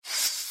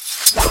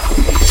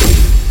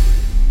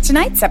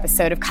Tonight's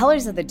episode of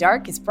Colors of the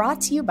Dark is brought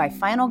to you by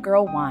Final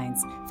Girl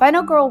Wines.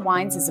 Final Girl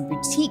Wines is a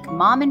boutique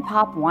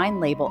mom-and-pop wine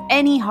label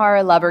any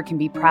horror lover can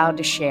be proud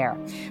to share.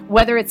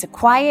 Whether it's a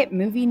quiet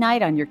movie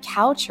night on your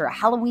couch or a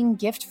Halloween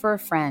gift for a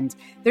friend,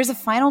 there's a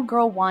Final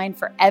Girl wine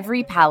for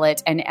every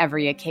palate and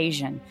every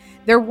occasion.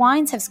 Their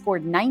wines have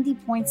scored 90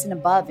 points and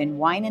above in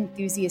Wine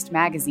Enthusiast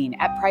magazine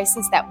at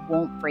prices that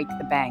won't break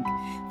the bank.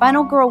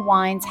 Final Girl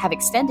Wines have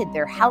extended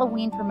their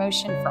Halloween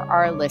promotion for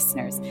our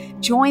listeners.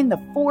 Join the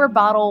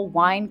 4-bottle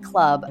wine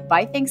club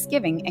by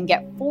Thanksgiving and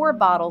get 4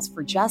 bottles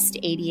for just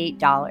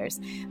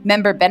 $88.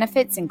 Member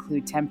benefits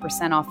include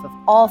 10% off of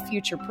all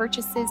future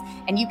purchases,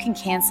 and you can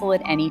cancel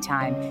at any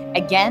time.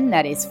 Again,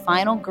 that is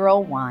Final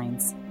Girl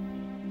Wines.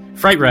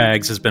 Fright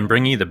Rags has been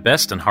bringing you the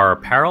best in horror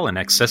apparel and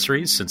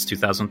accessories since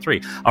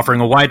 2003, offering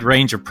a wide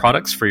range of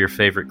products for your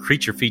favorite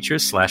creature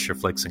features, slasher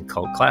flicks, and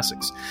cult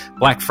classics.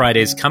 Black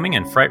Friday is coming,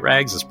 and Fright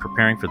Rags is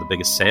preparing for the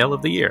biggest sale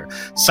of the year.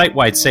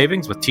 Site-wide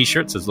savings with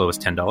t-shirts as low as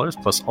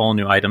 $10, plus all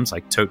new items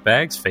like tote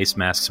bags, face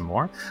masks, and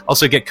more.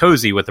 Also get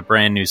cozy with a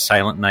brand new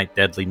Silent Night,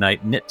 Deadly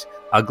Night knit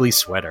ugly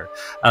sweater.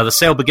 The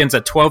sale begins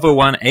at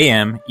 12:01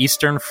 a.m.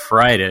 Eastern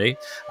Friday,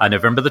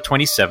 November the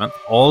 27th.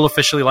 All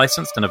officially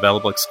licensed and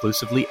available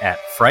exclusively at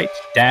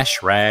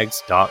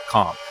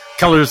fright-rags.com.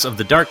 Colors of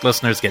the Dark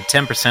listeners get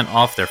 10%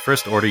 off their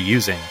first order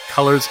using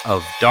Colors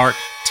of Dark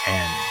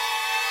 10.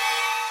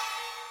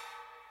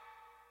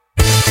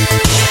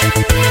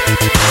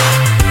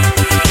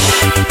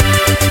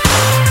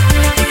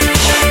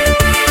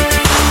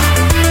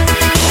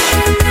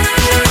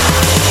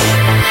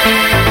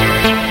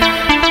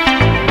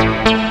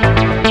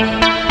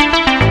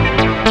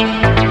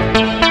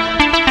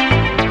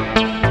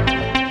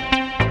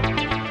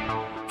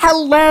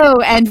 Hello,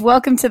 and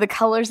welcome to the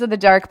Colors of the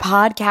Dark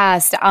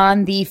podcast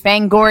on the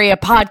Fangoria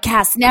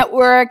Podcast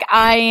Network.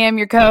 I am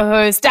your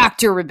co-host,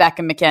 Dr.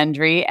 Rebecca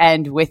McKendry,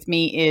 and with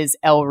me is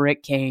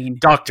Elric Kane.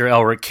 Dr.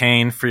 Elric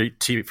Kane for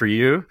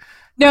you.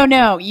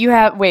 No, you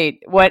have,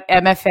 wait, what,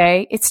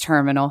 MFA? It's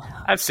terminal.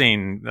 I've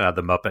seen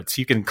the Muppets.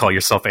 You can call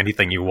yourself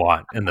anything you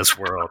want in this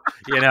world.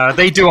 You know,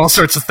 they do all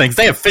sorts of things.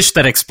 They have fish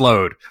that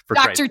explode. For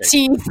Dr.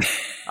 Teeth.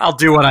 I'll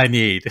do what I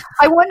need.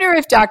 I wonder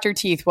if Dr.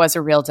 Teeth was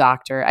a real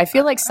doctor. I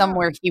feel like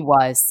somewhere he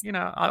was. You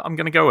know, I'm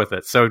going to go with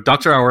it. So,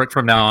 Dr. Elric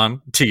from now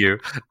on to you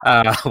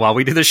while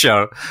we do the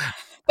show.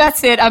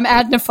 That's it. I'm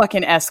adding a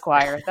fucking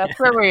Esquire. That's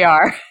where we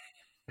are.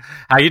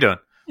 How you doing?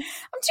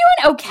 I'm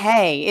doing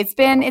okay. It's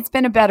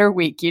been a better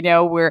week. You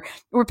know, we're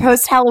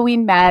post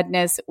Halloween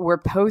madness. We're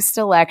post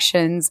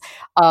elections.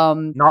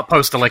 Not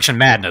post election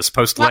madness.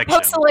 Post election.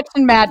 Post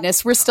election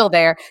madness. We're still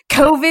there.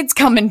 COVID's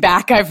coming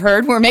back. I've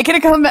heard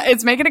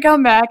it's making a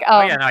comeback.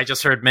 And I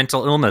just heard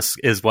mental illness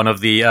is one of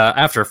the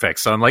after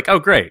effects. So I'm like, oh,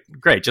 great,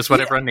 just what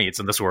everyone needs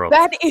in this world.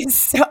 That is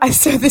so.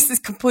 This is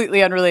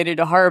completely unrelated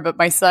to horror, but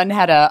my son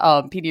had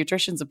a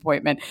pediatrician's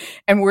appointment,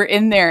 and we're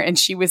in there, and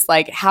she was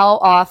like, "How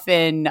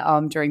often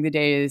during the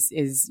day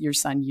is your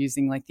son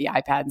using like the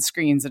iPad and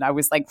screens?" And I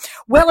was like,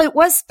 well, it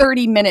was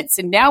 30 minutes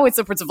and now it's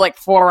upwards of like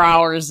 4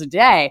 hours a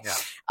day.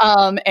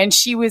 Yeah. And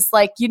she was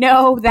like, you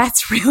know,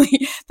 that's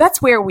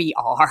where we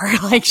are.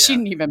 Like, she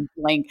didn't even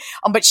blink.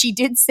 But she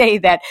did say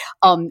that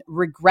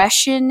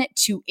regression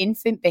to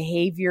infant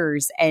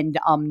behaviors and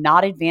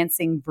not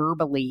advancing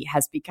verbally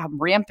has become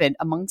rampant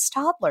amongst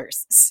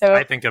toddlers. So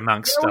I think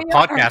amongst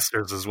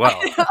podcasters as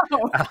well.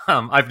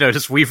 I've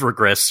noticed we've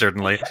regressed,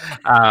 certainly.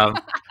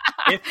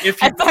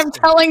 If As I'm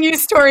telling you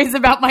stories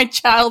about my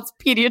child's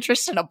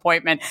pediatrician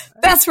appointment,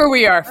 that's where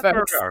we are,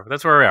 folks.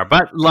 That's where we are.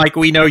 But like,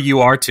 we know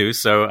you are too,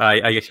 so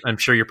I'm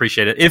sure you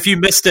appreciate it. If you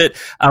missed it,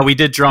 we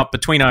did drop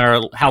between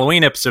our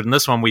Halloween episode and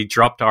this one, we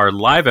dropped our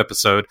live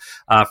episode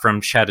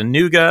from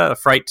Chattanooga,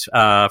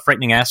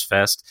 Frightening Ass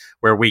Fest,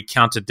 where we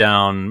counted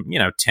down,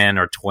 10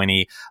 or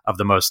 20 of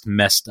the most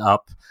messed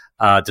up,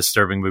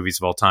 disturbing movies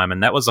of all time.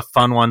 And that was a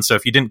fun one. So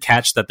if you didn't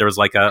catch that, there was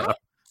like a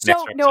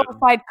don't know if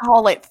I'd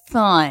call it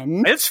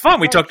fun. It's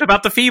fun. We talked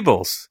about the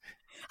Feebles.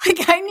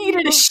 Like, I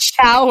needed a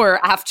shower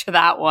after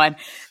that one.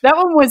 That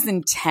one was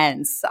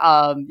intense.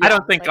 I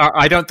don't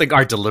think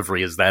our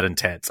delivery is that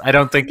intense. I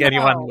don't think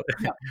anyone.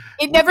 No.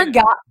 It never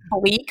got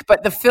bleak,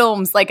 but the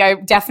films, like,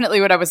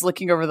 when I was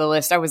looking over the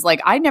list, I was like,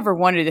 I never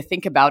wanted to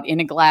think about In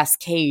a Glass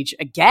Cage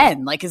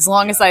again, like, as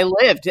long as I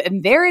lived.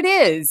 And there it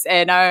is.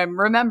 And I'm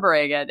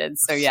remembering it. And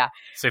so, yeah.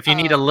 So if you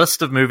need a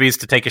list of movies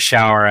to take a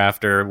shower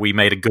after, we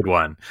made a good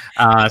one.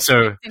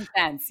 So it's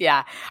intense,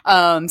 yeah.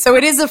 So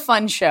it is a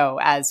fun show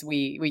as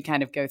we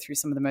kind of go through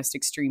some of the most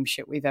extreme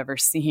shit we've ever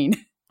seen.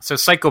 So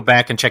cycle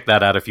back and check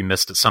that out if you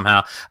missed it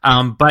somehow.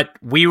 But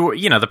we were,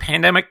 the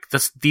pandemic,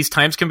 these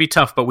times can be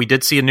tough, but we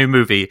did see a new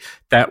movie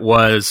that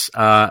was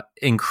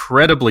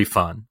incredibly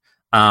fun.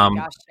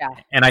 And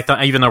I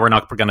thought, even though we're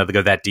not going to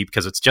go that deep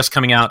because it's just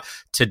coming out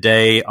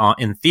today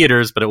in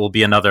theaters, but it will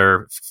be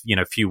another,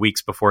 few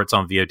weeks before it's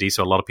on VOD.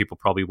 So a lot of people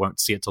probably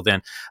won't see it till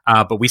then.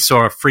 But we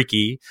saw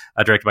Freaky,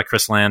 directed by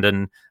Chris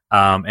Landon.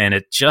 And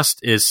it just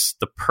is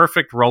the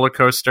perfect roller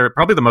coaster,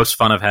 probably the most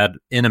fun I've had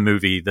in a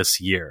movie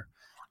this year.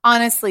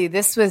 Honestly,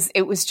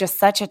 it was just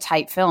such a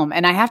tight film.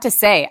 And I have to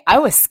say, I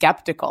was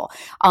skeptical.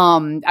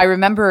 I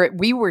remember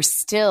we were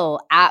still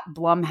at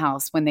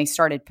Blumhouse when they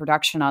started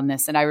production on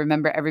this. And I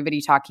remember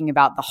everybody talking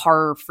about the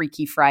horror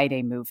Freaky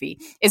Friday movie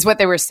is what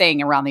they were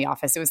saying around the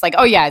office. It was like,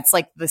 oh yeah, it's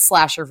like the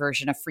slasher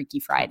version of Freaky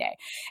Friday.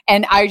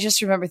 And I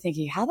just remember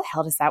thinking, how the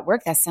hell does that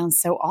work? That sounds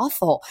so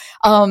awful.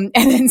 And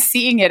then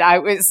seeing it,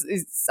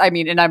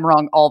 and I'm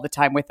wrong all the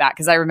time with that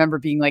because I remember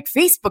being like,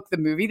 Facebook the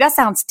movie, that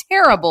sounds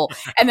terrible.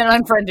 And then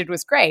Unfriended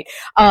was great.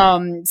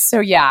 So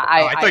yeah,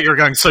 I thought you were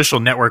going Social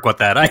Network with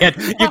that.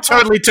 You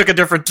totally took a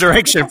different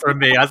direction from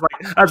me.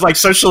 I was like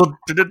social.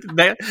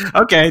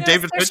 Okay, no,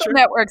 David Social Fincher?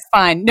 Network's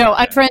fine. No,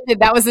 Unfriended.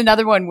 That was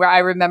another one where I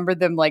remember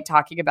them like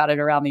talking about it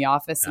around the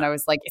office, and I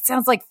was like, it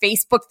sounds like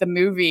Facebook the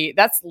movie.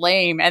 That's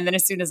lame. And then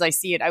as soon as I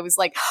see it, I was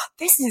like, oh,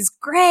 this is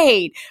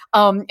great.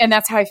 And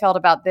that's how I felt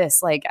about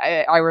this. Like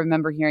I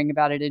remember hearing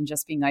about it and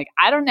just being like,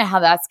 I don't know how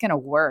that's going to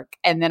work.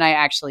 And then I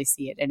actually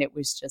see it, and it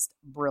was just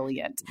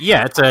brilliant.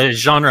 Yeah, it's a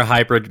genre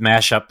hybrid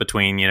mashup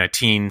between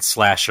teen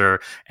slasher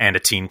and a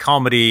teen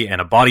comedy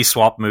and a body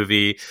swap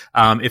movie.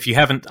 If you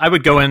haven't, I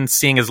would go in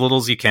seeing as little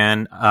as you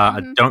can.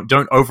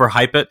 Don't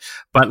overhype it,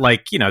 but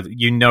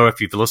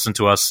if you've listened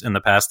to us in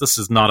the past, this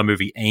is not a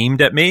movie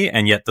aimed at me,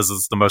 and yet this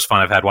is the most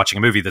fun I've had watching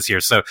a movie this year.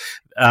 So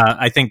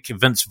I think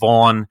Vince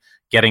Vaughn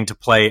getting to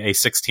play a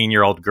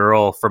 16-year-old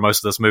girl for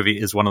most of this movie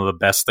is one of the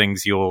best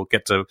things you'll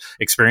get to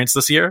experience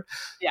this year.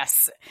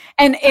 Yes,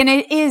 and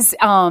it is.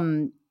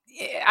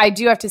 I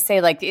do have to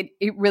say, like,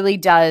 it really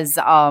does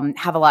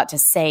have a lot to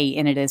say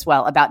in it as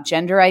well about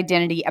gender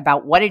identity,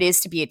 about what it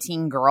is to be a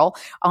teen girl,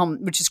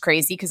 which is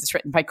crazy because it's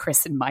written by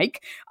Chris and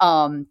Mike.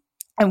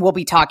 And we'll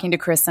be talking to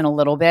Chris in a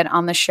little bit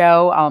on the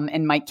show.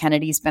 And Mike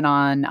Kennedy's been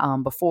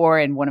on before,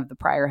 and one of the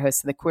prior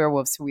hosts of the Queer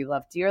Wolves, who we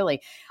love dearly.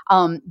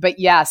 But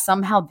yeah,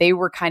 somehow they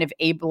were kind of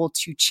able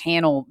to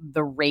channel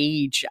the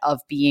rage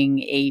of being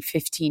a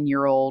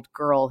 15-year-old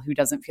girl who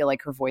doesn't feel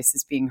like her voice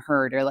is being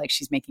heard or like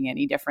she's making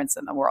any difference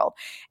in the world.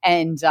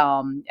 And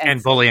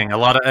bullying. A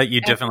lot of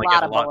you definitely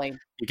get a lot. Bullying.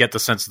 You get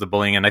the sense of the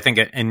bullying, and I think,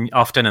 and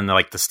often in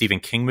the Stephen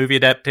King movie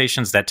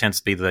adaptations, that tends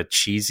to be the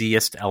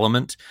cheesiest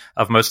element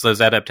of most of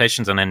those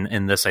adaptations. And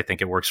in this, I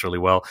think it works really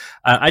well.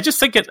 I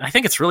think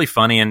it's really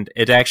funny, and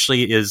it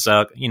actually is,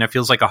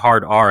 feels like a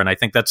hard R. And I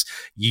think that's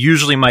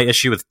usually my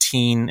issue with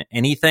teen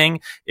anything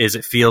is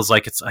it feels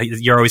like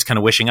you're always kind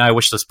of wishing, I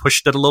wish this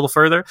pushed it a little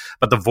further.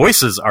 But the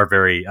voices are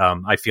very,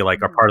 I feel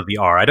like, are part of the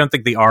R. I don't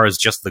think the R is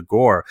just the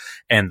gore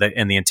and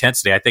the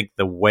intensity. I think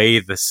the way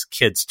this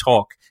kids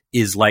talk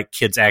is like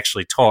kids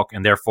actually talk,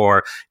 and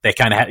therefore it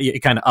kind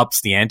of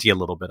ups the ante a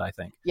little bit, I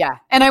think. Yeah.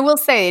 And I will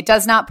say it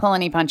does not pull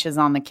any punches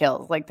on the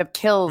kills. Like the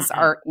kills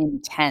are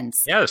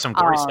intense. Yeah, there's some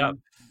gory stuff.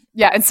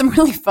 Yeah, and some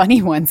really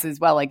funny ones as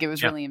well. Like it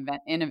was really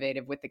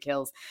innovative with the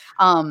kills.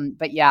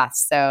 But yeah,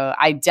 so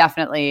I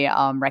definitely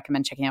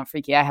recommend checking out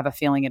Freaky. I have a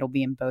feeling it'll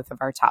be in both of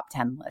our top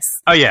 10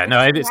 lists. Oh yeah,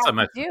 no, it is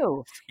something.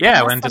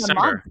 Yeah, in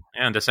December.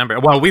 Yeah, in December.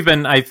 Well,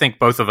 I think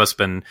both of us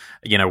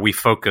we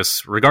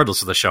focus,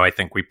 regardless of the show, I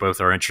think we both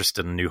are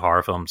interested in new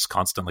horror films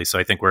constantly. So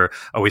I think we're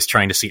always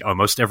trying to see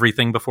almost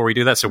everything before we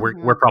do that. So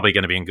we're probably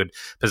going to be in good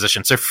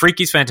position. So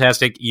Freaky's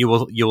fantastic. You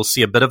will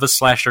see a bit of a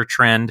slasher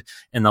trend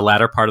in the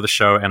latter part of the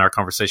show and our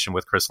conversation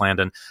with Chris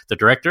Landon, the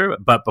director.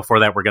 But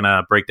before that, we're going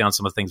to break down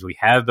some of the things we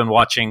have been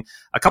watching.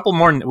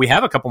 We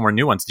have a couple more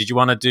new ones. Did you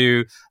want to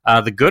do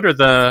the good or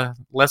the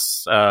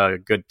less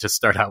good to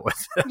start out with?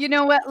 You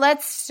know what?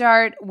 Let's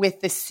start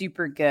with the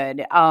super good.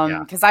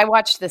 Because I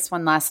watched this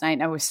one last night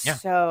and I was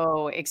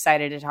so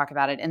excited to talk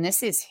about it. And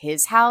this is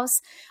His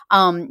House,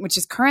 which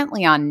is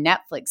currently on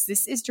Netflix.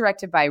 This is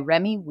directed by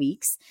Remy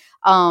Weeks.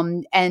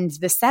 And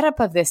the setup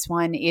of this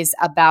one is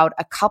about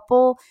a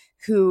couple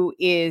who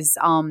is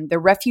the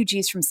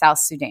refugees from South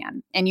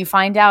Sudan. And you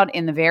find out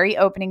in the very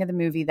opening of the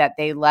movie that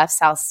they left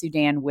South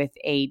Sudan with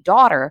a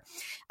daughter,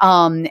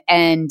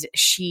 and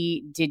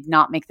she did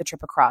not make the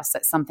trip across,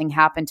 that something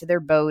happened to their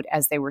boat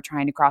as they were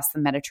trying to cross the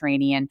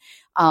Mediterranean,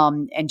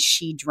 and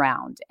she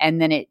drowned. And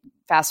then it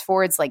fast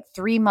forwards like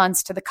 3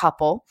 months to the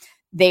couple.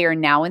 They are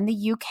now in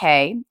the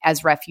UK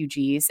as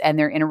refugees, and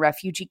they're in a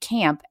refugee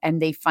camp,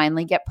 and they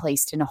finally get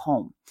placed in a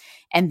home.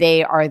 And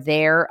they are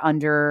there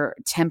under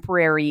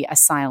temporary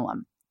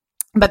asylum.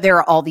 But there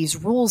are all these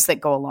rules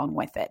that go along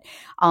with it.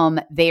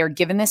 They are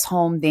given this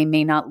home. They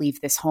may not leave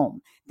this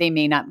home. They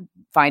may not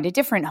find a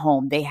different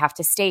home. They have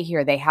to stay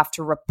here. They have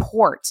to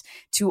report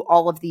to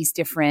all of these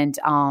different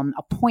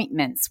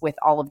appointments with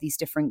all of these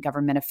different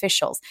government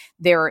officials.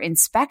 There are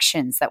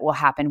inspections that will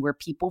happen where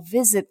people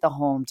visit the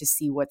home to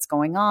see what's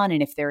going on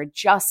and if they're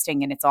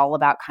adjusting. And it's all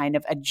about kind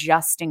of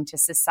adjusting to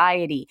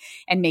society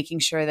and making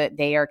sure that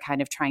they are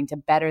kind of trying to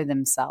better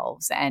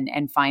themselves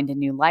and find a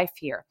new life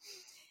here.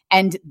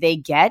 And they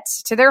get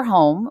to their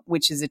home,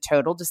 which is a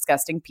total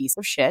disgusting piece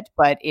of shit,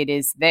 but it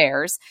is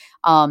theirs.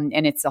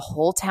 And it's a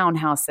whole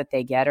townhouse that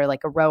they get, or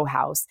like a row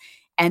house.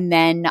 And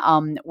then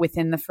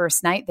within the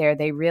first night there,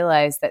 they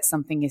realize that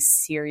something is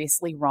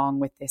seriously wrong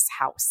with this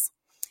house.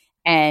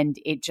 And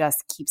it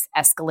just keeps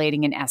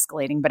escalating and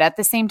escalating. But at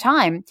the same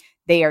time,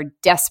 they are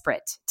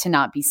desperate to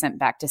not be sent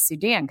back to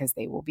Sudan because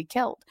they will be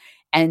killed.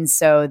 And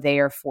so they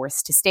are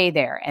forced to stay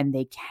there and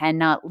they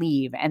cannot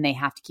leave, and they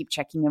have to keep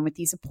checking in with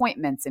these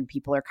appointments, and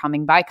people are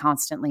coming by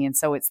constantly. And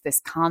so it's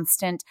this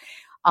constant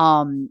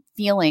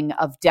feeling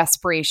of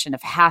desperation,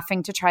 of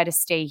having to try to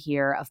stay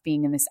here, of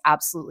being in this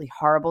absolutely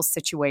horrible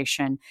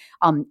situation.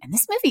 And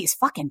this movie is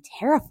fucking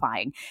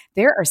terrifying.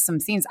 There are some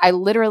scenes, I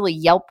literally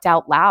yelped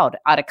out loud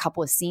at a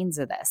couple of scenes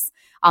of this,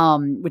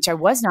 which I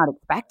was not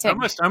expecting.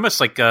 Almost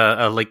like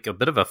a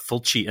bit of a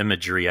Fulci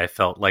imagery, I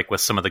felt like,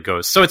 with some of the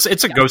ghosts. So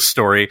it's a ghost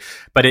story,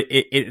 but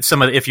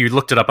if you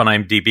looked it up on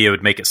IMDb, it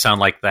would make it sound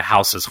like the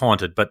house is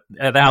haunted, but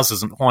the house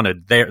isn't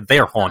haunted.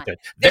 They're haunted.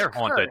 They're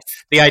haunted.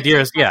 The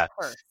idea is,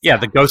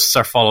 the ghosts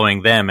are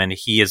following them, and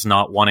he is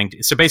not wanting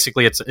to. So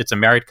basically, it's a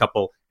married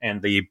couple,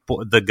 and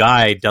the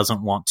guy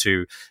doesn't want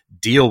to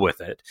deal with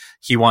it.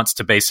 He wants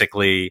to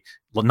basically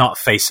not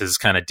face his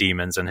kind of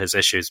demons and his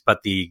issues, but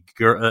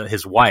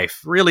his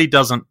wife really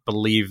doesn't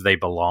believe they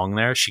belong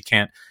there. She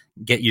can't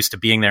get used to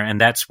being there, and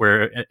that's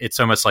where it's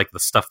almost like the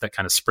stuff that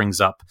kind of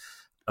springs up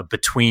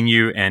between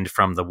you and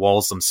from the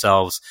walls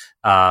themselves,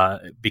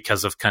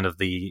 because of kind of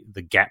the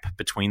gap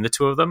between the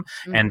two of them.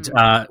 And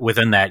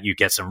within that, you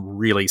get some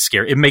really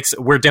scary.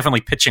 We're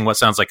definitely pitching what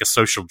sounds like a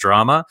social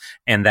drama,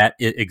 and that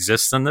it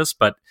exists in this,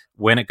 but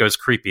when it goes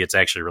creepy, it's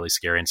actually really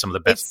scary, and some of the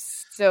best.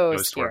 It's so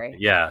scary. Work.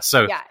 Yeah.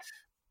 So yeah.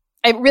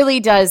 It really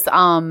does.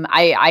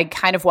 I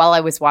kind of, while I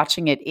was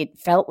watching it, it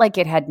felt like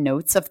it had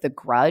notes of The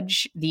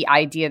Grudge, the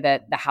idea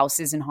that the house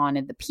isn't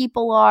haunted, the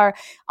people are,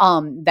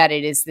 that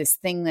it is this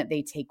thing that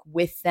they take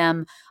with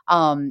them,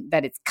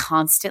 that it's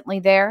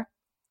constantly there.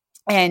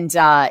 And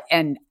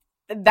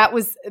that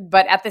was,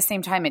 but at the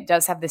same time, it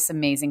does have this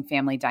amazing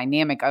family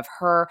dynamic of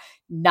her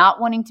not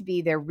wanting to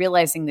be there,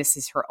 realizing this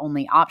is her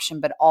only option,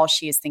 but all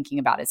she is thinking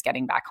about is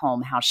getting back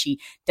home, how she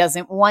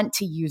doesn't want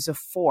to use a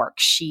fork.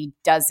 She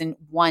doesn't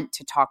want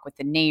to talk with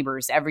the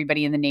neighbors.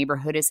 Everybody in the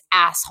neighborhood is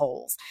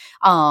assholes.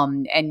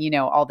 And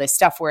all this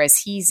stuff. Whereas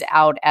he's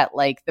out at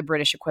like the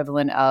British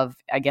equivalent of,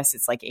 I guess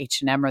it's like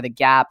H&M or the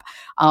Gap,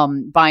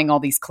 buying all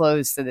these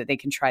clothes so that they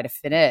can try to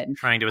fit in.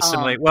 Trying to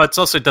assimilate. Well, it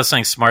also does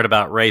something smart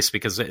about race,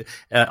 because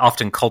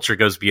often culture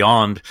goes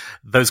beyond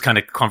those kind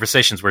of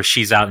conversations where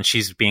she's out and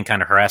she's being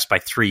kind of harassed by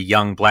 3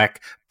 young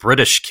black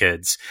British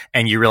kids,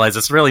 and you realize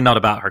it's really not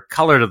about her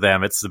color to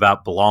them, it's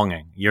about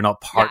belonging. You're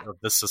not part of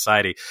this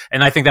society.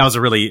 And I think that was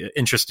a really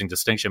interesting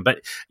distinction.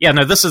 But yeah,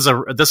 no, this is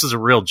a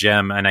real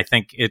gem, and I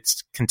think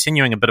it's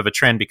continuing a bit of a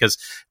trend, because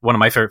one of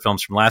my favorite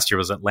films from last year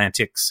was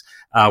Atlantics,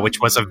 which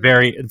was a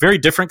very, very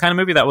different kind of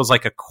movie that was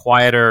like a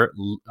quieter,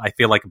 I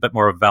feel like a bit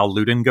more of Val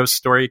Lewton ghost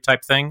story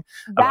type thing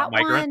about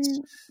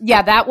migrants.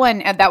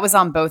 That was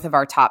on both of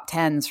our top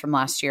 10s from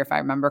last year, if I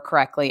remember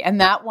correctly.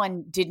 And that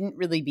one didn't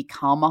really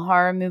become a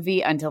horror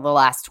movie until the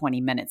last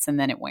 20 minutes, and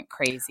then it went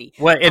crazy.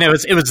 Well, and it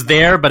was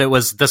there, but it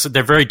was this.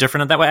 They're very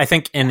different in that way. I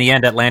think in the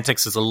end,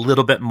 Atlantics is a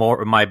little bit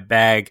more of my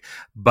bag,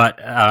 but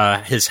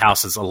his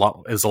house is a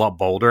lot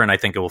bolder, and I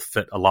think it will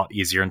fit a lot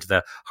easier into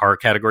the horror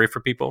category for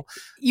people.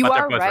 You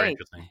are right.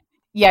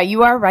 Yeah,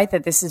 you are right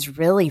that this is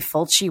really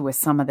Fulci with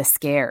some of the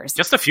scares.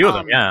 Just a few of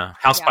them, yeah.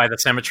 House by the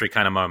Cemetery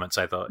kind of moments,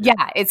 I thought.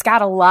 Yeah, it's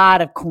got a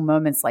lot of cool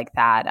moments like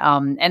that.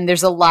 And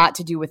there's a lot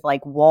to do with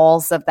like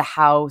walls of the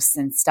house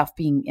and stuff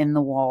being in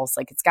the walls.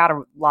 Like it's got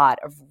a lot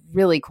of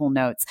really cool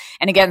notes.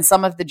 And again,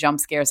 some of the jump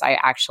scares I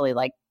actually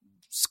like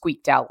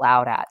squeaked out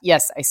loud at.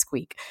 Yes, I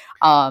squeak.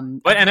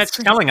 And it's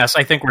telling us,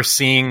 I think we're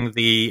seeing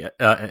the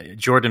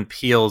Jordan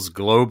Peele's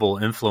global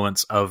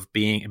influence of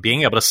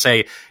being able to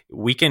say,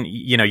 we can,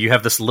 you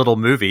have this little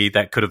movie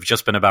that could have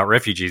just been about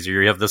refugees,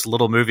 or you have this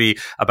little movie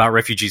about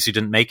refugees who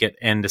didn't make it.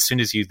 And as soon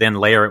as you then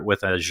layer it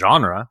with a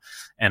genre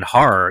and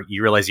horror,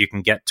 you realize you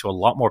can get to a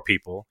lot more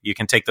people. You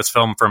can take this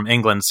film from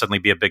England, suddenly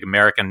be a big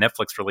American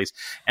Netflix release.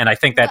 And I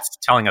think that's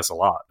telling us a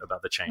lot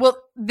about the change. Well,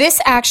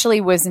 this actually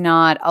was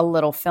not a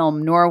little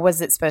film, nor was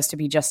it supposed to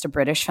be just a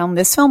British film.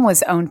 This film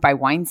was owned by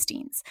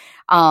Weinstein's.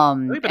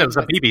 Really? But it was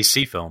a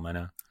BBC film, I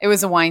know. It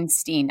was a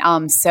Weinstein.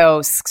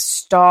 So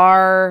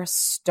Star,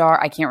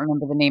 I can't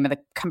remember the name of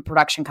the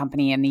production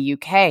company in the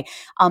UK.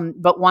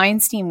 But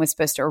Weinstein was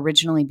supposed to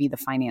originally be the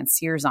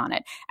financiers on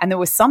it. And there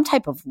was some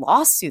type of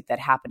lawsuit that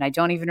happened. I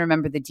don't even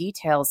remember the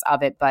details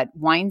of it, but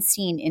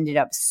Weinstein ended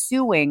up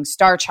suing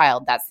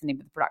Starchild. That's the name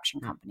of the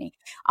production company.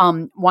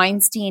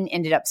 Weinstein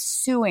ended up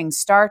suing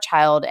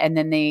Starchild, and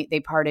then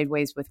they parted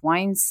ways with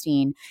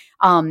Weinstein.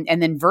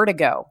 And then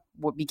Vertigo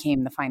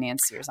became the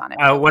financiers on it.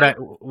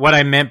 What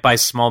I meant by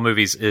small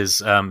movies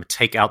is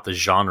take out the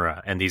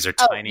genre, and these are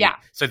tiny. Yeah.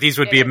 So these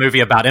would be a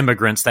movie about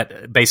immigrants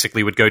that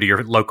basically would go to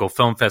your local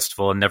film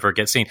festival and never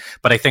get seen.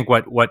 But I think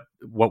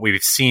what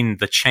we've seen,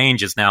 the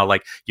change is now,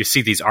 like, you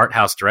see these art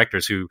house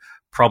directors who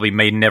probably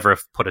may never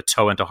have put a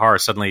toe into horror,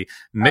 suddenly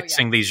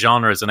mixing these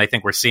genres. And I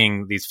think we're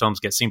seeing these films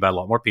get seen by a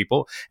lot more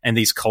people, and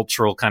these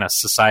cultural kind of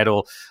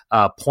societal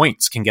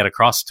points can get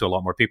across to a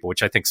lot more people,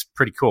 which I think is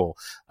pretty cool,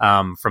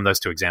 from those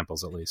two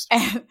examples at least.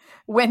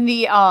 When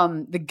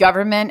the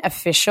government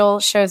official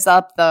shows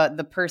up,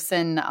 the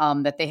person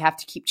that they have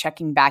to keep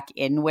checking back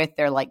in with,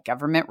 their like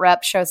government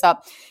rep shows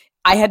up,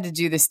 I had to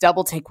do this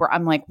double take where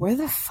I'm like, where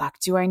the fuck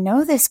do I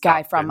know this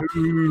guy from?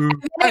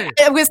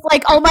 It was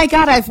like, oh my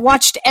God, I've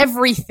watched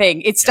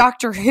everything. It's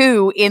Doctor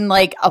Who in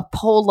like a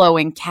polo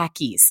and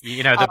khakis.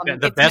 You know,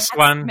 the best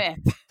one,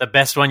 the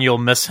best one you'll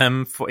miss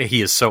him for,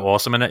 he is so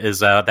awesome in it, is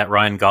that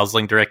Ryan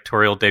Gosling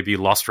directorial debut,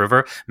 Lost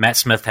River. Matt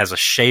Smith has a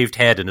shaved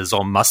head and is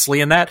all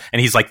muscly in that. And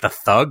he's like the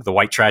thug, the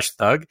white trash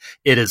thug.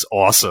 It is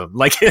awesome.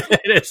 Like it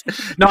is.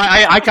 No,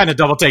 I kind of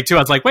double take too. I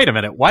was like, wait a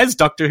minute. Why is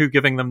Doctor Who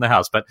giving them the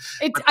house? But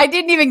I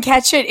didn't even catch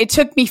it. It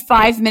took me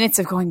 5 minutes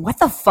of going, what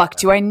the fuck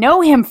do I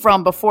know him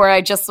from, before I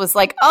just was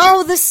like,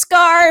 oh, the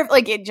scarf.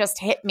 Like it just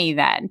hit me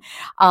then.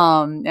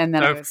 And then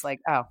I was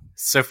like, oh.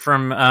 So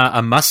from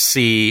a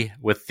must-see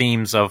with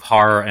themes of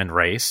horror and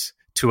race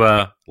to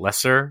a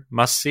lesser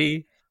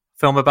must-see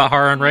film about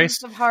horror and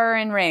race? Of horror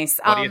and race.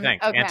 What do you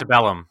think? Okay.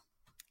 Antebellum.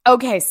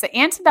 Okay, so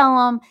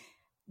Antebellum,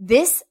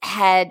 this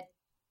had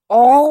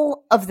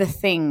all of the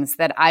things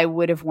that I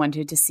would have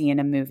wanted to see in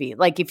a movie.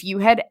 Like if you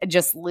had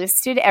just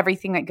listed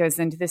everything that goes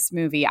into this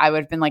movie, I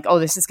would have been like, oh,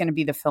 this is going to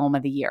be the film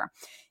of the year.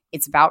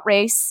 It's about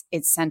race.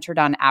 It's centered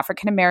on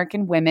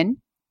African-American women.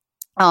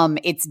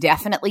 It's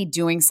definitely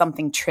doing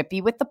something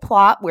trippy with the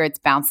plot where it's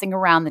bouncing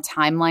around, the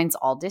timeline's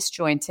all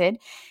disjointed.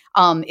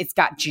 It's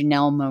got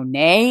Janelle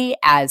Monáe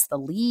as the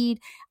lead.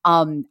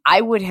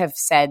 I would have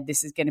said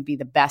this is going to be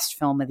the best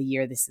film of the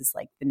year. This is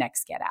like the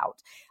next Get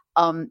Out.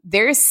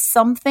 There is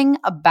something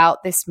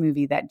about this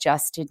movie that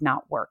just did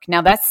not work.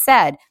 Now, that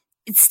said,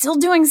 it's still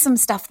doing some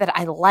stuff that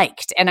I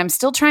liked, and I'm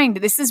still trying to,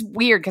 this is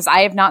weird because I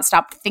have not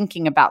stopped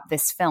thinking about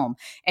this film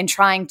and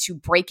trying to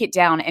break it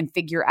down and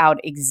figure out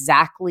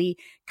exactly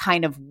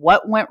kind of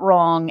what went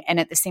wrong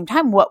and at the same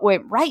time what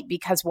went right,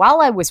 because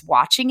while I was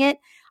watching it,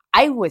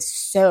 I was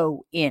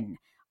so in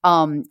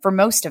for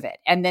most of it.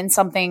 And then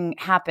something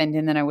happened,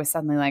 and then I was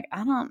suddenly like,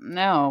 I don't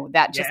know.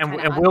 That just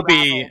and we'll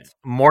be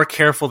more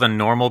careful than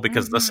normal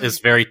because this is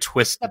very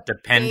twist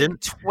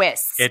dependent.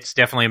 Twist. It's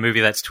definitely a movie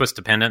that's twist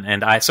dependent.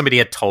 And somebody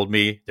had told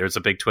me there's a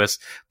big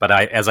twist, but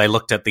as I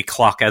looked at the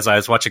clock as I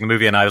was watching the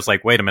movie, and I was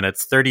like, wait a minute,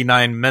 it's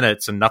 39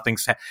 minutes and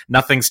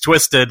nothing's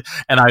twisted.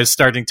 And I was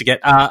starting to get,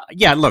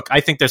 look,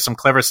 I think there's some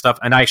clever stuff,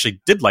 and I actually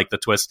did like the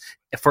twist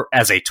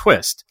as a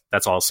twist.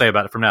 That's all I'll say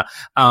about it from now.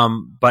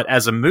 But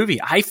as a movie,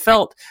 I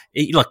felt,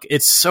 look,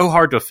 it's so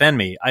hard to offend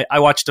me. I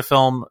watched a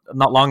film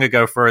not long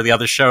ago for the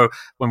other show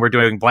when we're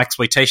doing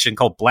blaxploitation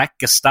called Black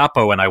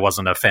Gestapo, and I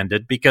wasn't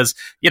offended because,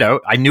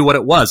 I knew what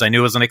it was. I knew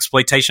it was an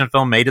exploitation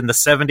film made in the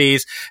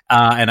 70s,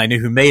 and I knew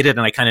who made it,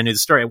 and I kind of knew the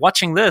story.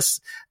 Watching this,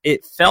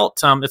 it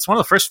felt, it's one of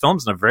the first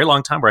films in a very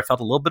long time where I felt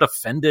a little bit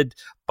offended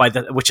by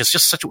which is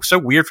just so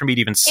weird for me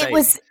to even say.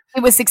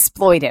 It was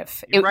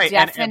exploitive. It right,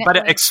 definitely... but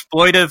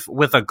exploitive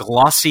with a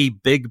glossy,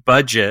 big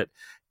budget,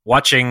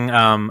 watching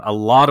a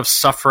lot of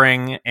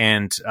suffering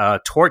and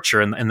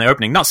torture in the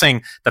opening. Not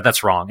saying that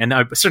that's wrong, and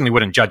I certainly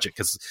wouldn't judge it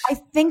because I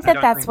think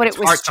that's what it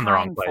was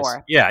trying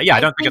for. Yeah,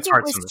 I don't think it's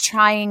hard. It was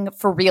trying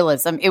for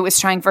realism. It was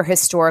trying for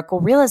historical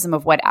realism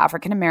of what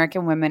African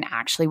American women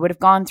actually would have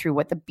gone through,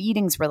 what the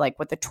beatings were like,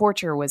 what the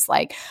torture was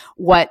like,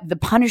 what the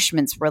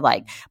punishments were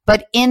like.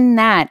 But in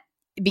that,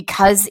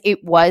 because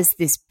it was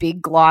this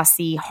big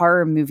glossy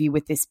horror movie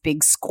with this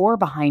big score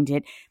behind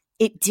it,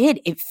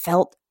 it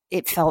felt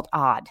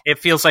odd. It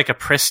feels like a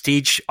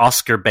prestige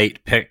Oscar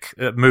bait pick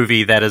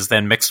movie that is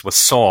then mixed with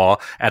Saw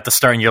at the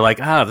start, and you're like,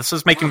 this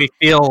is making me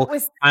feel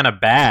kind of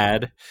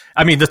bad.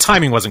 I mean, the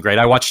timing wasn't great.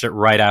 I watched it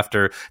right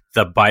after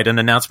the Biden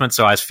announcement,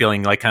 so I was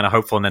feeling like kind of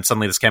hopeful, and then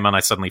suddenly this came on, and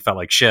I suddenly felt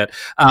like shit.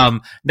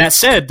 That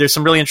said, there's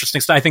some really interesting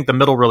stuff. I think the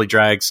middle really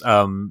drags,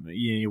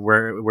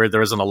 where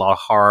there isn't a lot of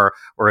horror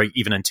or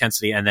even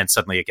intensity, and then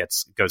suddenly it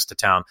goes to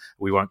town.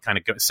 We won't kind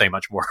of say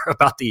much more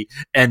about the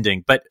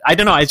ending, but I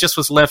don't know. I just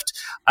was left.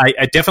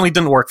 I definitely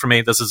didn't work for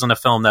me. This isn't a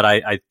film that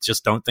I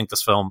just don't think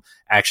this film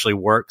actually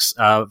works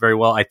very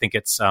well. I think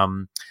it's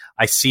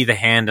I see the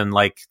hand in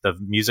like the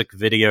music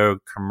video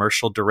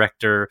commercial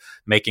director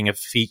making a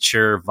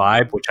feature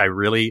vibe, which I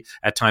really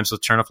at times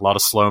would turn off. A lot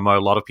of slow-mo,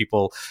 a lot of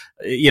people,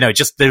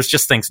 there's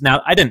just things.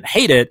 Now, I didn't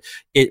hate it.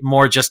 It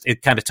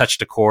kind of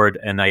touched a chord,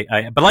 and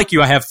but like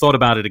you, I have thought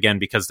about it again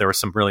because there were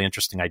some really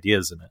interesting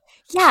ideas in it.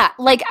 Yeah,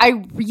 like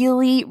I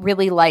really,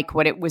 really like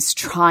what it was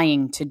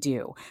trying to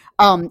do,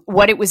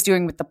 what it was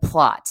doing with the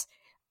plot.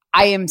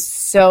 I am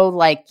so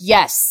like,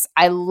 yes,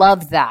 I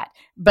love that.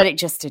 but it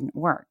just didn't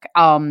work.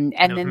 And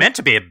it was meant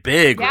to be a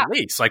big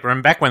release. Like,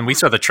 remember back when we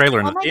saw the trailer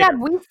in the theater? Oh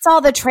my God, we saw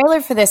the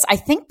trailer for this, I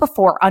think,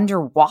 before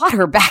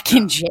Underwater back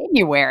in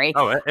January.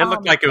 Oh, it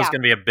looked like it was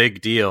going to be a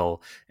big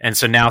deal. And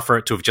so now for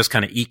it to have just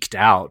kind of eked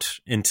out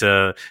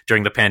into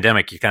during the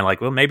pandemic, you're kind of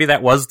like, well, maybe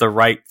that was the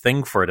right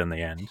thing for it in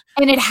the end.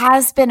 And it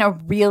has been a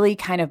really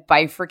kind of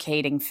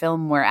bifurcating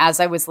film where, as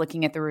I was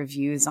looking at the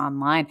reviews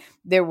online,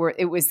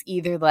 it was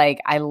either like,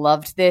 I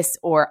loved this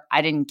or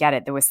I didn't get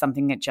it. There was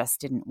something that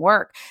just didn't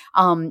work.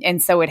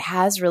 And so it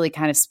has really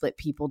kind of split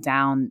people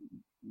down,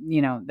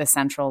 the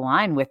central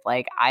line with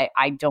like,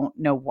 I don't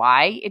know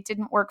why it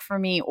didn't work for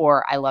me,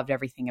 or I loved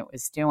everything it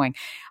was doing.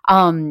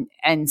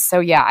 And so,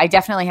 yeah, I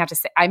definitely have to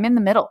say I'm in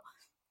the middle.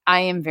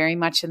 I am very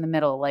much in the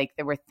middle. Like,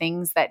 there were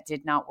things that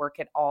did not work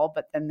at all,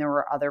 but then there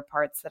were other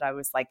parts that I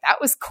was like, that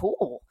was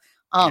cool.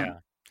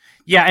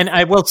 Yeah, and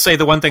I will say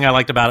the one thing I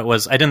liked about it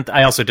was I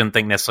also didn't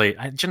think necessarily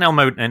Janelle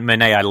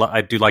Monáe.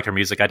 I do like her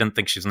music. I didn't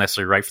think she's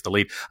necessarily right for the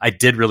lead. I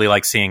did really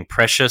like seeing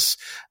Precious,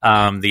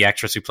 the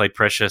actress who played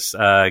Precious,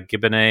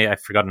 Gibonnet.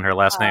 I've forgotten her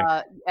last name.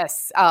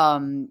 Yes.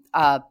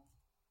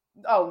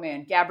 Oh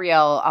man,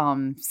 Gabrielle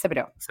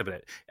Thibodeau.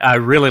 I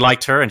really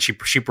liked her, and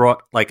she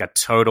brought like a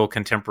total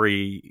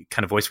contemporary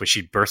kind of voice where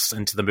she bursts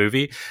into the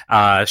movie.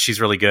 She's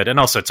really good, and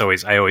also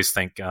I always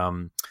think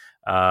Jenna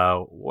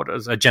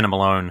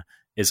Malone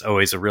is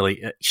always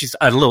she's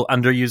a little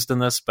underused in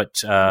this,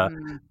 but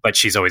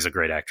she's always a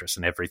great actress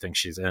in everything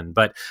she's in.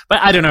 But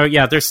I don't know.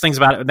 Yeah, there's things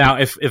about it. Now,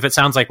 if it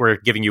sounds like we're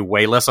giving you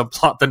way less of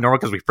plot than normal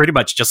because we pretty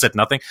much just said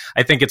nothing,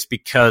 I think it's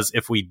because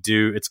if we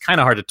do, it's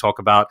kind of hard to talk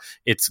about.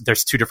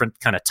 There's two different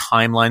kind of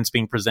timelines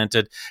being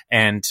presented.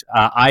 And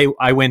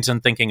I went in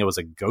thinking it was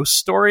a ghost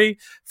story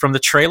from the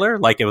trailer,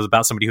 like it was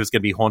about somebody who's going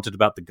to be haunted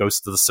about the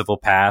ghosts of the civil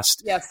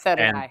past. Yes, so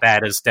did I.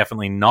 That is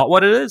definitely not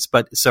what it is.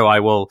 But so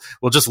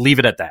we'll just leave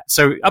it at that.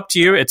 So up to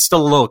you. It's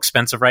still a little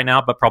expensive right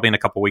now, but probably in a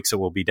couple of weeks it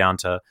will be down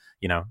to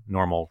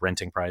normal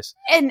renting price.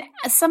 And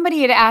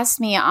somebody had asked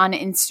me on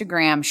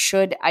Instagram,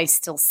 should I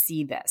still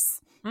see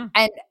this?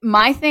 And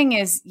my thing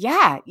is,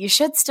 yeah, you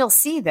should still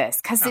see this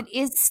because it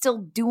is still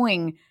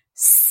doing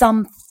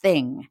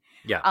something.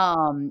 Yeah.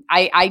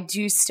 I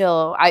do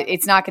still,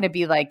 it's not going to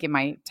be like in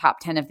my top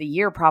 10 of the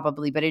year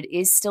probably, but it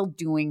is still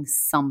doing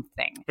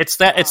something. It's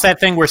that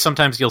thing where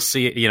sometimes you'll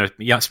see,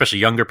 especially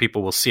younger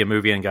people will see a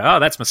movie and go, oh,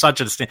 that's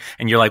misogynist.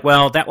 And you're like,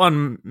 well, that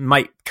one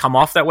might come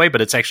off that way,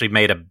 but it's actually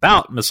made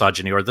about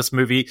misogyny, or this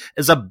movie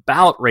is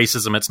about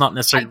racism. It's not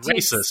necessarily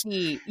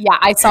racist.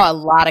 I saw a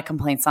lot of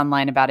complaints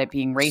online about it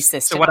being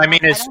racist. So what I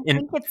mean is, I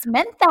don't think it's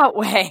meant that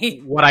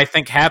way. What I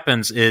think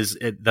happens is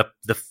the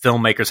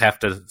filmmakers have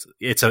to,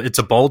 it's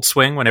a bold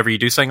swing whenever you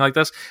do something like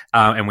this,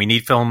 and we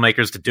need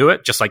filmmakers to do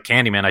it. Just like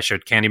Candyman, I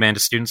showed Candyman to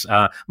students.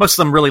 Most of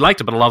them really liked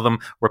it, but a lot of them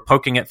were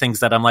poking at things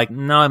that I'm like,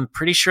 no, I'm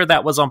pretty sure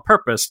that was on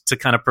purpose to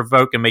kind of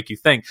provoke and make you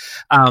think.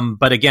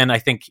 But again, I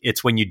think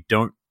it's when you're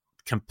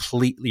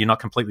not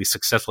completely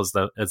successful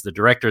as the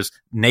directors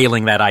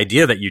nailing that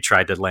idea that you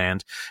tried to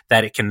land,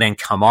 that it can then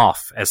come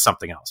off as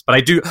something else.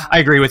 But I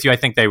agree with you. I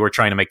think they were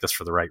trying to make this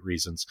for the right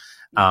reasons.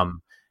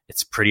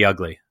 It's pretty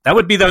ugly. That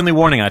would be the only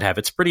warning I'd have.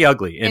 It's pretty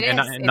ugly,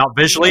 and not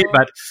visually,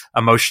 but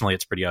emotionally,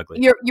 it's pretty ugly.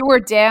 You were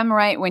damn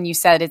right when you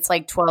said it's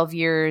like 12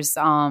 Years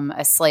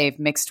a Slave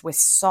mixed with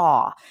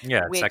Saw. Yeah,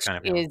 it's which that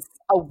kind of is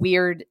a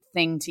weird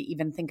thing to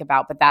even think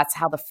about, but that's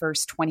how the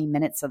first 20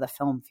 minutes of the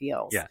film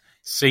feels. Yeah.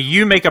 So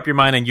you make up your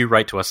mind and you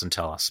write to us and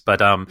tell us. But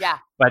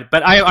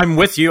but I'm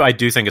with you. I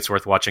do think it's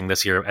worth watching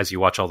this year as you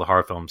watch all the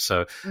horror films.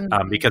 So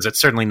because it's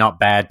certainly not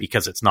bad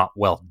because it's not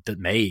well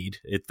made.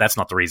 That's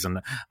not the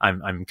reason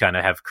I'm kind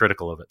of have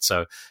critical of it.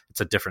 So it's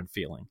a different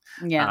feeling.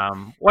 Yeah.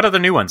 What other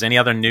new ones? Any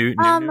other new?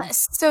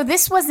 So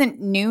this wasn't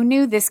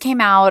new. This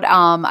came out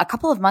a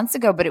couple of months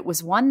ago, but it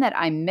was one that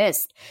I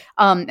missed.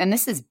 And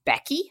this is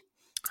Becky.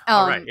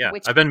 Right, yeah.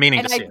 I've been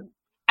meaning to see it.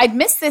 I'd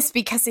missed this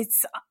because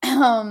it's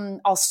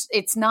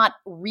not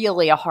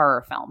really a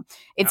horror film.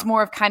 It's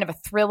more of kind of a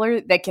thriller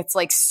that gets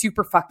like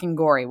super fucking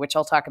gory, which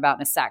I'll talk about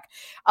in a sec.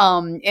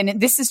 And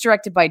this is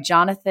directed by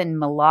Jonathan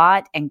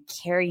Milott and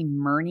Carrie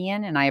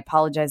Murnian, and I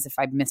apologize if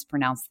I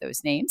mispronounced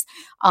those names.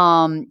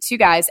 Two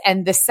guys,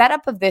 and the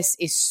setup of this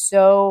is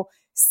so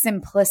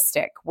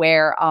simplistic,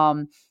 where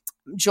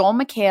Joel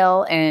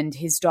McHale and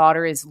his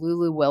daughter is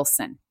Lulu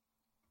Wilson,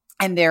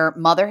 and their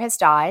mother has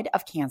died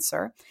of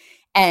cancer.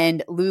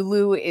 And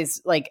Lulu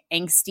is like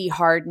angsty,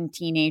 hardened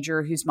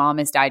teenager whose mom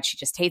has died. She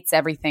just hates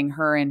everything.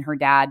 Her and her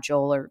dad,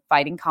 Joel, are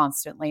fighting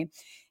constantly.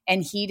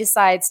 And he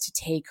decides to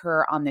take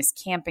her on this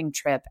camping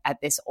trip at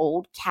this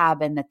old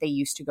cabin that they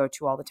used to go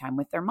to all the time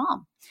with their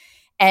mom.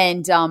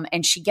 And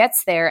she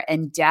gets there,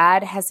 and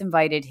dad has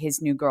invited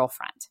his new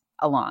girlfriend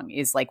along,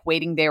 is like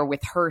waiting there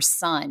with her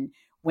son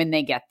when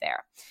they get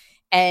there.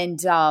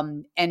 And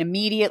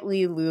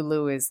immediately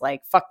Lulu is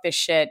like, fuck this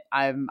shit.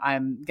 I'm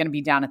going to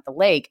be down at the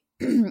lake.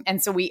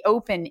 And so we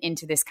open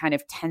into this kind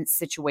of tense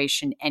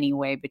situation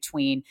anyway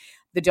between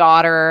the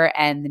daughter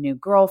and the new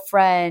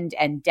girlfriend,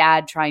 and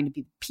dad trying to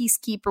be the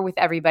peacekeeper with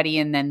everybody.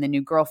 And then the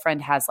new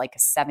girlfriend has like a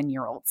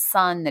 7-year-old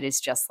son that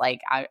is just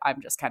like,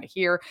 I'm just kind of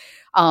here.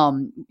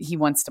 He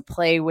wants to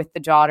play with the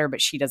daughter,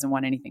 but she doesn't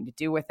want anything to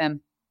do with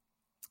him.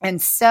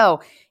 And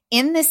so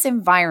in this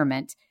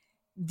environment,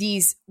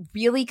 these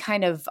really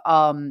kind of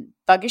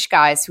thuggish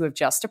guys who have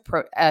just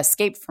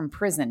escaped from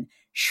prison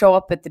show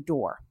up at the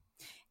door,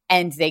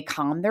 and they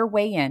con their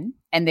way in,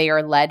 and they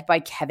are led by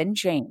Kevin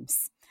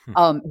James,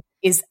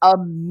 is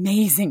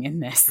amazing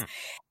in this.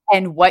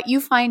 And what you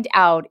find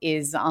out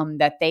is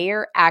that they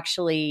are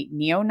actually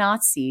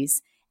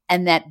neo-Nazis,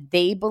 and that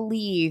they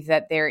believe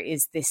that there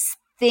is this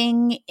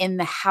thing in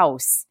the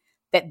house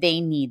that they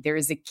need. There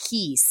is a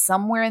key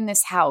somewhere in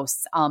this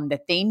house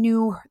that they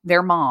knew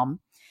their mom,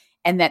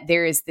 and that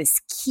there is this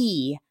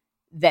key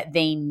that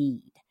they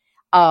need.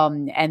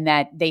 And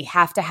that they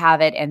have to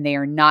have it, and they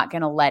are not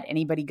going to let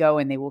anybody go,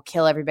 and they will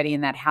kill everybody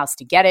in that house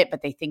to get it.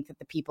 But they think that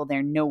the people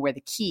there know where the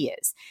key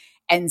is.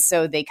 And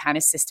so they kind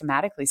of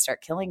systematically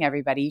start killing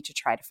everybody to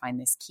try to find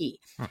this key.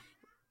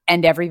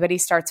 And everybody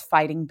starts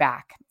fighting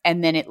back.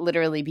 And then it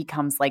literally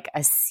becomes like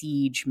a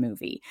siege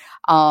movie.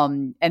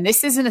 And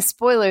this isn't a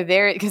spoiler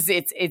there, because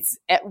it's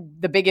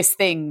the biggest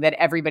thing that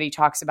everybody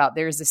talks about.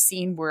 There's a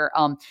scene where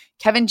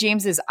Kevin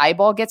James's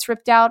eyeball gets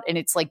ripped out, and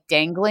it's like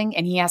dangling,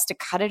 and he has to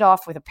cut it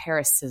off with a pair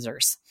of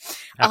scissors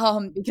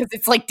because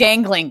it's like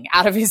dangling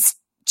out of his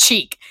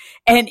cheek.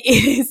 And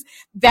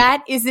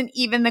that isn't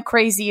even the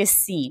craziest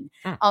scene.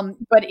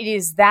 But it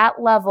is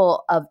that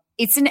level of,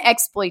 it's an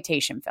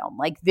exploitation film.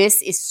 Like,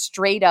 this is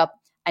straight up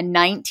a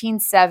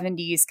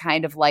 1970s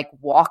kind of like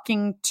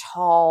Walking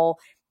Tall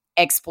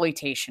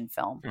exploitation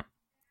film.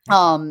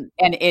 And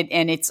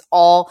it's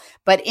all,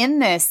 but in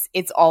this,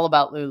 it's all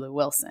about Lulu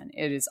Wilson.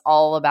 It is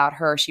all about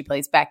her. She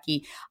plays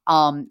Becky,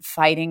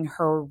 fighting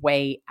her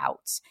way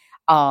out.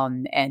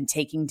 And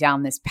taking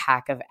down this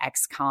pack of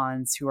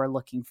ex-cons who are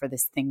looking for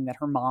this thing that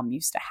her mom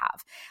used to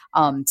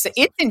have. So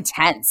it's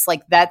intense.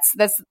 Like, that's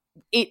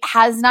it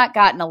has not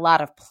gotten a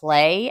lot of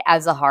play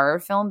as a horror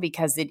film,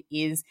 because it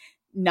is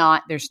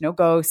not, there's no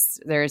ghosts,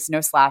 there's no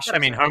slasher. I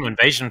mean, home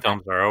invasion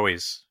films are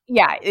always.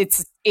 Yeah,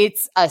 it's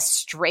a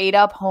straight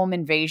up home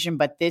invasion,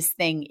 but this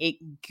thing, it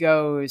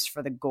goes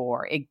for the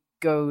gore. It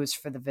goes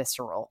for the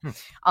visceral.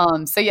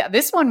 So yeah,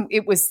 this one,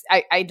 it was,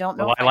 I don't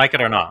know. Well, I like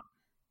it or not.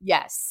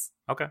 Yes.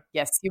 Okay.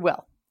 Yes, you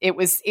will. It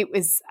was,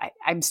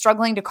 I'm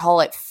struggling to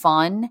call it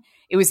fun.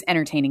 It was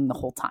entertaining the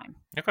whole time.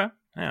 Okay.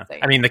 Yeah. So,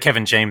 I mean, the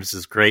Kevin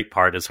James's great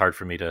part is hard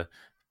for me to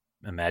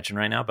imagine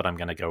right now, but I'm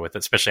going to go with it,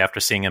 especially after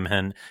seeing him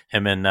in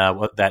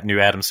that new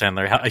Adam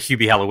Sandler,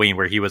 Hubie Halloween,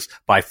 where he was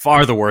by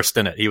far the worst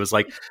in it. He was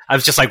like, I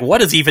was just like,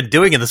 what is he even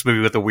doing in this movie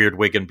with a weird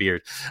wig and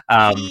beard?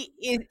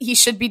 He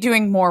should be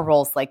doing more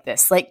roles like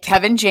this. Like,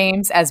 Kevin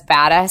James as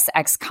badass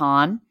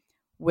ex-con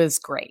was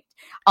great.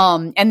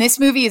 And this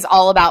movie is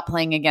all about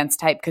playing against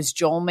type, because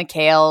Joel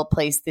McHale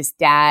plays this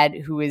dad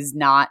who is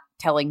not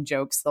telling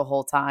jokes the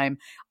whole time.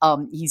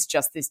 He's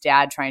just this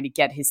dad trying to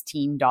get his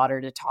teen daughter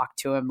to talk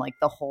to him. Like,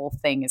 the whole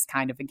thing is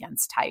kind of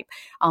against type.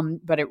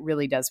 But it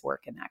really does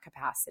work in that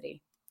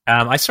capacity.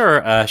 I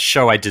saw a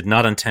show I did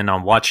not intend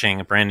on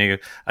watching,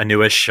 a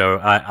newish show,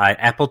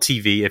 Apple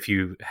TV, if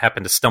you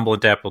happen to stumble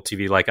into Apple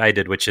TV like I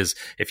did, which is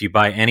if you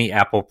buy any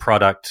Apple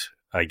product,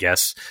 I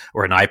guess,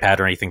 or an iPad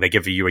or anything, they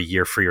give you a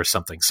year free or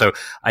something. So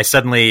I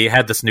suddenly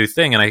had this new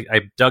thing, and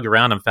I dug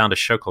around and found a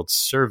show called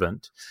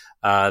Servant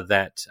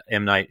that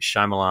M. Night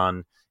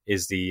Shyamalan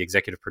is the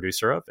executive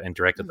producer of and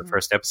directed the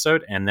first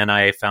episode. And then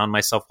I found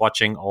myself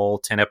watching all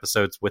 10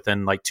 episodes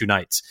within like 2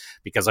 nights,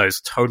 because I was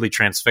totally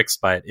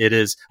transfixed by it. It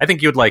is, I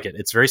think you would like it.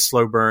 It's very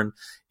slow burn.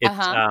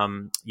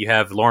 You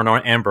have Lauren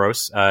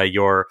Ambrose,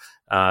 your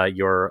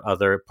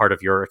other part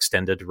of your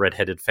extended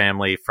redheaded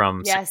family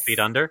from 6 Feet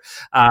Under.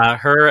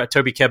 Her,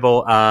 Toby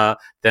Kebbell,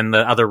 then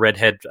the other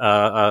redhead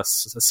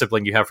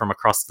sibling you have from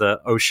across the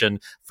ocean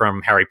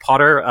from Harry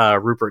Potter,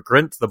 Rupert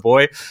Grint, the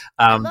boy.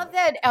 I love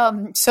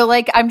that. So,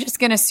 like, I'm just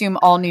going to assume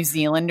all New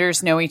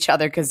Zealanders know each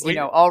other, because, you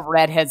know, all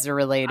redheads are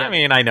related. I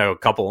mean, I know a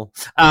couple.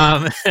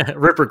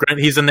 Rupert Grint,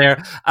 he's in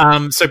there.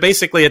 So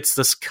basically, it's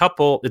this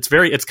couple.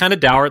 It's kind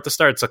of dour at the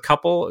start. It's a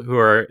couple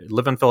who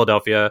live in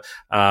Philadelphia.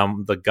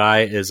 The guy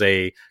is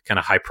a kind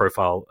of high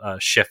profile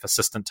chef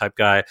assistant type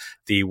guy.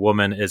 The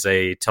woman is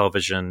a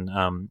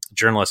television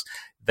journalist.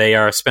 They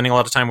are spending a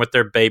lot of time with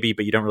their baby,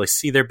 but you don't really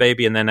see their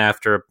baby. And then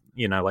after,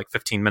 like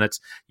 15 minutes,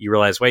 you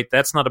realize, wait,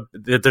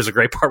 there's a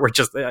great part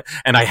where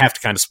and I have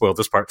to kind of spoil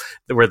this part,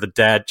 where the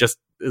dad just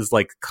is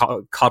like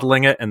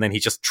coddling it, and then he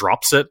just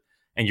drops it,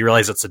 and you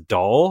realize it's a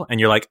doll, and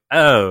you're like,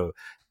 oh.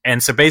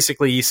 And so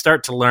basically you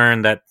start to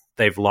learn that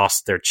they've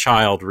lost their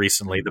child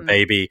recently, the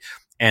baby,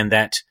 and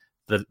that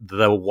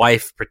the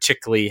wife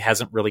particularly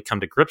hasn't really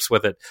come to grips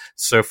with it.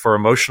 So for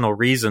emotional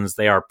reasons,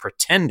 they are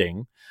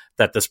pretending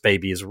that this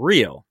baby is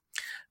real.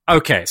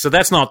 Okay, so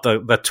that's not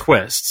the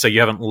twist. So you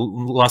haven't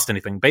lost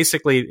anything.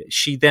 Basically,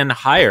 she then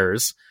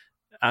hires,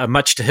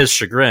 much to his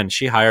chagrin,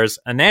 she hires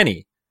a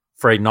nanny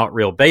for a not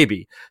real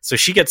baby. So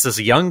she gets this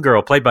young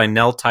girl played by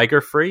Nell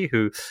Tiger Free,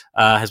 who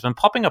has been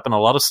popping up in a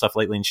lot of stuff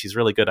lately, and she's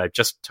really good. I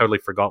just totally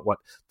forgot what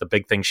the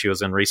big thing she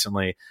was in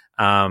recently.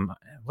 It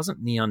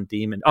wasn't Neon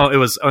Demon. Oh, it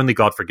was Only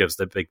God Forgives,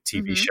 the big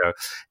TV show.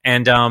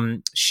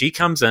 And she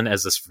comes in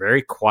as this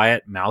very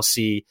quiet,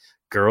 mousy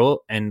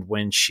girl, and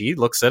when she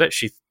looks at it,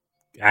 she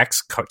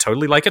acts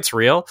totally like it's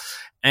real.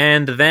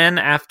 And then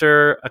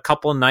after a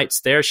couple of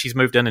nights there, she's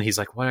moved in, and he's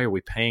like, why are we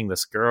paying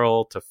this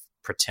girl to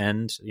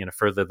pretend,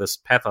 further this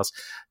pathos?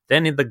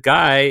 Then the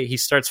guy, he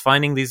starts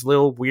finding these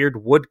little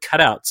weird wood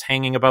cutouts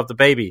hanging above the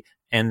baby.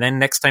 And then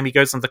next time he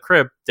goes in the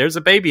crib, there's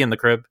a baby in the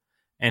crib.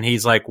 And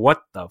he's like,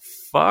 what the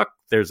fuck?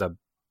 There's a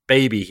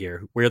baby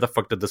here. Where the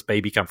fuck did this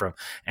baby come from?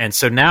 And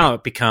so now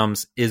it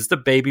becomes, is the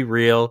baby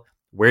real?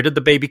 Where did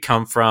the baby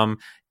come from?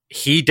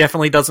 He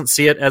definitely doesn't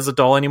see it as a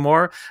doll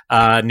anymore.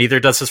 Neither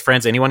does his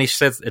friends. Anyone he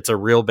says it's a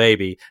real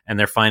baby. And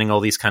they're finding all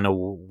these kind of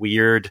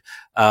weird,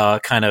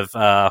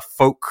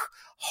 folk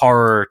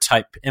horror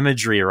type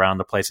imagery around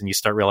the place, and you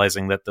start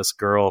realizing that this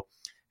girl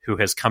who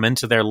has come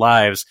into their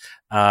lives,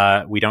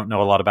 we don't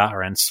know a lot about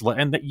her, and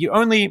that you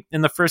only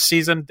in the first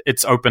season,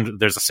 it's open,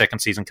 there's a second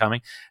season coming,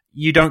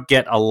 you don't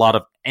get a lot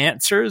of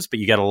answers, but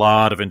you get a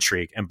lot of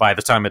intrigue. And by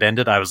the time it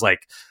ended, I was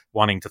like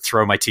wanting to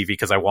throw my TV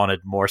because I wanted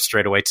more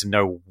straight away to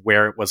know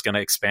where it was going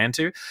to expand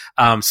to.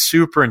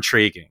 Super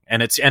intriguing,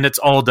 and it's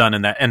all done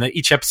in that. And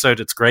each episode,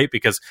 it's great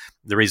because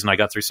the reason I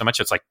got through so much,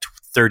 it's like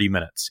 30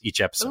 minutes each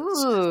episode,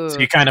 so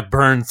you kind of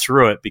burn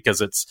through it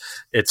because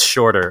it's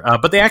shorter.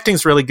 But the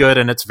acting's really good,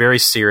 and it's very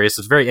serious.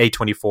 It's very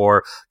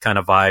A24 kind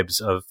of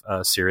vibes of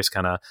serious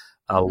kind of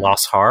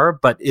lost horror,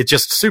 but it's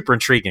just super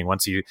intriguing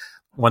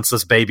once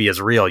this baby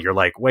is real. You're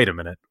like, wait a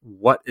minute,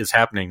 what is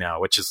happening now?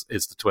 Which is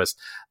the twist.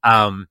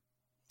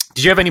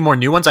 Did you have any more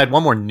new ones? I had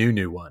one more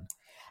new one.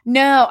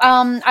 No,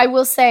 I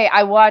will say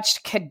I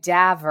watched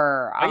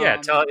Cadaver. On you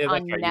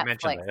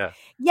mentioned that,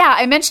 yeah,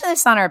 I mentioned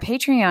this on our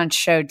Patreon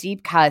show,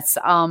 Deep Cuts.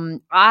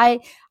 I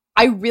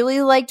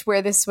really liked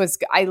where this was.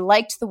 I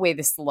liked the way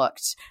this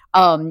looked.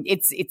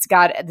 It's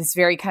got this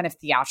very kind of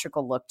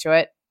theatrical look to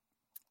it.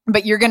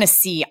 But you're going to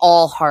see,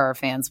 all horror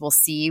fans will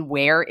see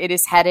where it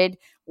is headed,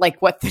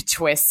 like what the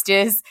twist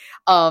is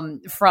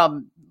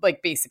from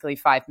like basically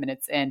 5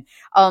 minutes in.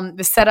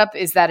 The setup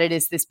is that it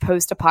is this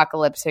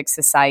post-apocalyptic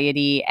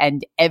society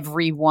and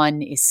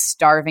everyone is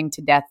starving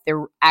to death.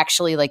 They're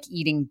actually like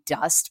eating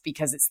dust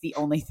because it's the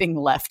only thing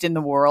left in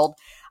the world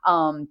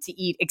to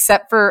eat,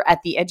 except for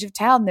at the edge of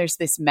town, there's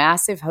this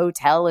massive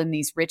hotel and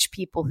these rich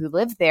people who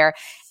live there.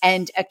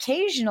 And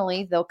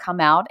occasionally they'll come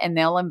out and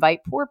they'll invite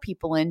poor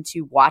people in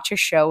to watch a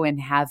show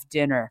and have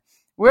dinner.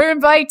 We're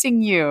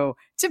inviting you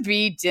to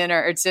be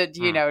dinner, or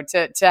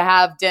to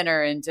have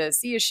dinner and to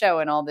see a show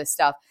and all this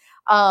stuff.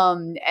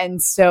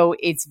 And so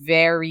it's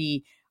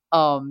very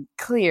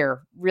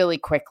clear really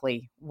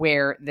quickly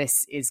where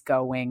this is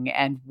going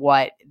and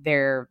what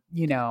they're,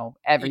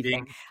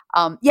 everything.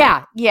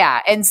 Yeah.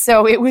 And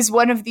so it was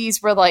one of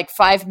these where like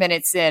 5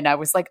 minutes in, I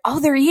was like, oh,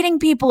 they're eating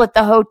people at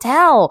the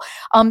hotel.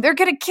 They're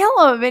going to kill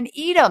them and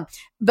eat them.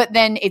 But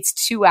then it's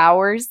 2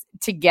 hours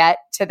to get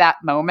to that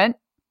moment.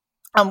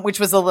 Which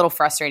was a little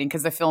frustrating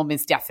because the film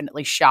is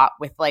definitely shot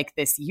with like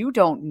this, you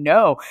don't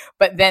know,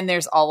 but then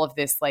there's all of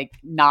this like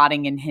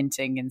nodding and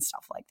hinting and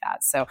stuff like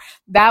that. So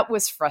that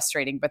was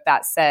frustrating. But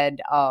that said,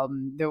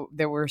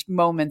 there were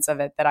moments of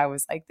it that I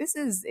was like,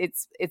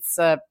 it's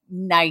a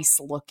nice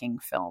looking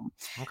film.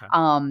 Okay.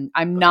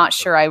 I'm not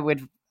sure I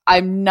would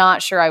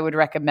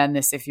recommend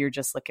this if you're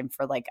just looking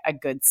for like a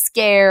good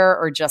scare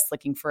or just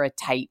looking for a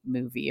tight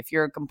movie. If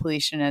you're a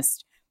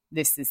completionist,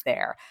 this is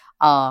there.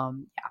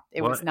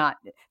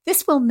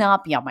 This will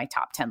not be on my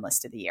top 10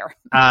 list of the year.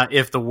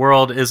 If the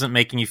world isn't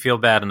making you feel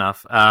bad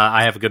enough,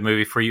 I have a good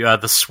movie for you.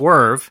 The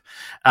Swerve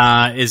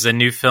is a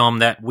new film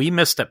that we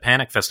missed at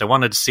Panic Fest. I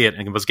wanted to see it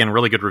and it was getting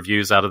really good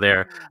reviews out of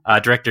there.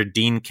 Director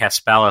Dean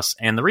Kaspalis.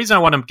 And the reason I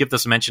want to give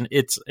this a mention,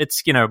 it's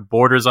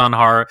borders on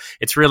horror.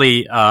 It's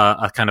really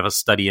a kind of a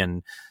study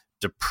in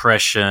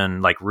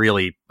depression, like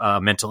really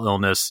mental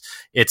illness.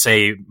 It's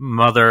a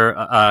mother,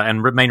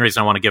 and the main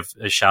reason I want to give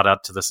a shout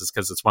out to this is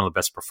because it's one of the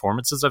best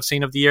performances I've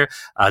seen of the year.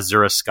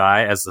 Zura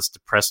Sky as this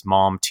depressed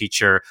mom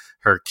teacher.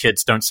 Her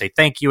kids don't say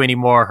thank you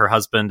anymore. Her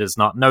husband is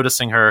not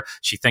noticing her.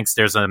 She thinks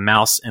there's a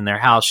mouse in their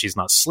house. She's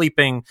not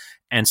sleeping.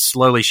 And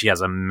slowly she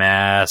has a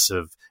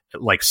massive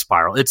like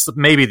spiral. It's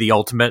maybe the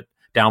ultimate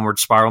downward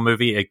spiral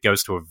movie. It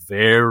goes to a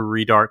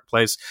very dark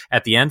place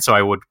at the end, so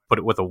I would put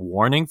it with a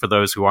warning for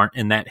those who aren't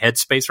in that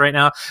headspace right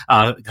now,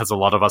 because a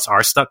lot of us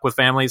are stuck with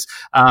families,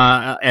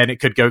 and it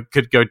could go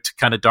to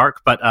kind of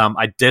dark. But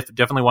I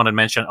definitely wanted to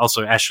mention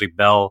also Ashley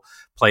Bell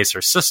plays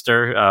her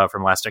sister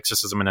from Last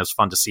Exorcism, and it was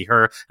fun to see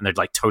her. And they're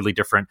like totally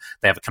different.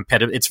 They have a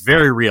competitive. It's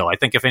very real. I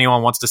think if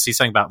anyone wants to see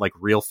something about like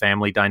real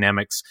family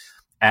dynamics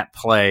at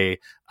play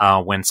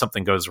when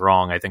something goes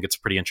wrong, I think it's a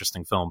pretty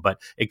interesting film, but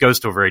it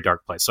goes to a very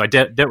dark place. So I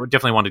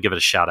definitely want to give it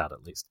a shout out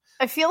at least.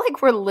 I feel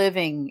like we're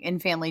living in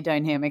family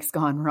dynamics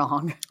gone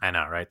wrong. I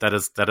know, right? That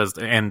is,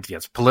 and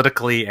yes,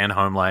 politically and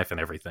home life and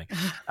everything.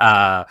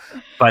 But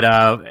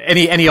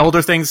any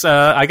older things?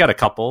 I got a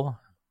couple.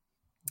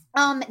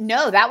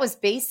 No, that was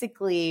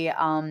basically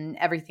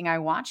everything I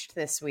watched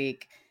this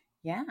week.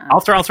 Yeah. I'll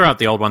throw out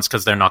the old ones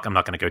because I'm not going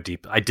to go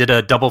deep. I did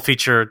a double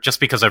feature just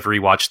because I've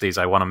rewatched these.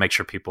 I want to make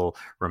sure people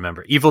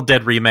remember Evil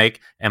Dead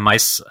remake and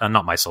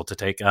not My Soul to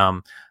Take.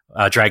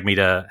 Drag Me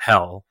to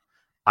Hell.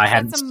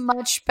 That's a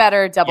much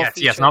better double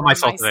feature. Yes, not My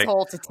Soul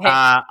to Take.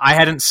 I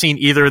hadn't seen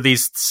either of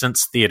these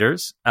since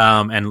theaters,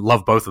 and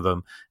love both of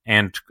them.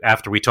 And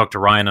after we talked to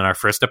Ryan in our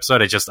first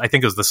episode, I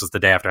think this was the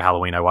day after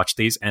Halloween I watched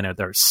these, and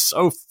they're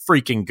so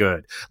freaking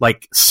good.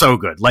 Like, so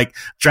good. Like,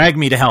 Drag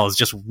Me to Hell is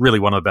just really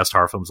one of the best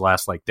horror films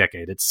last,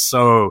 decade. It's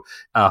so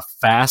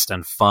fast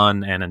and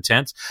fun and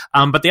intense.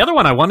 But the other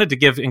one I wanted to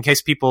give, in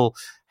case people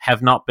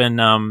have not been,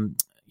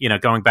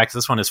 going back to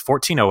this one, is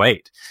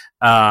 1408.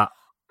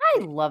 I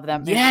love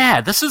that movie.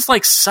 Yeah, this is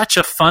such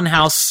a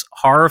funhouse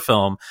horror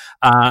film.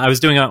 I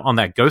was doing it on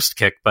that Ghost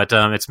kick, but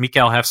it's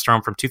Mikael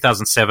Hafstrom from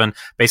 2007,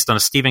 based on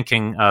a Stephen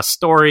King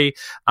story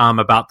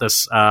about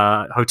this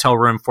hotel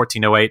room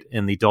 1408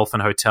 in the Dolphin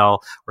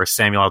Hotel, where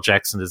Samuel L.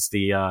 Jackson is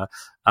the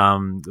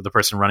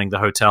person running the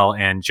hotel,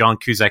 and John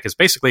Cusack is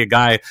basically a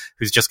guy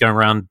who's just going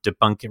around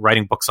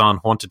writing books on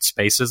haunted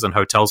spaces and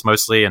hotels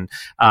mostly, and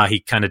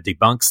he kind of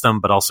debunks them,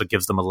 but also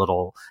gives them a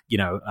little,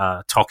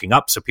 talking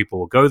up so people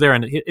will go there,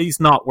 and he's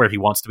not where he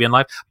wants to be in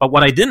life. But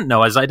what I didn't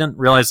know is I didn't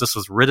realize this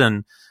was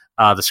written.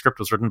 The script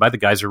was written by the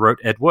guys who wrote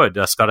Ed Wood,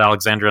 Scott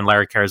Alexander and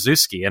Larry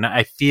Karaszewski. And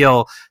I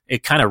feel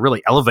it kind of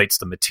really elevates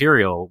the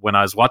material when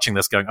I was watching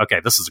this going, okay,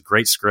 this is a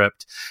great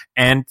script.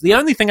 And the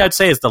only thing I'd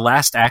say is the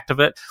last act of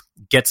it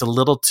gets a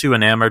little too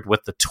enamored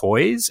with the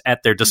toys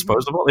at their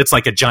disposal. Mm-hmm. It's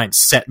like a giant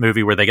set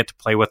movie where they get to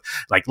play with,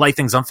 light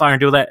things on fire and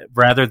do that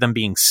rather than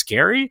being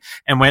scary.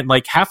 And when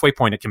halfway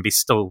point, it can be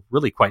still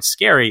really quite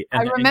scary.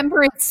 And I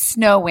remember it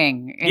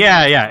snowing.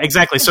 Yeah,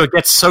 exactly. So it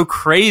gets so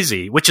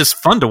crazy, which is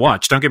fun to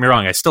watch. Don't get me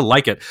wrong. I still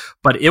like it.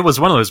 But it was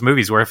one of those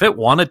movies where if it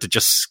wanted to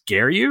just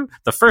scare you,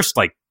 the first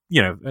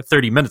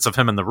 30 minutes of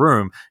him in the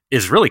room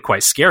is really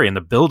quite scary, and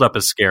the build-up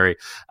is scary.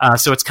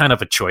 So it's kind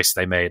of a choice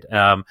they made.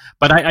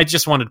 But I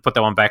just wanted to put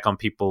that one back on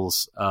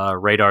people's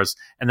radars.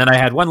 And then I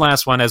had one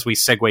last one as we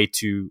segue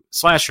to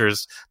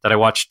slashers that I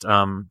watched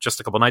just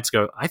a couple nights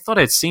ago. I thought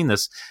I'd seen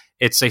this.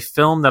 It's a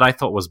film that I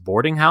thought was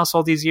Boarding House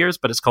all these years,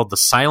 but it's called The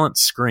Silent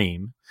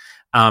Scream.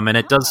 And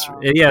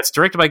it's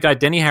directed by a guy,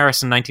 Denny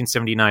Harris, in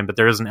 1979, but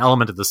there is an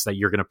element of this that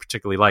you're going to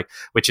particularly like,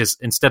 which is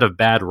instead of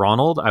Bad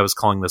Ronald, I was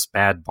calling this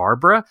Bad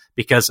Barbara,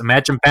 because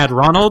imagine Bad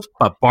Ronald,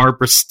 but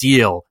Barbara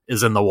Steele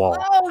is in the wall.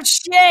 Oh,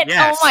 shit.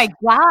 Yes. Oh, my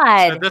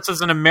God. So this is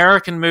an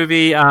American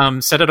movie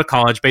set at a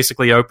college,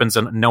 basically opens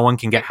and no one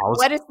can get housed.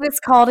 What is this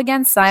called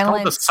again? It's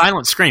called The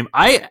Silent Scream.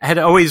 I had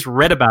always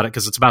read about it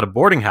because it's about a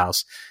boarding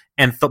house,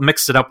 and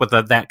mixed it up with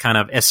that kind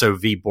of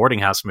SOV boarding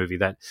house movie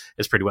that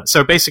is pretty well.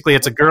 So basically,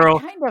 it's a girl.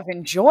 I kind of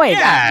enjoy that.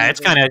 Yeah, it's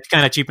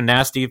kind of cheap and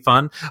nasty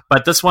fun.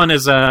 But this one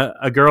is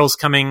a girl's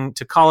coming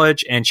to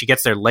college, and she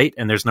gets there late,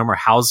 and there's no more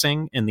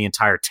housing in the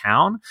entire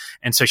town.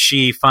 And so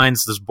she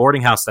finds this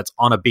boarding house that's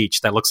on a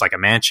beach that looks like a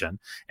mansion,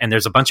 and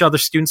there's a bunch of other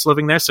students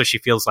living there. So she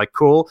feels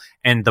cool.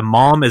 And the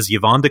mom is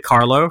Yvonne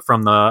DiCarlo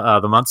from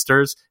the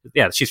Munsters.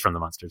 Yeah, she's from the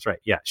Munsters, right?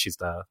 Yeah, she's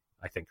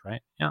I think,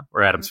 right? Yeah,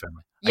 or Addams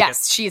Family.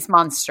 Yes, she's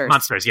Monsters.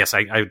 Monsters, yes.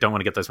 I don't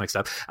want to get those mixed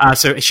up.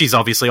 So she's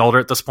obviously older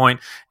at this point,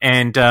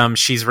 and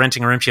she's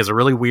renting a room. She has a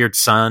really weird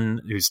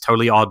son who's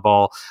totally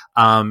oddball,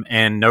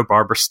 and no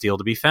Barbara Steele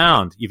to be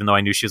found, even though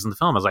I knew she was in the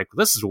film. I was like,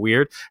 this is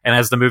weird. And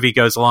as the movie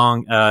goes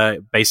along,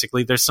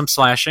 basically there's some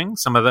slashing.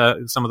 Some of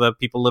the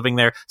people living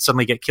there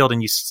suddenly get killed,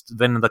 and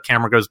then the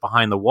camera goes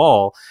behind the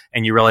wall,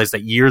 and you realize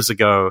that years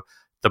ago,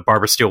 the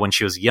Barbara Steele, when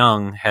she was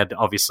young, had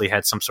obviously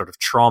had some sort of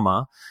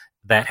trauma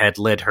that had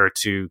led her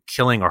to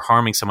killing or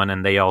harming someone,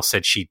 and they all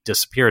said she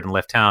disappeared and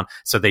left town.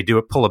 So they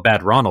pull a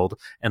Bad Ronald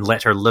and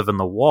let her live in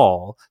the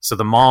wall. So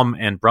the mom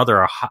and brother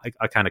are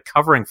kind of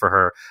covering for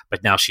her,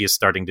 but now she is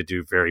starting to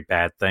do very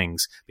bad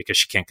things because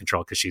she can't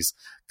control, because she's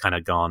kind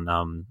of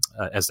gone,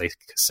 as they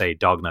say,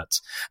 dog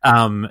nuts.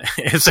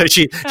 So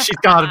she's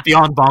gone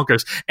beyond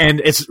bonkers, and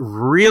it's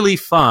really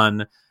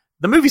fun.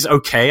 The movie's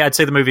okay. I'd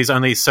say the movie's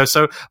only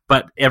so-so,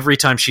 but every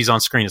time she's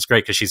on screen, it's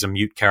great because she's a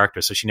mute character,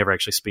 so she never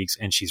actually speaks,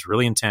 and she's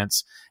really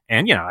intense.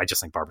 And, I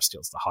just think Barbara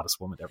Steele's the hottest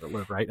woman to ever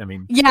live, right? I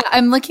mean... Yeah,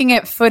 I'm looking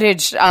at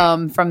footage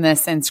from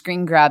this and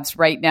screen grabs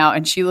right now,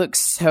 and she looks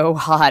so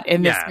hot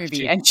in this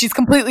movie. And she's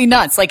completely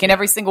nuts. In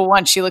every single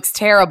one, she looks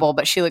terrible,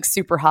 but she looks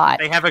super hot.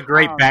 They have a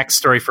great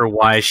backstory for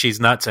why she's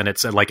nuts, and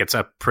it's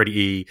a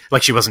pretty...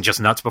 she wasn't just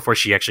nuts before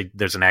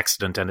there's an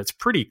accident, and it's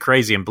pretty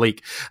crazy and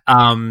bleak.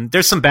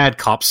 There's some bad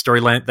cop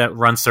storyline that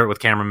runs through it with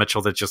Cameron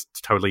Mitchell that just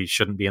totally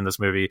shouldn't be in this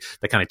movie,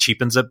 that kind of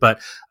cheapens it, but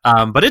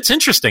it's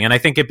interesting, and I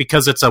think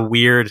because it's a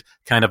weird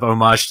kind of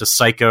homage to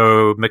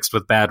Psycho mixed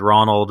with Bad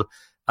Ronald,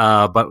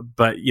 but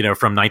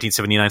from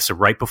 1979, so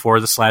right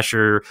before the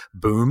slasher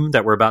boom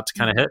that we're about to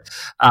kind of hit.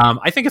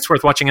 I think it's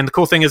worth watching, and the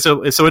cool thing is,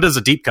 so it is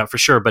a deep cut for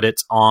sure, but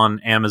it's on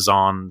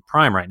Amazon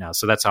Prime right now,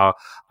 so that's how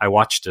I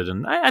watched it,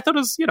 and I thought it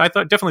was,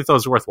 definitely thought it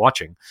was worth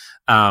watching.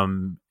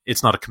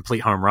 it's not a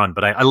complete home run,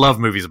 but I love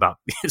movies about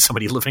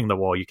somebody living the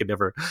wall. You could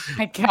never.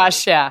 My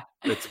gosh, yeah.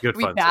 It's good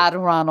fun. We've had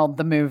Ronald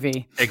the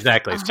movie.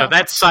 Exactly. So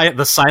that's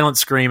the silent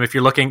scream. If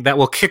you're looking, that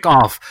will kick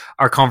off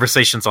our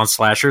conversations on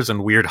slashers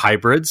and weird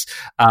hybrids,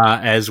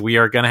 as we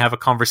are going to have a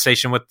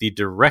conversation with the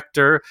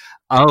director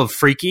of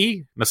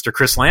Freaky, Mr.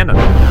 Chris Landon.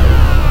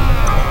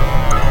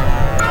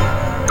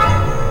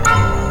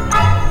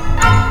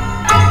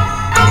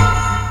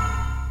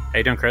 How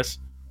you doing, Chris?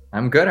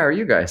 I'm good. How are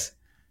you guys?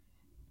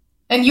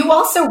 And you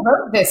also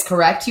wrote this,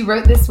 correct? You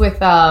wrote this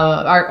with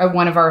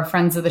one of our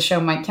friends of the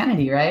show, Mike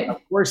Kennedy, right?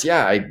 Of course,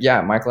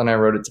 yeah. Michael and I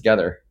wrote it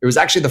together. It was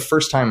actually the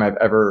first time I've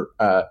ever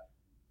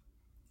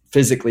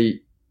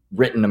physically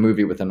written a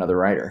movie with another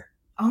writer.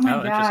 Oh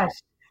my gosh.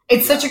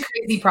 It's such a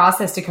crazy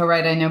process to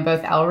co-write. I know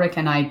both Elric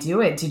and I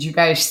do it. Did you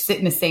guys sit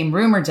in the same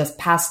room or just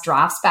pass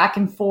drafts back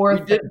and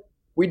forth?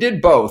 We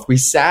did both. We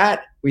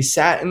sat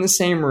in the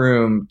same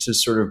room to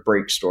sort of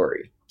break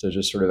story, to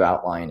just sort of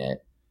outline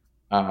it.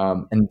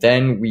 And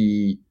then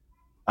we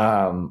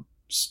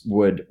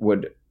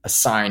would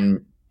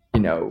assign,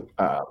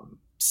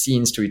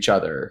 scenes to each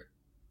other,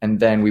 and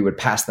then we would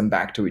pass them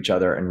back to each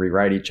other and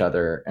rewrite each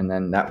other. And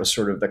then that was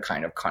sort of the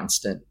kind of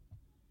constant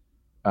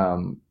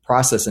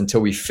process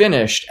until we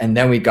finished. And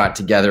then we got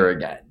together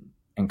again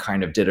and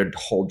kind of did a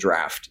whole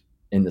draft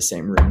in the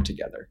same room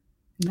together.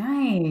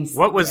 Nice.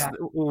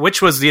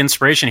 Which was the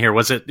inspiration here?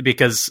 Was it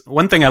because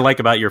one thing I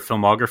like about your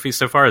filmography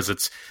so far is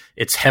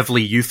it's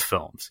heavily youth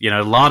films,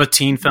 a lot of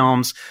teen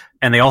films,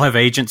 and they all have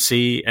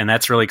agency, and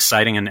that's really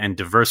exciting, and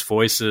diverse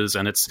voices.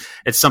 And it's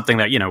something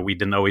that, we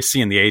didn't always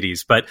see in the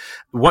 80s, but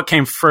what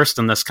came first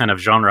in this kind of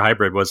genre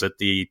hybrid? Was it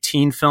the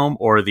teen film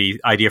or the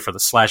idea for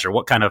the slasher?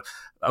 What kind of,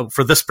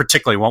 for this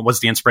particularly, what was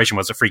the inspiration?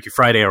 Was it Freaky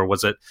Friday, or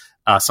was it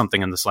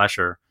something in the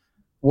slasher?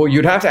 Well,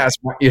 you'd have to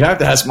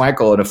ask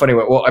Michael in a funny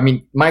way. Well, I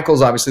mean,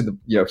 Michael's obviously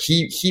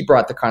he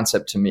brought the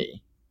concept to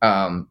me,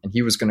 and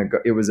he was going to go.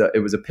 It was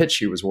a pitch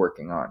he was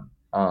working on,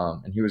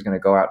 and he was going to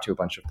go out to a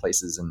bunch of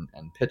places and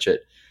pitch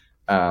it.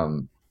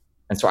 And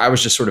so I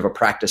was just sort of a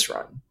practice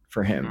run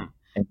for him. Mm-hmm.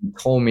 And he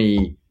told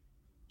me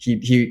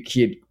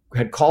he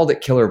had called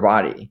it Killer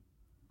Body,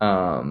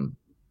 and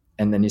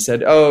then he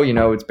said, "Oh,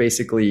 it's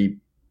basically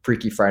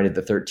Freaky Friday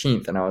the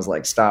 13th," and I was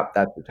like, "Stop!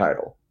 That's the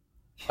title."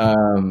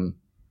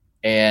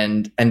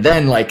 And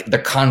then like the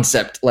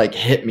concept like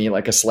hit me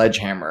like a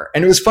sledgehammer.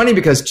 And it was funny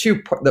because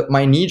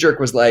my knee jerk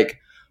was like,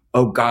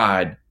 oh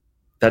God,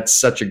 that's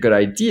such a good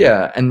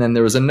idea. And then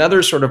there was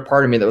another sort of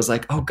part of me that was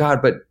like, oh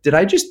God, but did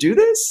I just do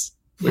this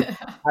with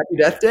Happy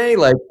Death Day?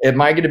 Like,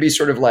 am I going to be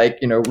sort of like,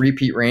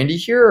 repeat Randy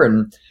here?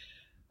 And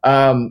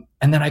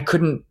then I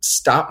couldn't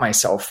stop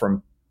myself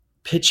from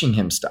pitching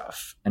him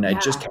stuff. And I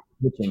just kept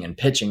pitching and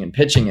pitching and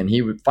pitching. And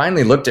he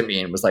finally looked at me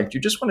and was like, do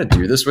you just want to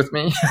do this with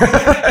me?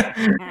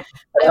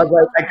 And I was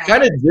like, I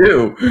kind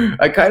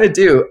of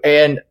do.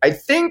 And I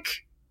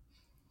think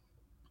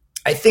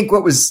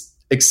what was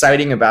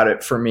exciting about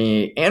it for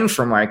me and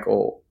for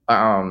Michael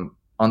on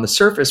the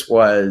surface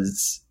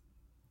was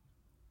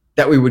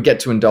that we would get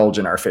to indulge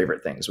in our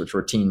favorite things, which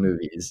were teen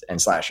movies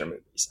and slasher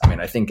movies. I mean,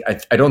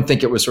 I don't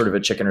think it was sort of a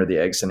chicken or the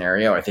egg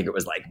scenario. I think it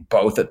was like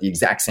both at the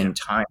exact same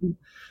time.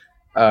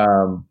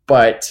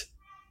 But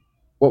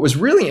what was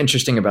really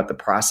interesting about the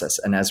process,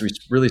 and as we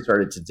really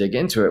started to dig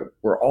into it,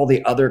 were all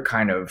the other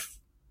kind of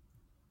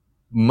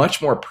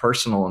much more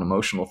personal and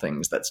emotional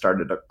things that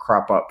started to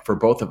crop up for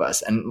both of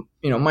us. And,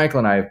 Michael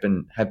and I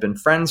have been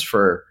friends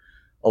for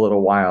a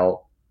little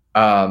while.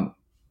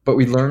 But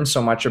we learned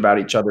so much about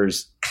each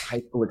other's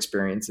high school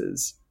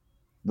experiences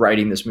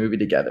writing this movie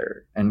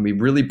together. And we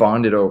really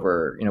bonded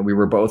over, we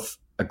were both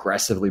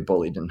aggressively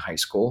bullied in high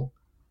school.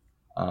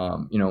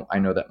 I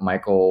know that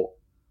Michael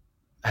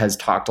has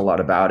talked a lot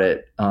about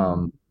it,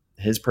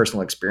 his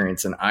personal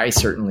experience. And I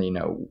certainly,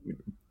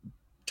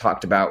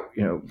 talked about,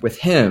 with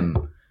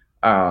him,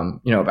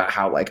 about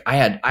how like I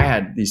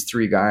had these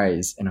three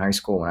guys in high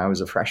school when I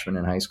was a freshman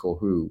in high school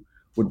who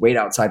would wait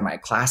outside my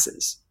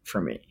classes for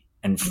me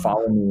and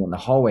follow me in the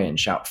hallway and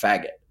shout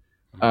faggot.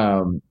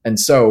 And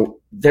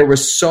so there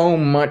was so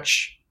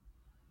much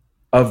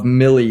of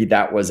Millie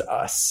that was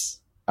us.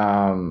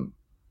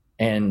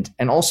 And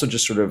also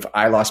just sort of,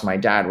 I lost my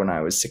dad when I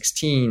was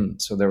 16.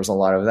 So there was a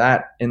lot of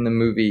that in the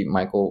movie.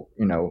 Michael,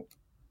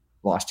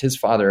 lost his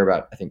father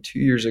about, I think 2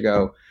 years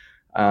ago.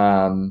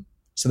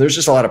 So there's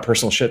just a lot of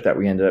personal shit that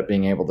we ended up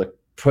being able to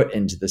put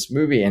into this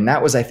movie. And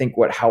that was, I think,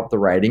 what helped the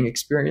writing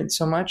experience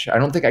so much. I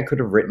don't think I could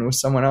have written with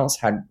someone else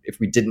if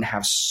we didn't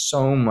have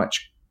so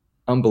much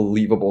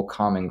unbelievable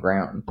common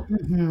ground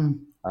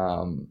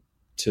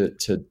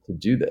to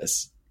do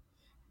this.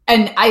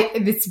 And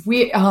it's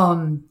weird,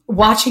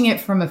 watching it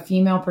from a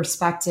female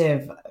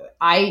perspective,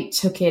 I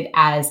took it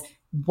as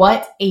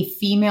what a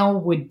female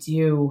would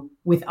do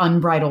with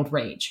unbridled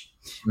rage.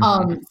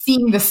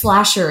 Seeing the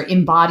slasher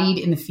embodied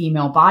in the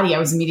female body, I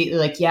was immediately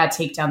like, yeah,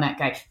 take down that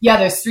guy. Yeah,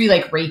 those three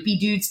like rapey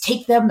dudes,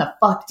 take them the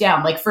fuck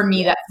down. Like for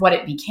me, that's what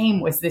it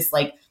became, was this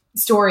like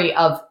story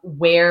of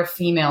where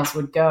females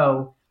would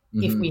go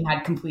if we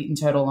had complete and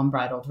total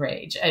unbridled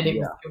rage. And it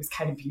was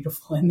kind of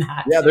beautiful in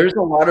that. Yeah, there's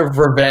a lot of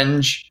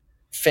revenge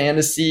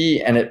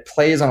fantasy, and it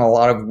plays on a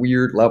lot of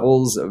weird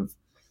levels of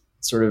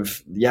sort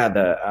of,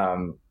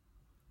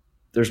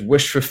 there's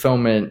wish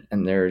fulfillment,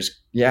 and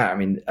there's,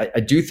 I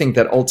do think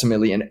that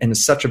ultimately, in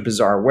such a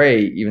bizarre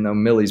way, even though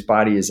Millie's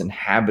body is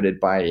inhabited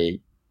by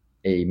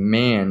a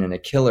man and a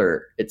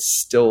killer, it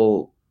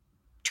still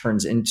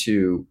turns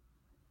into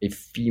a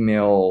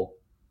female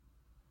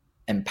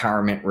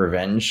empowerment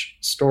revenge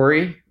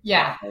story.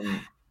 Yeah.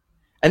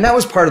 And that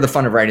was part of the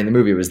fun of writing the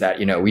movie, was that,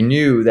 we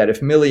knew that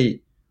if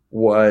Millie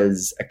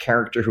was a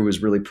character who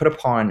was really put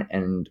upon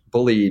and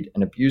bullied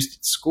and abused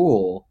at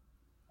school,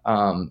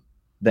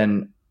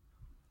 then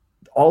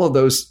all of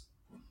those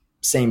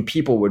same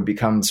people would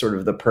become sort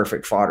of the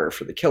perfect fodder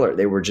for the killer.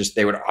 They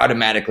would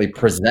automatically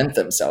present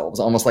themselves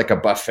almost like a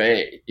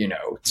buffet,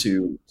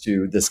 to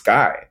this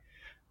guy.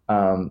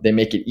 They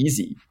make it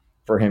easy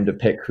for him to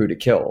pick who to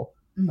kill.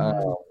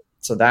 Mm-hmm.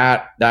 So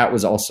that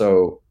was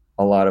also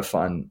a lot of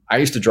fun. I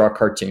used to draw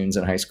cartoons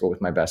in high school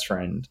with my best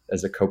friend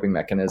as a coping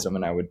mechanism.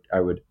 And I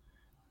would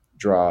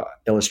draw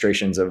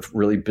illustrations of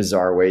really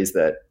bizarre ways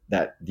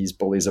that these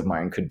bullies of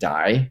mine could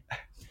die.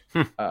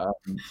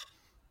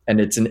 And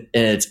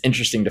it's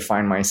interesting to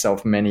find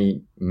myself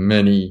many,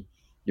 many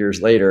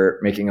years later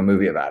making a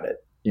movie about it,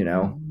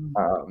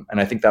 and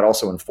I think that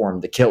also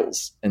informed the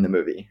kills in the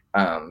movie,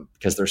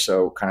 because they're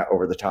so kind of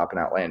over the top and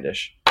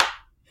outlandish.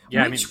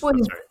 Yeah,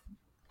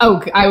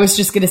 I was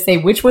just going to say,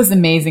 which was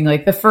amazing.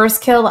 Like the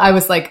first kill, I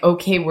was like,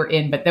 okay, we're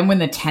in. But then when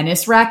the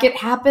tennis racket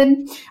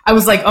happened, I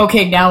was like,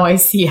 okay, now I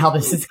see how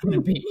this is going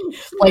to be.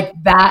 Like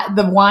that,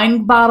 the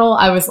wine bottle,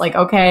 I was like,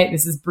 okay,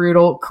 this is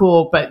brutal,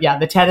 cool. But yeah,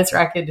 the tennis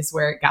racket is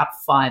where it got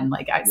fun.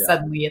 Like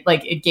suddenly,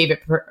 it gave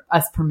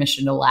us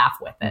permission to laugh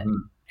with it.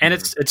 Mm-hmm. And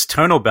it's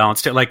tonal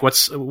balance too. Like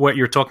what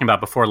you're talking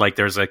about before, like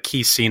there's a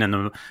key scene in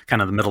the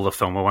kind of the middle of the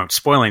film. I won't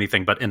spoil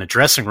anything, but in a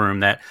dressing room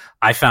that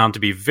I found to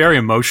be very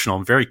emotional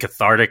and very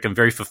cathartic and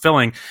very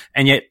fulfilling.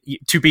 And yet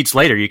 2 beats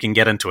later, you can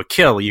get into a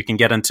kill. You can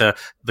get into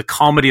the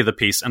comedy of the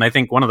piece. And I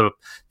think one of the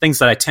things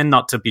that I tend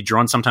not to be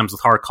drawn sometimes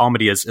with horror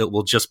comedy is it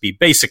will just be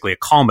basically a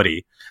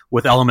comedy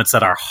with elements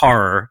that are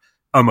horror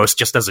almost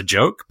just as a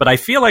joke. But I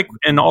feel like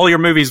in all your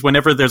movies,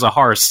 whenever there's a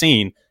horror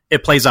scene,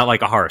 it plays out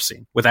like a horror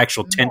scene with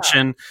actual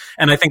tension.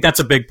 And I think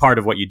that's a big part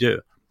of what you do.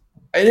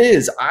 It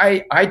is.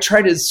 I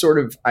try to sort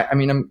of, I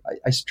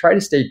try to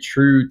stay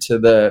true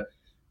to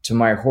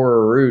my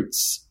horror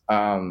roots.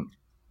 I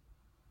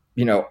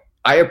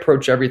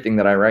approach everything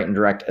that I write and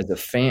direct as a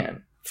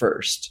fan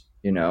first,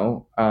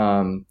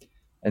 and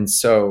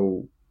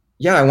so,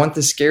 I want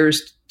the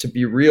scares to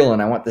be real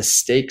and I want the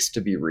stakes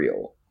to be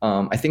real.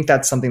 I think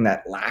that's something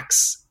that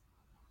lacks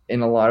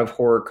in a lot of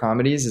horror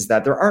comedies, is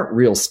that there aren't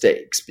real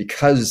stakes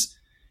because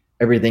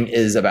everything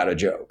is about a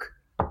joke.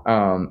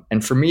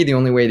 And for me, the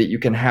only way that you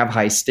can have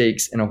high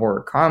stakes in a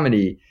horror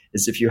comedy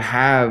is if you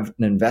have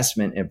an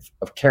investment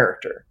of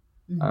character.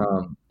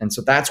 Mm-hmm. And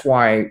so that's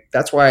why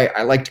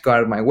I like to go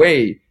out of my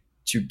way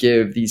to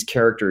give these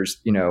characters,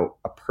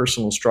 a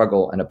personal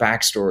struggle and a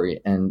backstory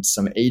and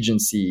some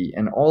agency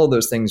and all of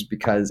those things,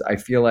 because I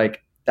feel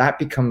like that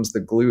becomes the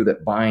glue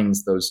that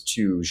binds those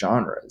two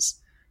genres.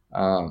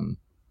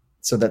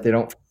 So that they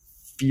don't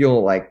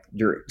feel like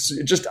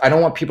I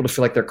don't want people to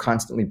feel like they're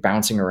constantly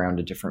bouncing around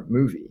a different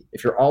movie.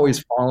 If you're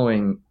always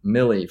following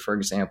Millie, for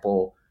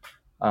example,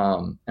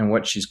 and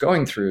what she's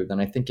going through, then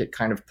I think it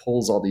kind of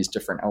pulls all these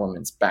different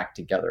elements back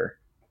together.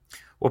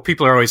 Well,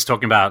 people are always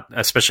talking about,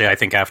 especially I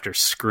think after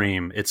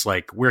Scream, it's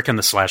like, where can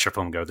the slasher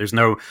film go? There's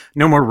no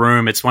more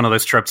room. It's one of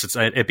those tropes.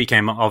 It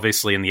became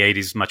obviously in the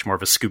 80s much more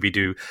of a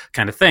Scooby-Doo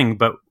kind of thing,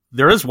 but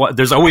there's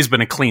always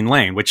been a clean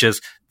lane, which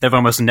is they've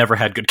almost never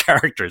had good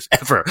characters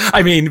ever.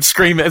 I mean,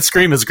 Scream is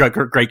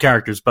great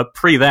characters, but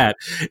pre that,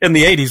 in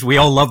the 80s, we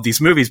all loved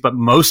these movies, but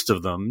most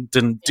of them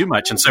didn't do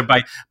much. And so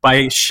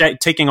by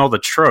taking all the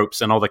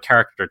tropes and all the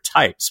character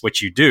types,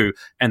 which you do,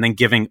 and then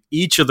giving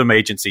each of them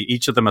agency,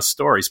 each of them a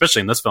story,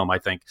 especially in this film, I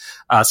think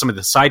some of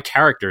the side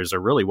characters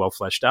are really well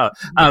fleshed out.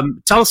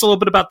 Tell us a little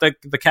bit about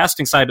the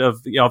casting side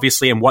of,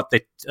 obviously, and what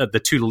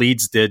the two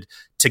leads did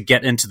to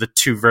get into the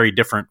two very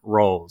different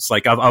roles.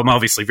 Like I'm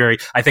obviously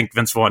I think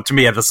Vince Vaughn, to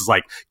me, this is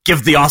like,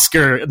 give the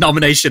Oscar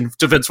nomination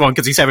to Vince Vaughn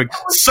because he's having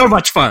so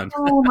much fun.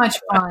 So much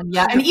fun,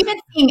 yeah. And even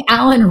seeing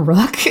Alan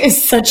Ruck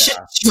is such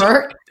a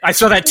jerk. I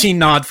saw that teen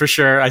nod for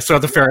sure. I saw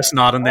the Ferris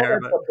nod in there.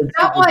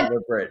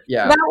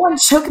 That one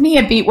took me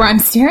a beat where I'm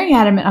staring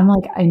at him and I'm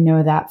like, I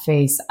know that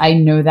face. I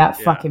know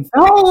that fucking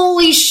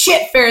holy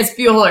shit, Ferris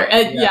Bueller.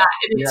 And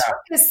it took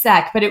a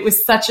sec, but it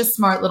was such a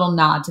smart little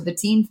nod to the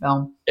teen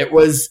film. It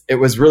was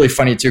really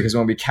funny too, because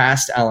when we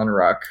cast Alan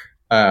Ruck,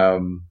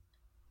 I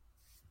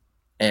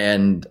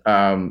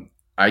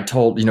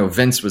told,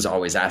 Vince was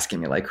always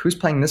asking me like, who's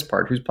playing this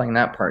part? Who's playing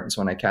that part? And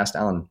so when I cast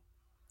Alan,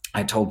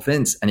 I told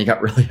Vince and he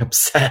got really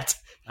upset.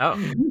 Oh,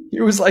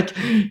 he's like,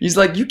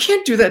 you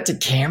can't do that to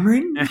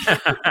Cameron.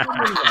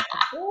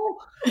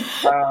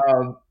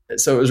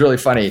 So it was really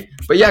funny,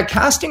 but yeah,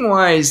 casting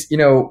wise,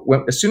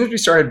 as soon as we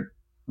started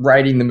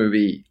writing the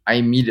movie, I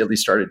immediately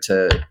started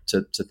to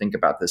think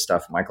about this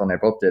stuff. Michael and I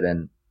both did,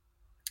 and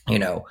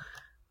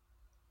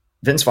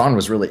Vince Vaughn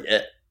was really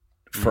it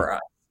for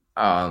us.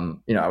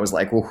 I was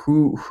like, well,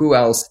 who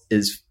else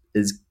is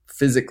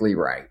physically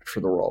right for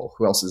the role?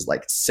 Who else is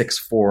like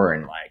 6'4"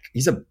 and like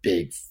he's a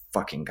big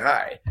fucking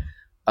guy.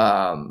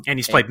 And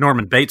he's played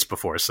Norman Bates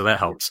before, so that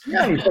helps.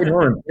 Yeah, he played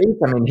Norman Bates.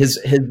 I mean, his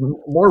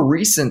more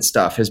recent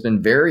stuff has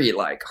been very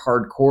like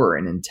hardcore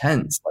and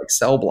intense, like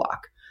Cell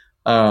Block.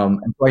 And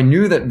so I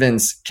knew that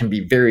Vince can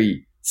be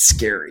very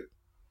scary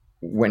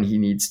when he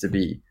needs to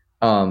be.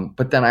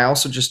 But then I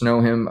also just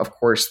know him, of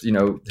course,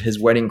 his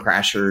Wedding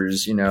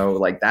Crashers,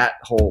 like that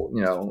whole,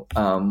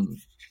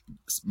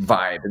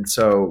 vibe. And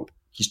so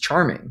he's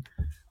charming.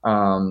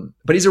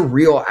 But he's a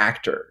real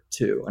actor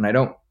too. And I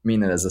don't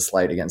mean that as a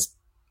slight against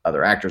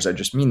other actors. I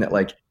just mean that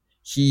like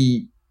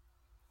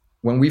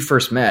when we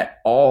first met,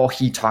 all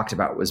he talked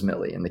about was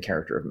Millie and the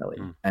character of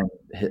Millie and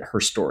her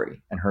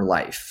story and her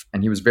life.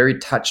 And he was very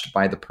touched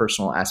by the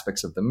personal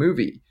aspects of the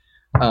movie,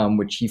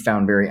 which he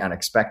found very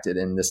unexpected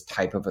in this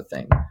type of a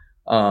thing.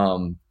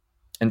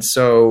 And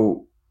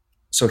so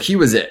he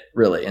was it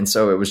really. And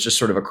so it was just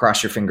sort of a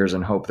cross your fingers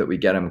and hope that we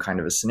get him kind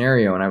of a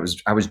scenario. And I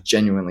was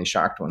genuinely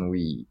shocked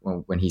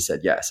when he said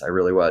yes. I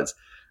really was.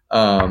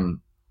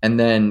 And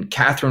then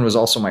Catherine was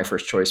also my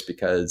first choice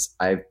because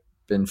I've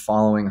been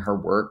following her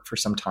work for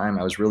some time.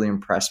 I was really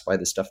impressed by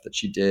the stuff that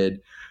she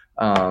did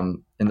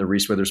in the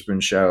Reese Witherspoon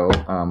show.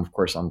 Of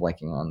course, I'm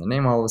blanking on the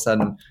name all of a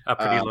sudden.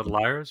 Pretty Little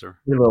Liars? Or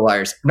Pretty Little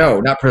Liars. No,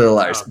 not Pretty Little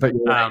Liars. But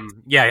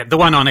yeah, the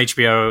one on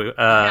HBO.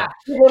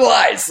 Pretty Little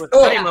Lies.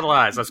 Pretty Little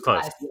Lies. That's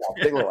close.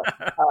 Yeah, Big Little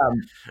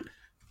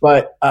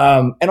Lies.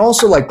 And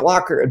also like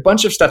Blocker, a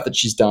bunch of stuff that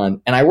she's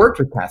done. And I worked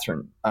with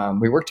Catherine.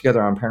 We worked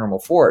together on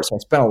Paranormal 4, so I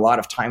spent a lot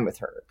of time with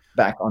her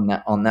back on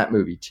that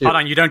movie too. Hold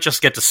on, you don't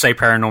just get to say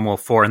Paranormal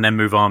 4 and then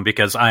move on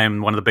because I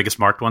am one of the biggest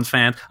Marked Ones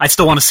fans. I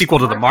still want a sequel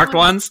to the Marked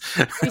Ones.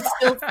 We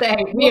still say,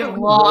 we have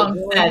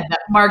long said that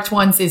Marked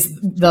Ones is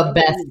the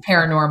best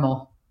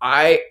paranormal.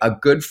 A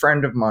good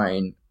friend of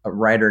mine, a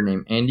writer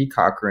named Andy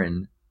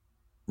Cochran,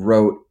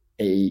 wrote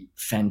a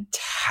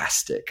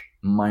fantastic,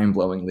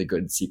 mind-blowingly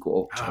good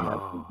sequel to the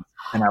Marked Ones.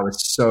 And I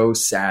was so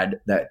sad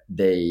that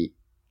they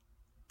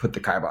put the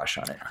kibosh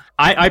on it.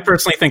 I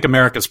personally think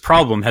America's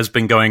problem has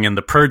been going in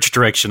the Purge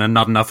direction and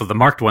not enough of the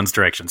Marked Ones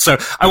direction. So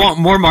I want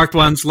more Marked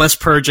Ones, less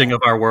purging of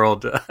our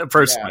world,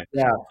 personally.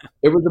 Yeah.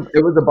 It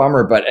was a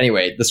bummer, but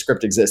anyway, the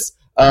script exists.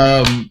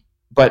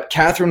 But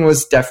Catherine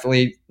was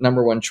definitely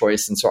number one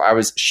choice. And so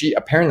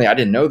apparently I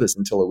didn't know this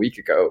until a week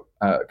ago,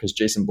 because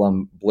Jason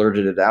Blum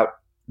blurted it out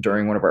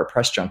during one of our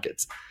press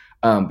junkets.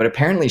 But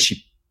apparently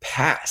she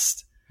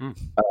passed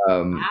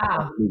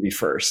the movie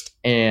first.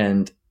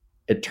 And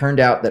it turned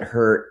out that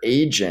her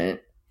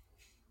agent,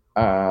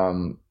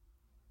 who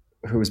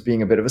was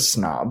being a bit of a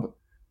snob,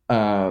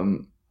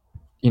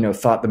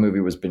 thought the movie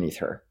was beneath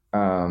her,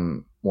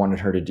 wanted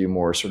her to do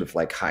more sort of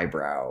like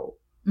highbrow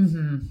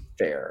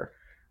fare.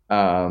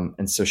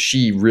 And so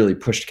she really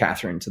pushed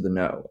Catherine to the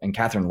no, and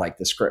Catherine liked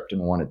the script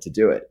and wanted to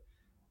do it,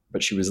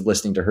 but she was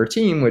listening to her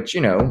team, which,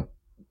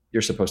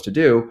 you're supposed to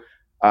do.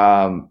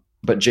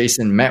 But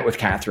Jason met with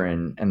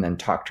Catherine and then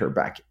talked her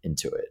back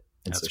into it.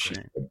 And so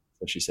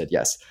she said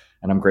yes.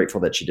 And I'm grateful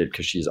that she did,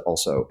 because she's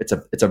also, it's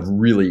a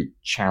really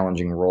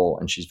challenging role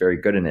and she's very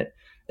good in it.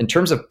 In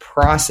terms of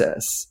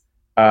process,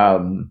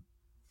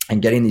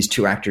 and getting these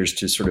two actors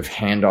to sort of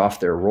hand off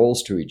their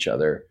roles to each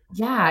other.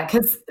 Yeah,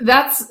 because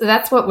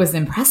that's what was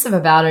impressive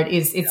about it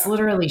is it's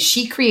literally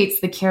she creates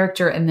the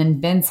character and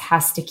then Vince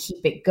has to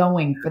keep it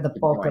going for the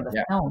bulk of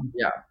the film.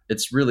 Yeah,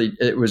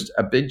 it was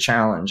a big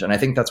challenge. And I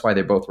think that's why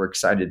they both were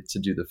excited to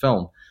do the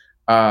film.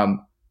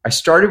 I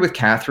started with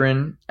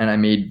Catherine and I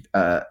made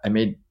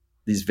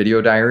these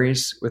video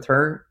diaries with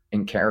her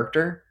in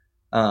character.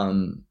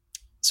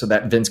 So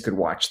that Vince could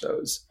watch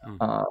those.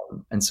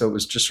 And so it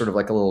was just sort of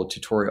like a little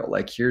tutorial,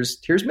 like here's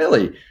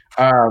Millie.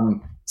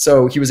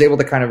 So he was able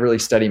to kind of really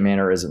study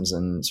mannerisms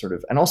and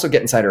also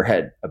get inside her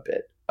head a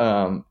bit.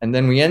 And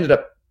then we ended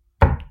up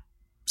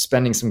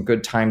spending some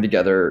good time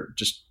together,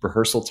 just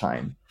rehearsal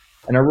time.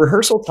 And our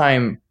rehearsal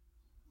time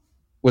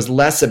was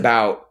less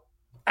about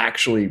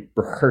actually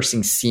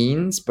rehearsing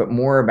scenes, but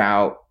more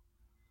about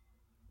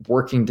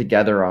working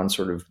together on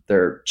sort of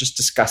just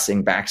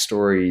discussing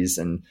backstories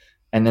and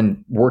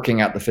then working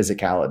out the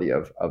physicality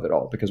of it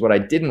all. Because what I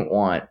didn't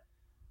want,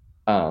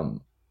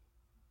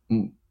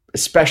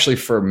 especially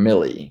for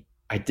Millie,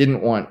 I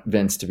didn't want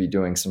Vince to be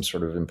doing some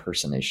sort of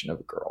impersonation of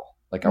a girl.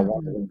 Like I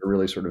wanted him to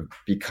really sort of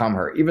become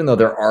her, even though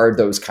there are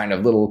those kind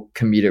of little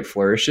comedic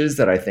flourishes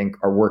that I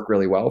think work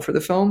really well for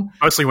the film.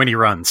 Mostly when he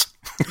runs.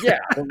 Yeah.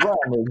 The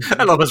run is,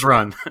 I love his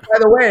run. By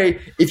the way,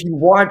 if you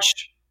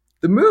watch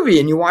the movie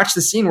and you watch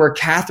the scene where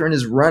Catherine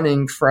is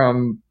running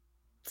from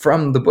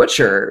the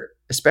butcher,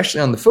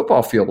 especially on the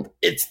football field,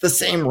 it's the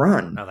same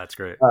run. Oh, that's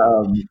great.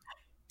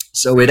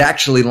 So it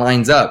actually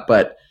lines up,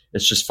 but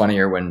it's just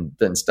funnier when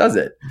Vince does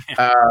it.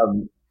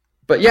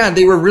 But yeah,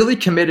 they were really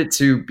committed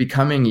to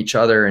becoming each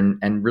other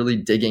and really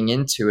digging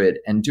into it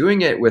and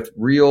doing it with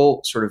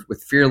real sort of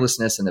with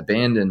fearlessness and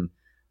abandon.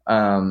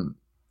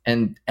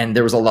 And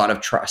there was a lot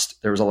of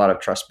trust. There was a lot of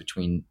trust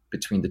between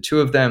the two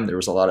of them. There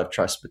was a lot of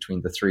trust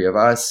between the three of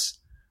us.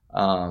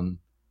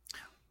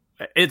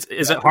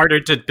 Is it harder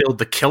to build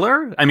the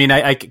killer? I mean,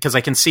 because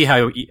I can see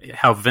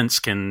how Vince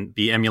can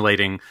be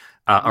emulating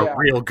a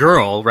real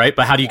girl, right?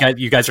 But how do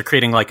you guys are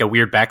creating like a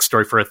weird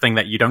backstory for a thing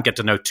that you don't get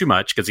to know too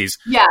much because he's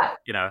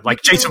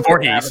like Jason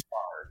Voorhees.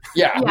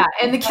 Yeah,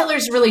 and the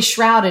killer's really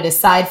shrouded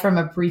aside from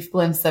a brief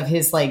glimpse of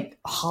his like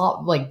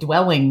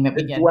dwelling that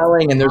we get.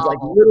 Dwelling, and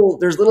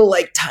there's little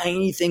like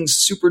tiny things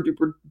super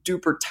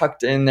duper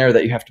tucked in there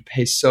that you have to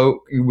pay, so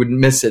you wouldn't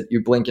miss it.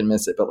 You blink and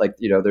miss it, but like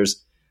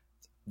there's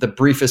the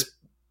briefest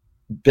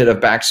bit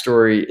of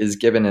backstory is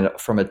given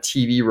from a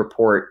TV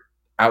report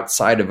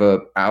outside of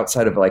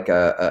like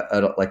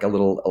a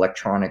little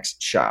electronics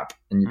shop,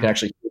 and you can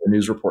actually hear the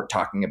news report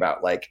talking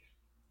about like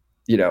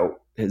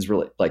his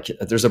really like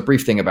there's a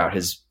brief thing about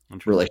his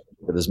relationship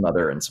with his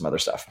mother and some other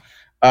stuff.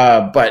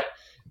 I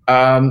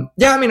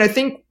mean, I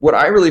think what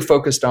I really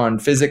focused on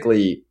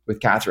physically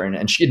with Catherine,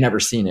 and she had never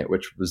seen it,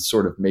 which was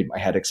sort of made my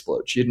head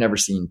explode. She had never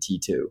seen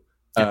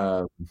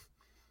T2.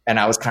 And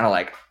I was kind of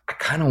like, I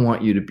kind of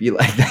want you to be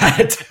like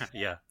that.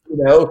 Yeah.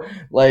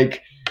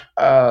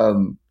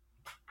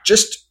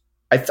 Just,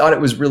 I thought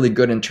it was really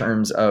good in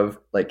terms of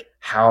like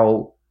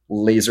how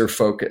laser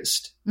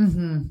focused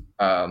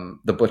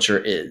the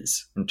butcher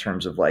is in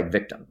terms of like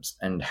victims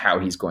and how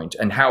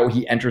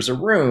he enters a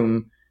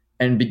room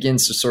and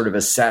begins to sort of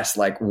assess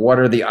like, what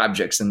are the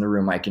objects in the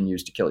room I can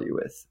use to kill you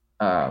with?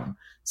 And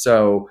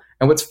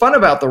what's fun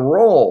about the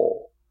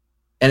role,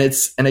 and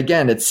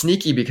again, it's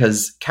sneaky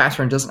because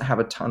Catherine doesn't have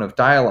a ton of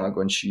dialogue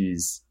when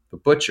she's the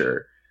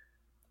butcher,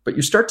 but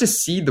you start to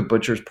see the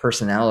butcher's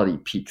personality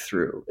peek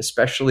through,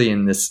 especially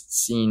in this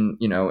scene.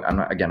 I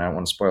don't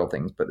want to spoil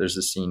things, but there's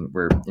a scene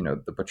where,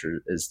 the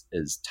butcher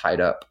is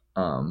tied up,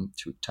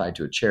 tied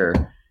to a chair,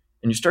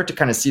 and you start to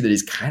kind of see that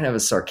he's kind of a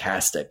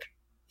sarcastic,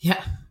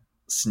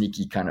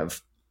 sneaky kind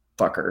of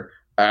fucker.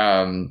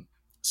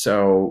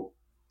 So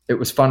it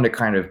was fun to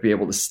kind of be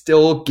able to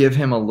still give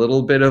him a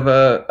little bit of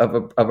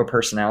a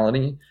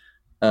personality.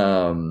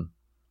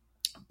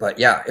 But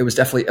yeah, it was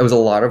a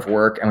lot of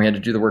work, and we had to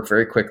do the work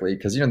very quickly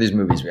because, these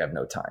movies, we have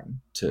no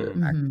time to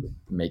actually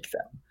make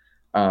them.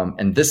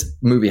 And this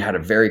movie had a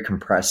very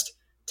compressed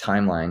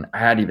timeline. I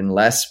had even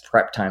less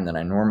prep time than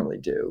I normally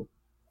do.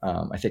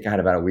 I think I had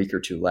about a week or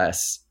two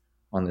less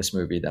on this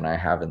movie than I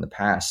have in the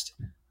past.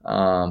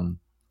 And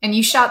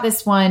you shot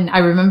this one, I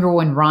remember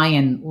when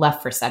Ryan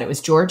left for set. It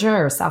was Georgia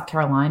or South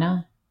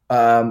Carolina?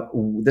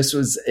 This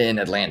was in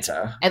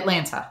Atlanta.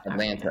 Atlanta.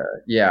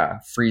 Yeah.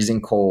 Freezing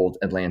cold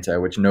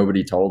Atlanta, which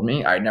nobody told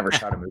me. I'd never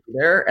shot a movie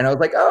there. And I was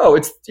like, oh,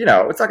 it's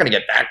not going to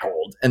get that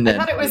cold. And then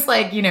I thought it was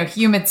like,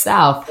 humid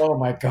South. Oh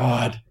my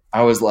God.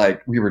 I was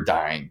like, we were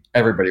dying.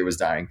 Everybody was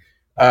dying.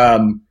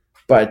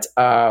 But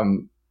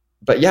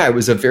yeah, it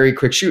was a very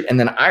quick shoot. And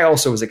then I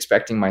also was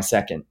expecting my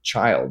second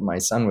child. My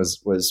son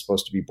was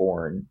supposed to be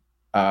born.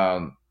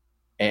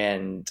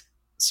 And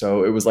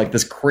so it was like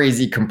this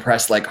crazy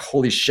compressed, like,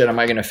 holy shit, am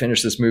I going to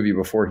finish this movie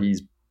before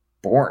he's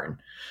born?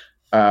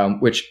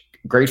 Which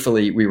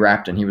gratefully we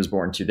wrapped, and he was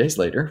born 2 days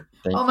later.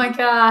 Oh my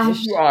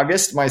gosh.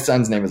 August. My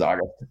son's name is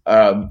August.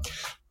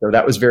 So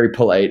that was very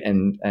polite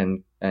and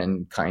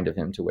kind of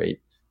him to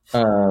wait.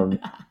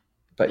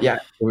 But yeah,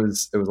 it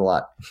was a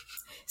lot.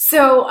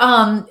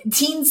 So,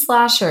 teen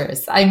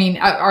slashers, I mean,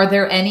 are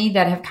there any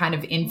that have kind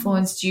of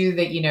influenced you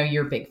that,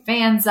 you're big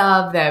fans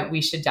of that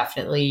we should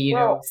definitely,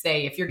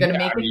 say, if you're going to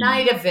make a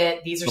night of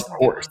it, these are some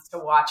good ones to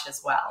watch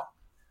as well.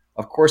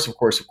 Of course.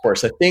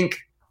 I think,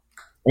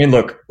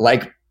 look,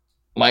 like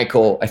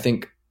Michael, I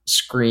think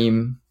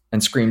Scream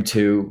and Scream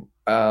 2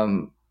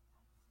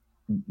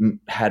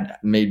 had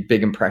made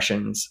big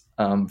impressions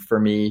for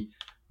me.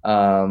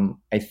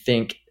 I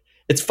think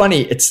it's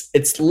funny.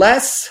 It's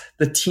less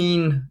the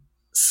teen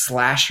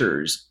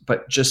slashers,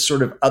 but just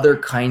sort of other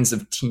kinds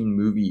of teen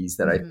movies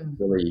that I think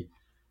really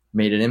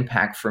made an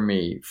impact for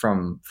me,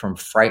 from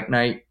Fright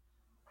Night,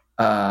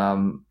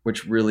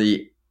 which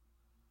really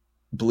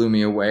blew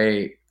me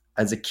away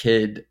as a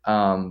kid.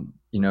 The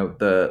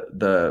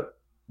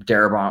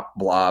Darabont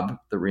Blob,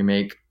 the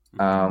remake,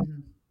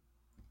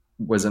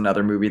 was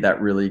another movie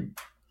that really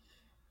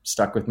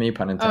stuck with me,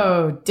 pun intended.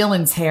 Oh,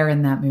 Dylan's hair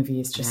in that movie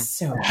is just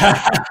so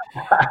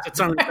it's its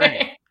own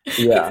thing.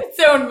 Yeah. It's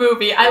its own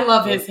movie. I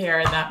love his hair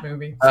in that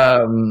movie.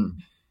 I'm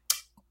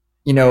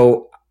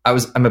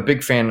a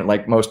big fan,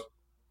 like most,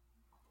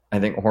 I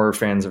think, horror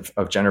fans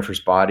of Jennifer's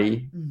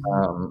Body,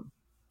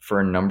 for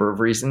a number of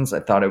reasons.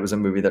 I thought it was a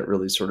movie that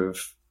really sort of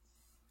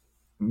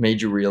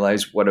made you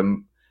realize what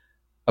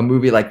a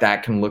movie like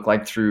that can look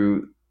like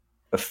through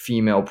a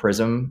female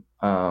prism.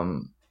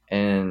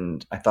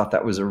 And I thought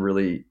that was a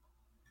really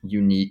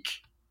unique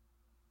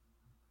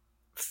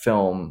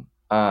film.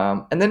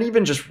 And then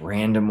even just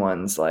random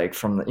ones like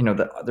from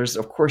there's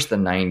of course the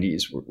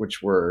 90s,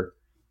 which were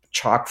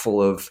chock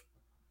full of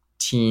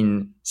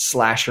teen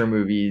slasher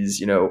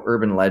movies,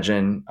 Urban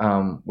Legend,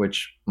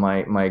 which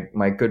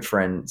my good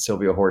friend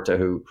Silvio Horta,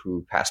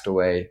 who passed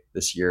away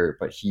this year,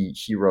 but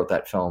he wrote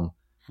that film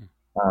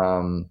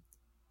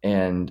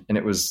And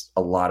it was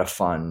a lot of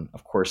fun.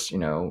 Of course,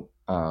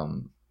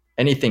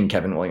 anything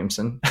Kevin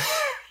Williamson.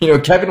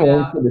 Kevin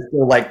Williamson is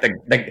still like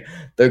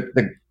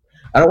the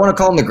I don't want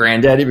to call him the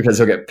granddaddy because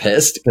he'll get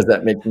pissed because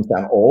that makes him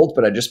sound old,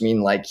 but I just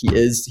mean like he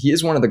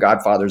is one of the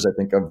godfathers, I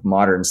think, of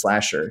modern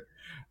slasher.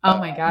 Oh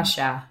my gosh,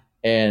 yeah.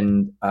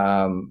 And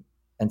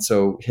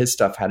so his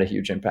stuff had a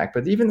huge impact,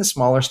 but even the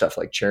smaller stuff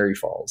like Cherry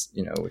Falls,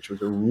 which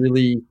was a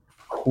really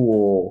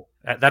cool.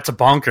 That's a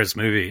bonkers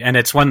movie, and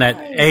it's one that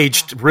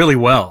aged really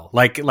well.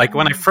 Like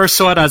when I first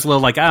saw it, I was a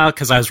little like,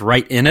 because I was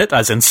right in it. I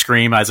was in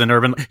Scream, I was in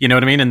Urban, you know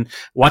what I mean? And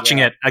watching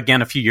it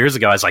again a few years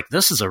ago, I was like,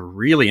 this is a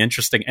really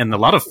interesting, and a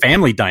lot of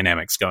family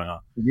dynamics going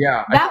on.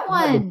 Yeah. That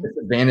one. The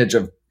disadvantage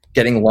of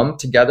getting lumped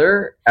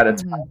together at a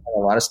time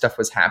when a lot of stuff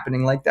was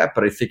happening like that,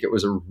 but I think it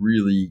was a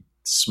really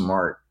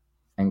smart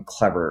and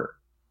clever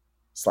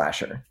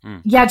slasher.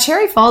 Yeah,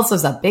 Cherry Falls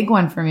was a big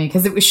one for me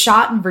because it was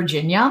shot in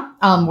Virginia,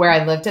 where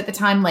I lived at the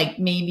time, like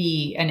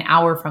maybe an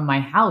hour from my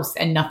house,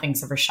 and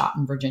nothing's ever shot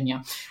in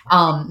Virginia,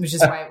 which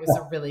is why it was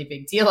a really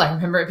big deal. I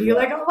remember it being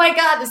like, oh my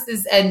God, this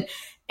is,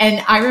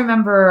 and I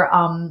remember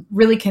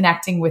really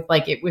connecting with,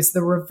 like, it was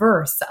the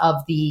reverse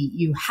of the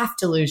you have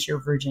to lose your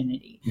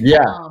virginity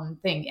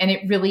thing. And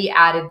it really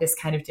added this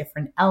kind of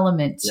different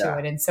element to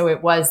it. And so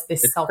it was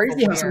this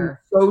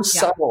self-aware. So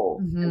subtle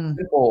and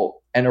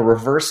simple, and a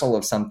reversal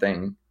of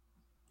something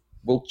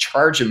will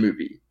charge a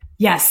movie.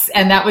 Yes.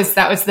 And that was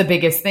the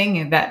biggest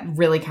thing that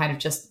really kind of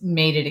just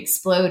made it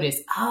explode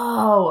is,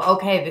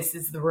 okay, this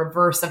is the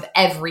reverse of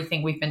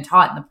everything we've been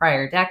taught in the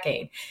prior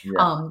decade.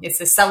 Yeah.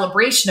 It's a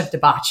celebration of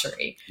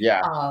debauchery.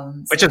 Yeah.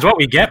 Which is what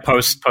we get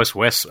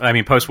post-Wes. I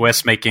mean,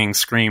 post-Wes making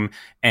Scream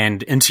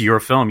and into your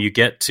film, you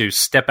get to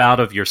step out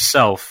of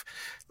yourself.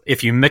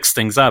 If you mix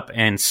things up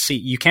and see,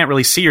 you can't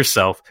really see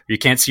yourself, you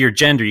can't see your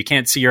gender, you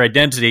can't see your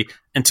identity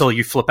until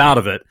you flip out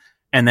of it.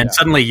 And then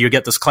suddenly you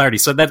get this clarity.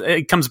 So that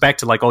it comes back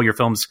to like all your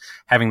films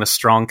having the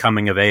strong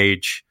coming of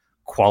age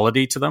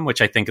quality to them,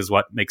 which I think is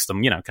what makes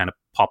them, kind of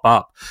pop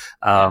up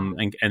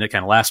and it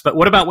kind of lasts. But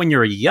what about when you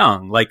were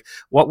young? Like,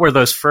 what were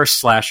those first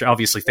slasher,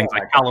 obviously things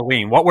like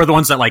Halloween? What were the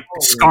ones that like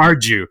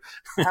scarred you?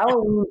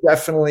 Halloween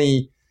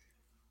definitely,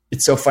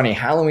 it's so funny.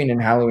 Halloween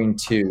and Halloween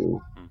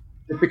 2,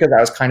 just because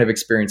I was kind of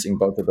experiencing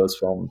both of those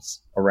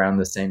films around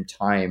the same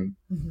time.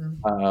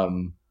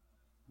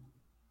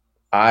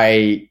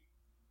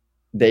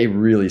 They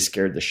really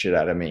scared the shit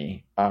out of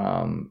me.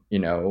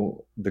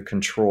 The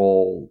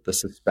control, the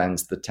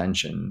suspense, the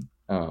tension,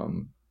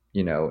 in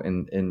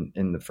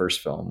the first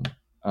film.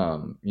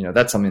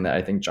 That's something that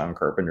I think John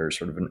Carpenter is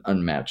sort of an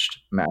unmatched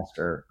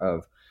master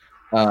of.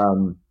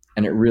 And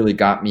it really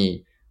got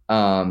me.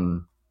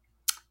 And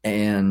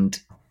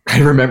I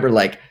remember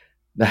like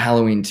the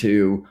Halloween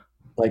 2,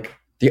 like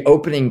the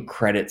opening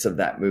credits of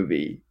that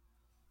movie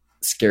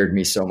scared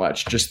me so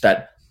much. Just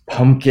that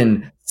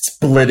pumpkin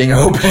splitting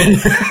open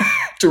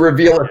to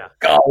reveal a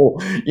skull,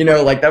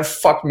 like that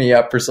fucked me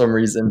up for some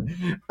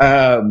reason.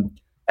 And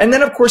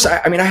then of course,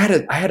 I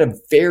had a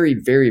very,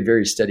 very,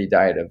 very steady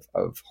diet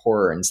of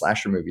horror and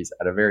slasher movies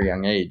at a very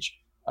young age.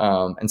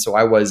 And so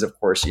I was, of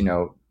course,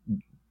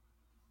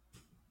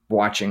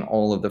 watching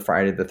all of the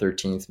Friday the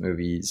 13th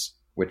movies,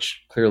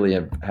 which clearly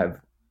have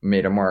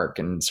made a mark,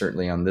 and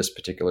certainly on this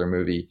particular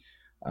movie.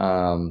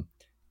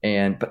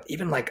 But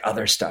even like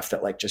other stuff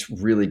that like just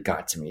really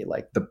got to me,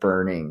 like The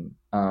Burning.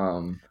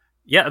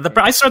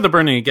 I saw The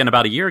Burning again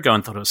about a year ago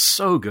and thought it was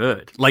so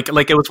good. Like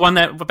it was one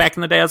that back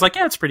in the day I was like,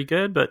 yeah, it's pretty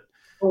good, but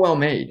so well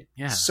made,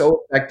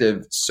 so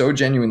effective, so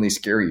genuinely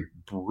scary,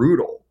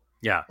 brutal,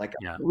 like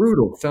a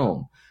brutal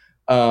film.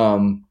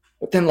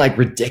 But then like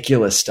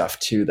ridiculous stuff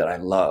too that I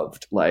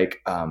loved,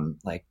 like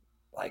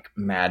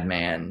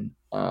Madman,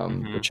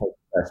 which has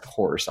the best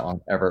horror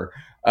song ever.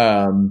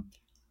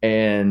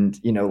 And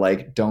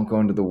like Don't Go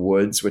Into the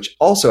Woods, which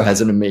also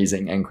has an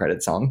amazing end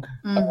credit song.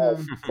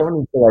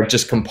 Someone to like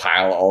just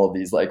compile all of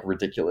these like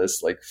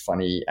ridiculous, like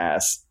funny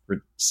ass,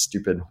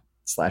 stupid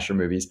slasher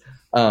movies.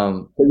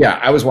 But yeah,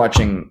 I was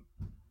watching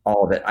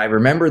all of it. I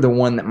remember the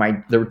one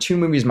that there were two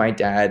movies my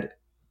dad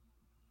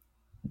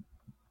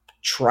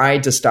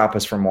tried to stop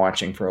us from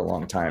watching for a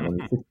long time, and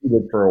we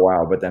succeeded for a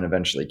while, but then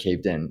eventually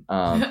caved in.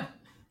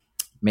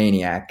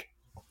 Maniac.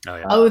 Oh,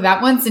 yeah. Oh,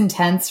 that one's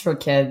intense for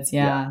kids.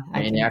 Yeah.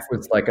 Maniac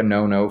was like a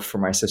no-no for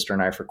my sister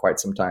and I for quite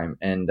some time.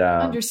 And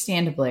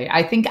understandably,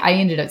 I think I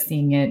ended up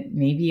seeing it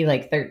maybe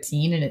like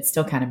 13, and it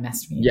still kind of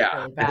messed me up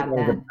really bad. I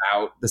was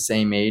about the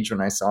same age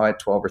when I saw it,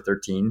 12 or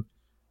 13.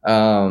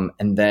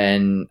 And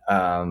then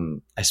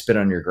I Spit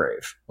on Your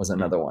Grave was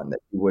another one that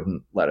you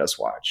wouldn't let us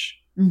watch.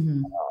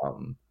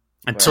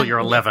 Until you're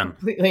 11.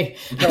 Completely.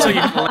 Until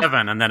you're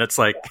 11, and then it's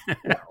like...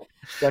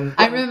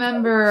 I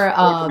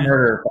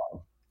remember...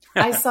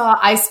 I saw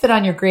I Spit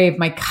on Your Grave.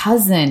 My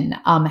cousin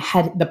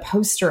had the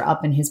poster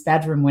up in his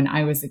bedroom when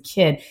I was a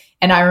kid.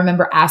 And I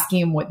remember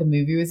asking him what the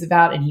movie was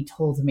about, and he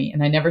told me.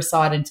 And I never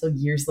saw it until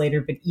years later.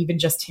 But even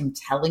just him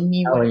telling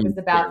me what it was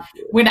about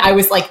when I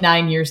was like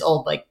 9 years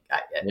old, like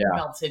it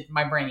melted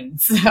my brain.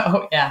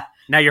 So, yeah.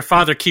 Now, your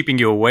father keeping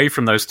you away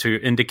from those two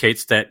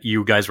indicates that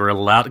you guys were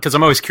allowed, because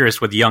I'm always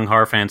curious with young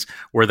horror fans,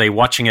 were they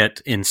watching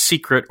it in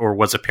secret, or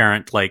was a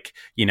parent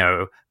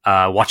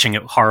watching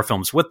horror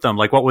films with them?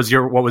 Like, what was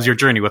your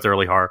journey with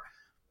early horror?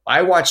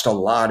 I watched a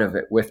lot of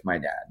it with my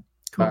dad.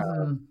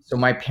 Cool. So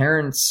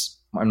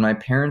when my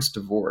parents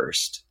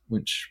divorced,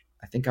 which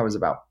I think I was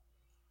about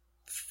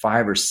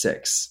 5 or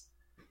 6,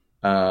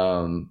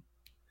 my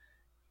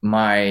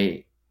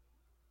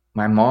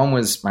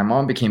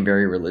mom became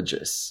very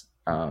religious.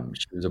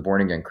 She was a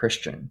born again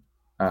Christian.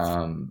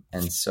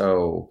 And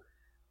so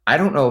I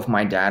don't know if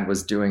my dad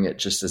was doing it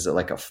just as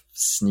a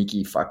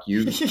sneaky fuck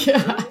you.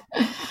 Yeah.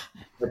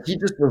 But he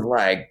just was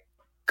like,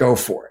 go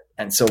for it.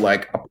 And so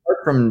like,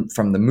 apart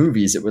from the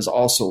movies, it was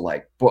also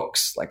like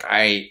books. Like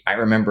I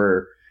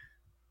remember,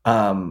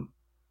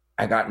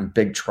 I got in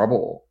big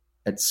trouble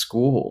at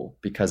school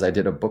because I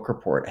did a book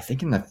report, I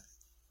think in the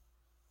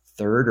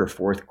 3rd or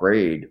 4th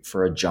grade,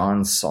 for a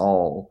John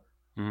Saul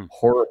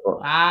horror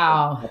book.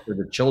 Wow. For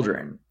the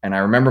children. And I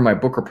remember my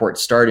book report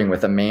starting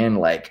with a man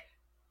like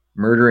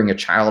murdering a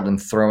child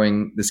and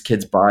throwing this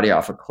kid's body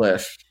off a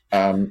cliff.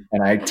 And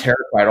I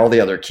terrified all the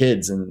other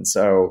kids. And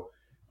so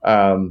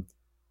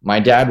my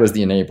dad was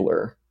the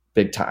enabler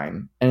big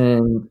time.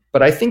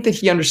 But I think that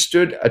he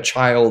understood a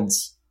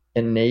child's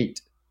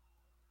innate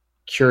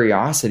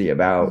curiosity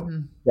about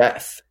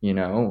death,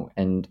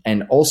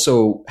 and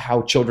also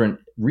how children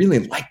really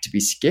like to be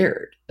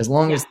scared as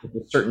long as there's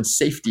a certain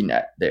safety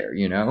net there,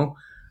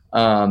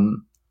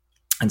 and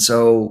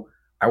so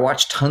I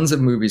watched tons of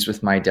movies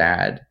with my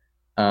dad,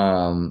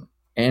 and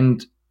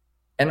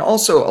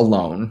also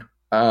alone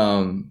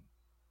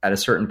at a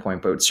certain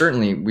point, but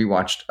certainly we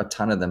watched a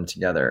ton of them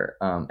together,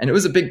 and it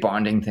was a big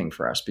bonding thing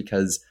for us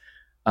because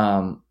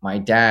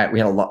my dad,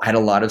 had a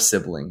lot of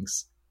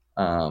siblings.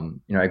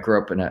 I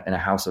grew up in a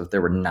house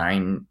there were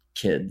 9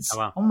 kids. Oh,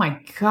 wow. Oh my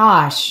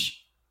gosh.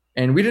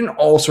 And we didn't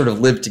all sort of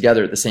live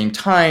together at the same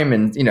time.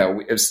 And,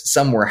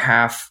 some were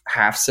half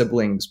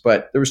siblings,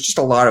 but there was just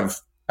a lot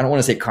of, I don't want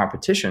to say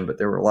competition, but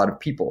there were a lot of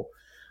people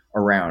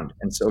around.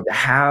 And so to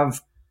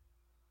have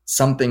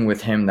something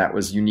with him that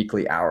was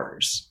uniquely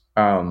ours,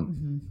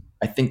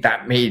 I think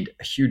that made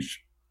a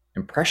huge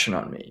impression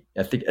on me.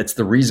 I think it's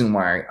the reason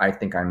why I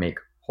think I make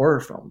horror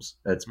films.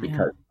 That's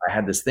because I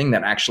had this thing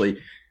that actually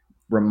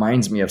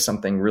reminds me of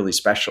something really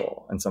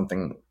special and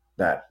something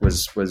that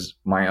was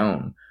my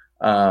own.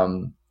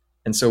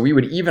 And so we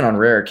would, even on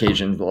rare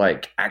occasions,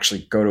 like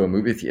actually go to a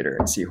movie theater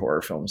and see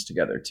horror films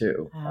together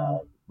too,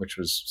 which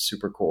was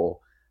super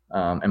cool.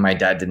 And my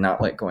dad did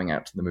not like going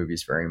out to the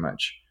movies very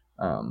much.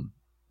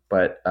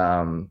 But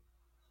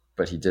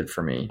he did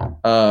for me.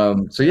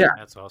 So yeah,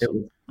 that's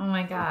awesome. Oh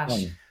my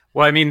gosh.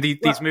 Well, I mean,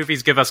 these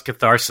movies give us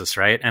catharsis,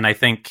 right? And I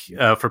think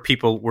for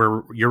people,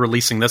 where you're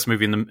releasing this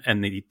movie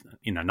in the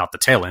not the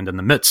tail end, in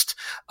the midst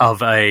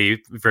of a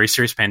very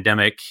serious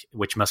pandemic,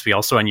 which must be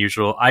also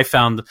unusual.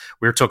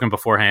 We were talking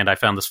beforehand, I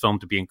found this film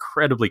to be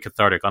incredibly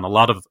cathartic on a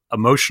lot of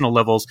emotional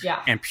levels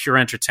and pure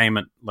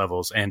entertainment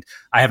levels. And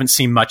I haven't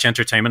seen much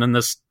entertainment in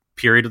this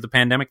period of the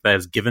pandemic that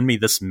has given me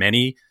this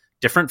many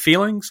different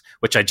feelings,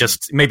 which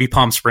maybe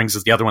Palm Springs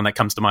is the other one that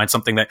comes to mind,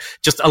 something that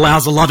just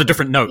allows a lot of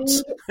different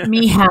notes.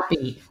 Me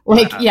happy.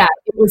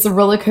 It was a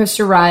roller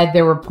coaster ride.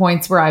 There were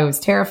points where I was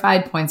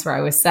terrified, points where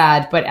I was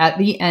sad, but at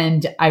the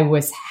end I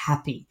was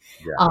happy.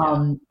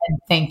 And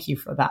thank you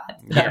for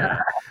that. That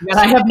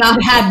I have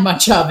not had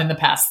much of in the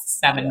past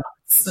 7 months.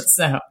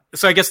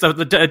 So I guess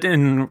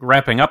in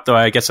wrapping up, though,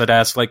 I guess I'd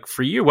ask, like,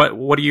 for you,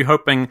 what are you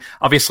hoping?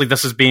 Obviously,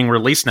 this is being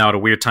released now at a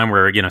weird time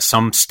where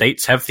some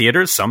states have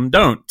theaters, some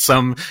don't.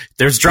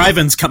 There's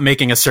drive-ins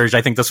making a surge.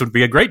 I think this would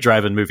be a great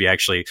drive-in movie,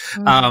 actually.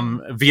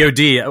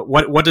 VOD.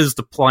 What is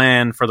the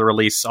plan for the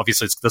release?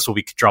 Obviously, this will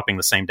be dropping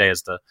the same day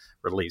as the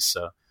release.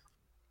 So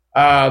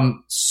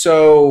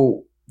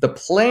the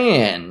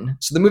plan.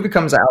 So the movie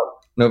comes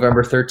out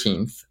November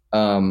 13th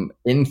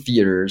in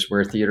theaters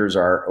where theaters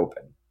are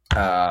open.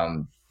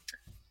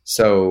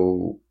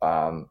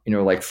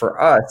 Like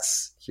for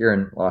us here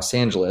in Los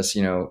Angeles,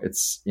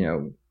 it's,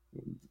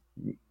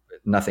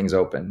 nothing's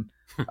open.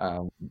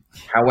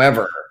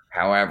 However,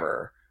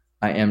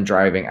 I am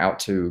driving out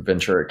to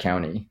Ventura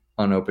County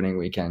on opening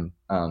weekend,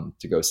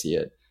 to go see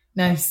it.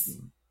 Nice.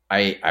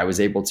 I was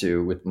able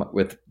to,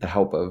 with the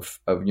help of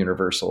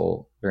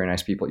Universal, very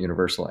nice people at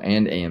Universal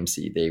and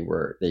AMC,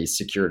 they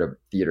secured a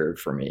theater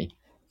for me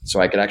so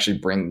I could actually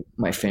bring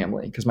my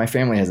family, because my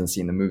family hasn't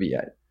seen the movie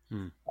yet.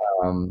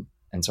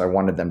 And so I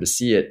wanted them to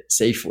see it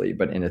safely,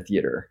 but in a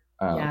theater.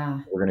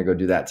 We're going to go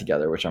do that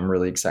together, which I'm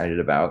really excited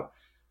about.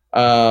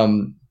 I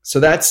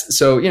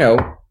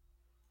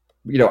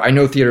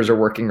know theaters are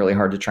working really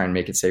hard to try and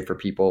make it safe for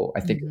people. I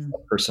think it's a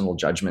personal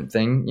judgment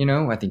thing.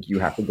 I think you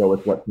have to go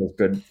with what feels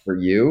good for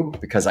you,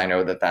 because I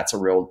know that that's a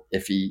real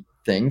iffy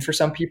thing for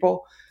some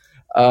people.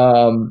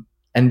 And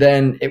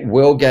then it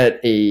will get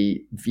a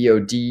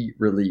VOD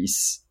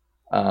release,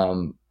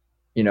 about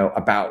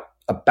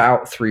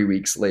 3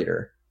 weeks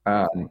later.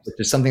 which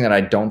is something that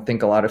I don't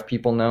think a lot of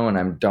people know, and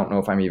I don't know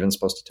if I'm even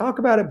supposed to talk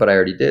about it, but I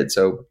already did.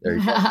 So there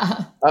you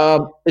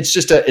go. It's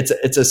just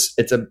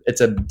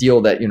it's a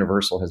deal that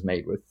Universal has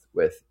made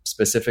with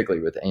specifically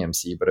with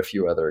AMC, but a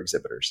few other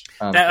exhibitors.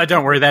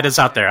 Don't worry, that is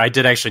out there. I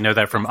did actually know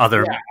that from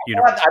other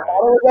Universal. I thought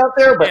it was out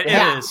there, but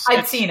it is.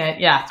 I'd seen it.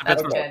 Yeah,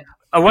 that's good.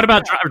 What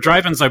about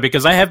drive-ins though?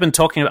 Because I have been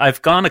talking.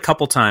 I've gone a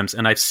couple times,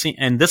 and I've seen,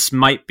 and this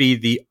might be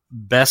the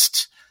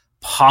best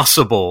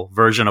possible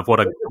version of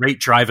what a great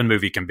drive-in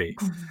movie can be.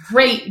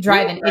 Great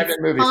drive-in.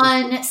 It's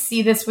fun.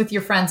 See this with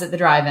your friends at the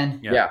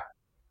drive-in. Yeah.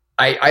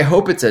 I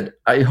hope it's at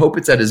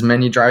as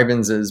many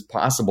drive-ins as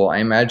possible. I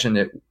imagine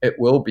it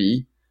will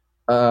be.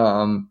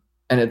 And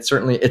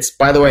it's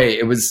by the way,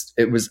 it was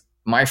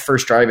my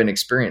first drive-in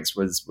experience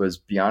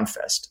was Beyond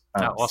Fest.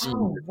 Awesome.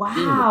 Oh,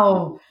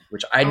 wow.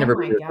 Which I'd never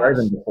been to a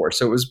drive-in before.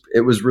 So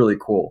it was really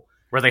cool.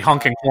 Were they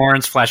honking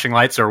horns, flashing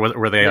lights, or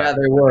were they? Yeah,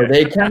 they were.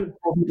 They kind of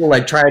people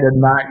like try to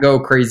not go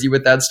crazy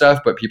with that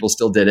stuff, but people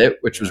still did it,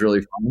 which was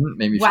really fun.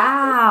 Made me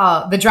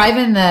wow. The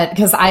drive-in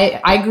because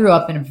I grew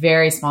up in a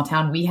very small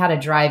town. We had a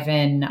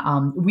drive-in.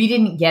 We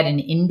didn't get an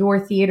indoor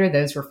theater;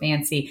 those were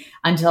fancy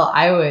until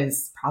I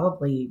was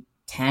probably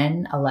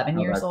 10, 11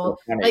 years old.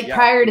 So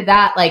prior to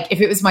that, like if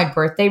it was my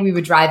birthday, we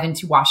would drive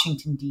into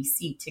Washington,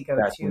 D.C. to go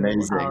to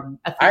amazing.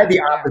 I had the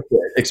opposite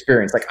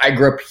experience. Like I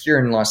grew up here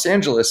in Los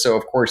Angeles. So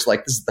of course,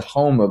 like this is the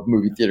home of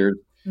movie theaters.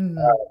 Mm-hmm.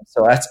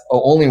 So that's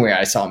the only way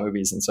I saw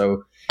movies. And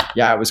so,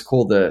 yeah, it was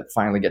cool to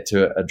finally get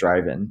to a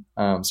drive-in.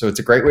 So it's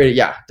a great way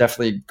to,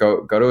 definitely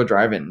go to a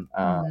drive-in.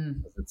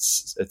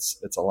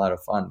 It's a lot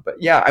of fun, but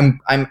yeah,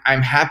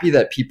 I'm happy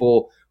that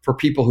for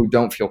people who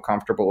don't feel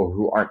comfortable or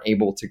who aren't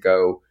able to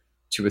go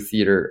to a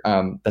theater,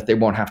 that they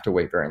won't have to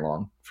wait very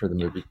long for the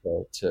movie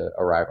to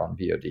arrive on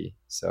VOD.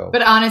 So,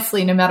 but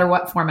honestly, no matter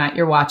what format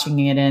you're watching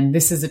it in,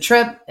 this is a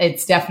trip.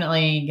 It's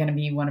definitely going to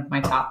be one of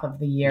my top of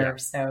the year. Yeah.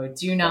 So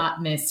do not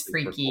miss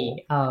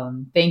Freaky.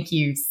 Cool. Thank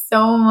you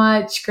so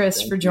much,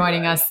 Chris, for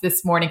joining us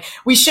this morning.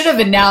 We should have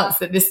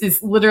announced that this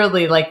is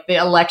literally like the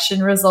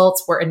election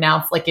results were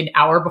announced like an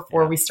hour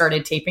before we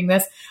started taping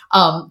this.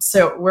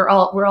 So we're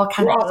all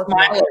kind of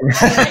smiling.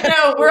 I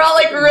know we're all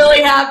like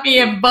really happy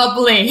and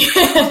bubbly,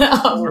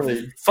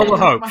 full of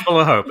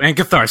hope and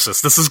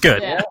catharsis. This is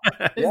good. Yeah,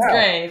 this is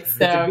great.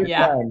 So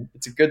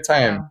it's a good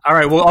time. All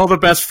right. Well, all the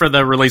best for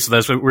the release of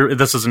this.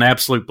 This is an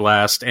absolute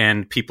blast,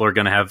 and people are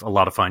going to have a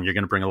lot of fun. You're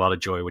going to bring a lot of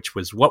joy, which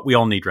was what we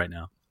all need right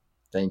now.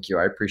 Thank you.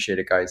 I appreciate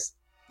it, guys.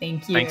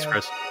 Thank you. Thanks,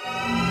 Chris.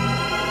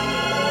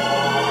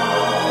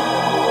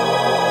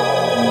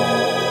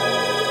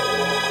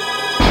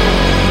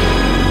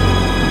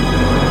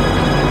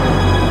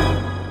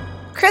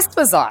 Chris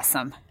was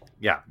awesome.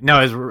 Yeah, no,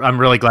 I'm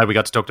really glad we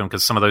got to talk to him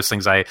because some of those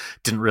things I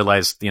didn't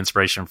realize the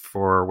inspiration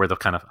for where the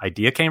kind of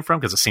idea came from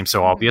because it seems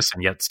so obvious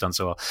and yet it's done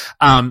so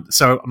well.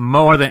 So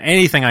more than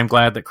anything, I'm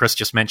glad that Chris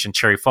just mentioned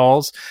Cherry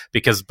Falls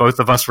because both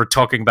of us were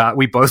talking about,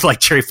 we both like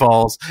Cherry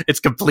Falls. It's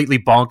completely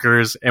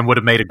bonkers and would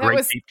have made a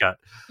great deep cut.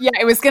 Yeah,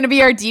 it was going to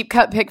be our deep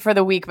cut pick for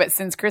the week, but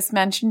since Chris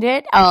mentioned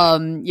it,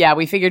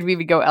 we figured we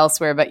would go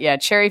elsewhere. But yeah,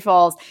 Cherry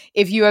Falls,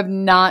 if you have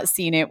not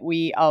seen it,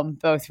 we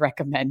both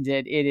recommend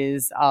it. It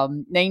is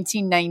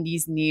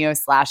 1990s neo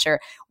slasher,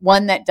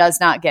 one that does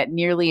not get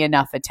nearly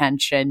enough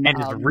attention. And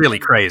it's really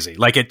crazy.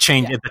 Like it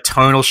changed, the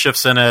tonal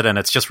shifts in it, and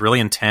it's just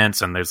really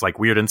intense, and there's like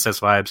weird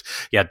incest vibes.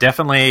 Yeah,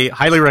 definitely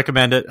highly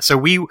recommend it. So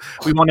we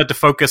wanted to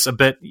focus a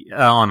bit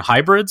on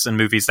hybrids and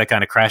movies that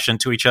kind of crash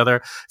into each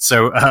other.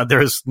 So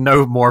there's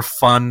no more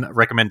fun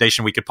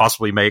recommendation we could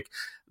possibly make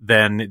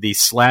than the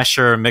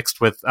slasher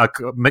mixed with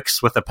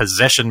a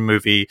possession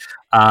movie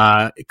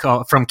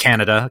from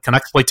Canada,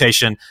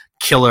 Canucksploitation,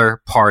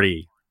 Killer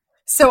Party.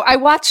 So I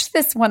watched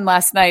this one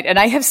last night, and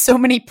I have so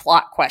many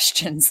plot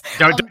questions.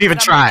 Don't even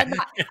try. I'm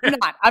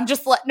not. I'm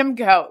just letting them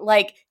go.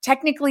 Like,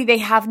 technically, they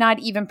have not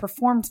even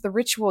performed the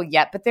ritual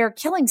yet, but there are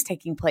killings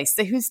taking place.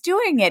 So who's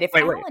doing it if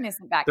Alan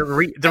isn't back?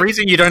 The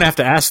reason you don't have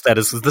to ask that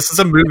is this is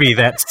a movie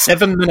that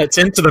 7 minutes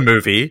into the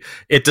movie,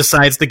 it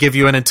decides to give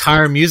you an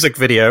entire music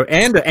video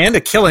and a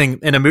killing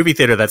in a movie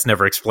theater that's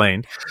never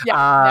explained.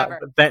 Yeah,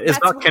 never. That is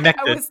not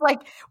connected. I was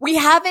like, we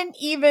haven't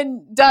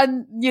even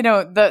done,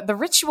 the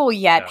ritual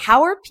yet. No.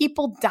 How are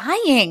people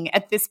dying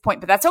at this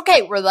point? But that's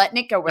okay. We're letting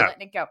it go.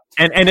 Letting it go.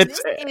 And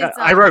it's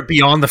I wrote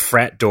Beyond the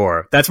Frat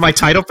Door. That's my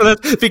title for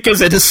this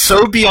because it is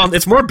so beyond.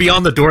 It's more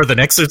beyond the door than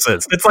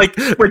Exorcist. It's like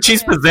when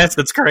she's possessed.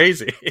 It's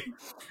crazy.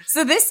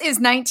 So this is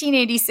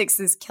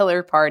 1986's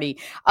Killer Party.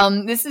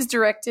 This is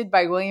directed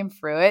by William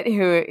Fruet,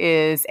 who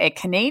is a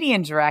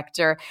Canadian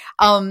director,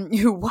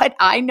 who what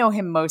I know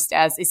him most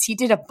as is he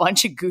did a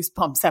bunch of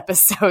Goosebumps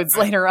episodes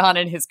later on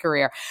in his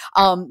career.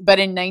 But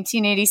in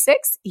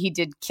 1986, he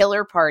did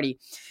Killer Party.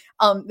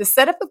 The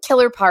setup of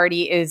Killer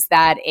Party is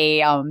that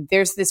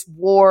there's this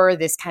war,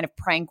 this kind of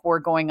prank war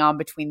going on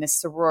between this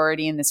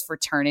sorority and this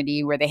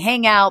fraternity where they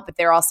hang out, but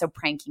they're also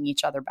pranking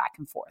each other back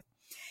and forth.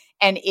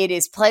 and it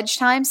is pledge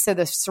time. So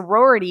the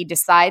sorority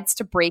decides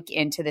to break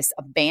into this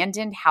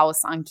abandoned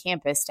house on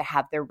campus to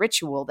have their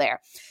ritual there.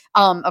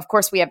 Of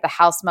course, we have the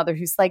house mother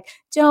who's like,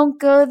 don't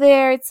go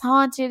there. It's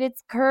haunted.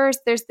 It's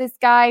cursed. There's this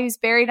guy who's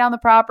buried on the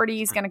property.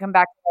 He's going to come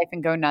back to life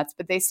and go nuts,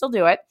 but they still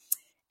do it.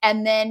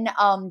 And then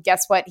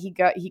guess what?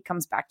 He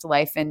comes back to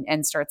life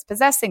and starts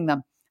possessing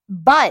them.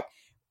 But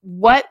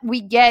what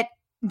we get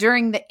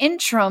during the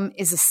interim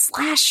is a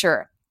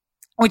slasher,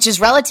 which is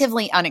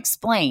relatively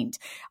unexplained,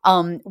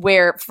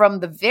 where from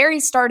the very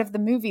start of the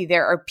movie,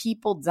 there are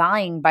people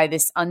dying by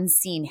this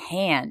unseen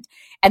hand.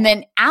 And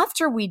then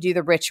after we do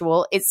the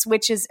ritual, it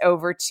switches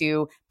over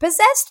to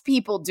possessed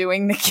people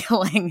doing the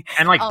killing.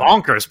 And like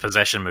bonkers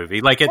possession movie.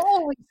 Like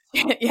holy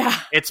shit, yeah.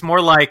 It's more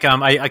like,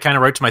 I kind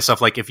of wrote to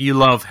myself, like, if you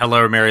love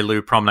Hello, Mary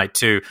Lou, Prom Night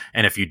 2,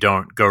 and if you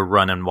don't, go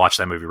run and watch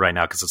that movie right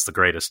now because it's the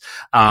greatest.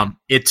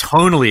 It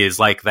tonally is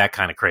like that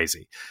kind of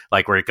crazy,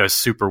 like where it goes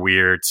super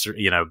weird,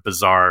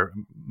 bizarre,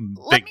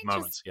 big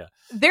moments.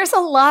 There's a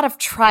lot of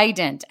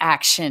Trident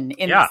action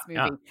in this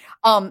movie.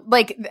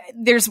 Like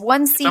there's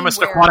one scene almost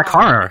where, aquatic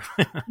horror.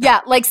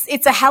 like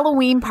it's a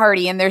Halloween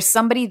party and there's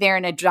somebody there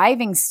in a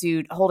diving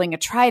suit holding a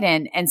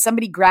trident and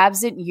somebody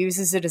grabs it and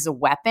uses it as a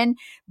weapon,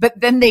 but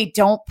then they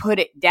don't put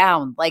it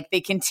down. Like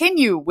they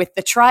continue with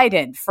the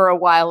trident for a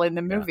while in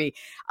the movie.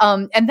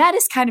 And that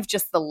is kind of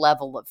just the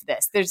level of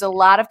this. There's a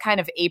lot of kind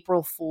of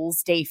April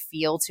Fool's Day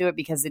feel to it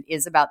because it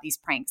is about these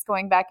pranks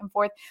going back and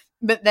forth.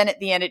 But then at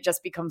the end, it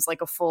just becomes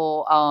like a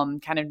full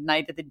kind of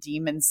Night of the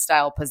Demons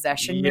style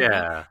possession movie.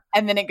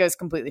 And then it goes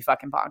completely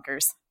fucking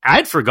bonkers.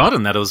 I'd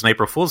forgotten that it was an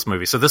April Fool's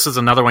movie. So this is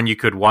another one you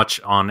could watch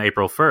on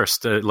April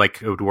 1st.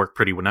 Like it would work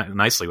pretty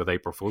nicely with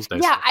April Fool's Day.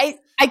 Yeah,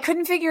 I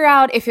couldn't figure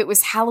out if it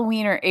was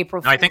Halloween or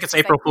April Fool's. No, I think it's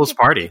April Fool's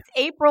party. It's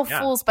April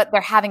Fool's, but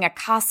they're having a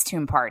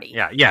costume party.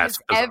 Yeah.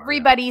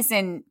 Everybody's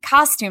in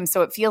costume,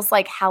 so it feels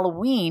like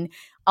Halloween.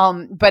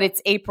 But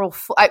it's April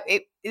Fool.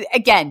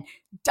 Again,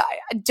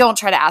 don't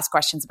try to ask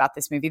questions about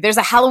this movie. There's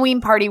a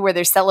Halloween party where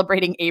they're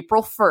celebrating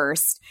April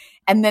 1st,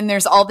 and then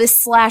there's all this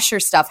slasher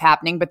stuff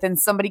happening, but then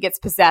somebody gets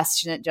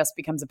possessed and it just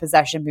becomes a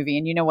possession movie.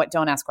 And you know what?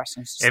 Don't ask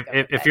questions.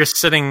 If you're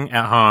sitting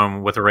at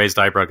home with a raised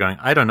eyebrow going,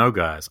 I don't know,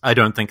 guys, I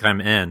don't think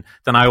I'm in,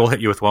 then I will hit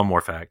you with one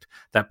more fact.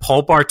 That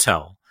Paul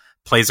Bartel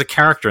plays a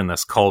character in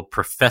this called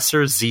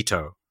Professor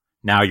Zito.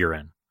 Now you're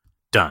in.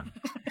 Done.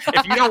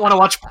 If you don't want to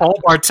watch Paul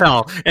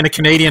Bartel in a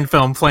Canadian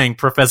film playing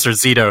Professor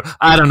Zito,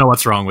 I don't know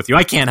what's wrong with you.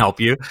 I can't help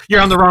you. You're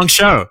on the wrong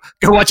show.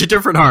 Go watch a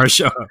different horror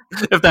show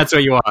if that's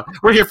what you want.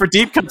 We're here for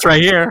deep cuts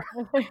right here.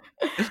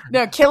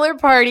 No, Killer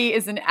Party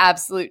is an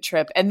absolute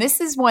trip. And this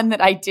is one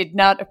that I did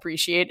not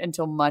appreciate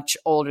until much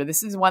older.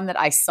 This is one that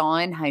I saw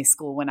in high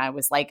school when I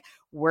was like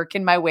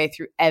working my way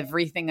through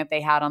everything that they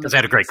had on the. Because they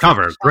had a great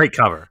cover. Great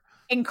cover.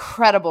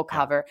 Incredible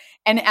cover.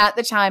 And at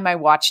the time I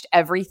watched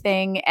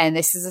everything, and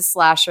this is a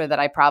slasher that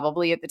I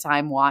probably at the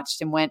time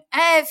watched and went,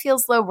 it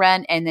feels low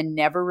rent, and then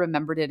never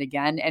remembered it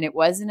again. And it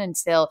wasn't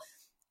until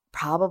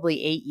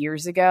probably 8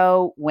 years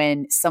ago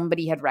when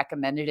somebody had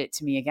recommended it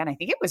to me again. I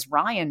think it was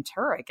Ryan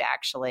Turek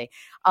actually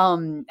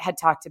had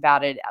talked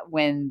about it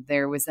when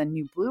there was a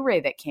new Blu-ray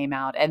that came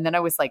out. And then I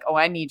was like,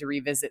 I need to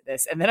revisit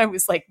this. And then I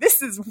was like,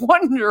 this is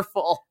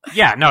wonderful.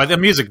 Yeah, no, the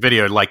music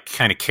video like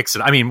kind of kicks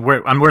it. I mean,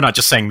 we're not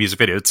just saying music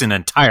video. It's an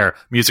entire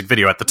music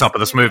video at the top of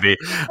this movie.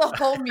 The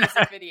whole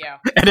music video.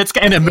 And it's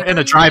in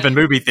a drive-in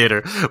movie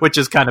theater, which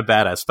is kind of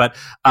badass. But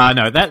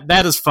no,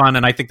 that is fun.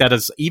 And I think that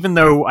is, even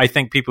though I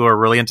think people who are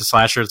really into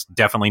slashers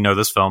definitely know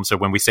this film. So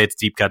when we say it's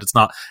deep cut, it's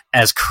not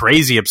as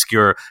crazy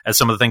obscure as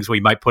some of the things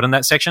we might put in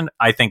that section.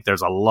 I think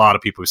there's a lot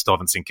of people who still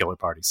haven't seen Killer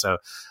Party. So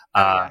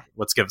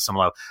let's give it some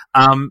love.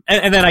 And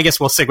then I guess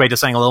we'll segue to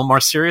something a little more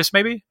serious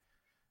maybe.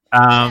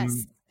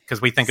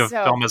 Because we think of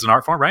film as an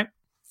art form, right?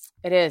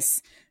 It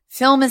is.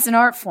 Film is an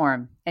art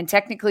form, and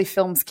technically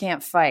films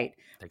can't fight.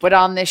 But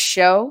on this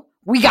show,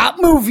 we got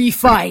movie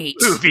fight.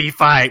 Movie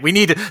fight. We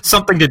need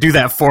something to do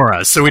that for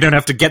us, so we don't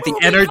have to get the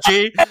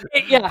energy.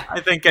 Yeah, I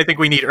think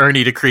we need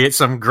Ernie to create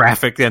some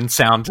graphic and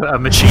sound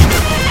machine.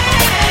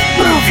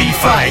 Movie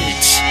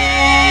fight.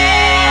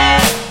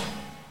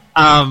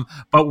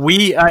 But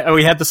we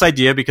had this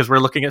idea because we're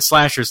looking at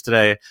slashers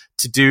today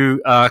to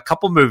do a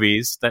couple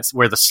movies that's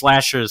where the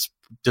slashers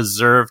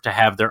deserve to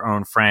have their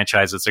own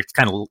franchises. It's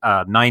kind of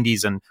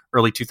 90s and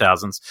early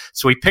 2000s.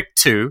 So we picked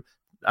two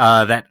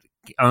that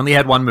only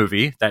had one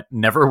movie that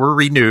never were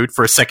renewed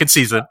for a second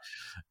season.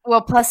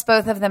 Well, plus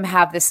both of them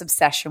have this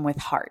obsession with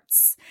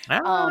hearts.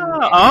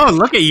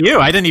 Look at you.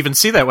 I didn't even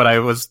see that when I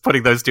was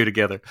putting those two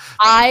together.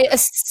 I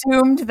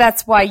assumed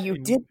that's why you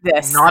did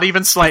this. Not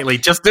even slightly.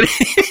 Just didn't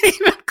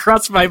even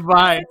cross my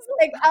mind. It's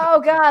like, oh,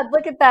 God,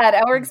 look at that.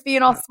 Elric's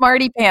being all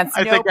smarty pants.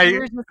 We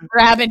were just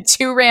grabbing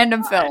two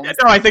random films.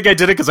 No, I think I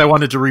did it because I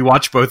wanted to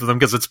rewatch both of them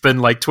because it's been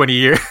like 20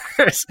 years.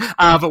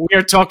 But we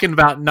are talking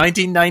about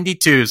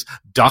 1992's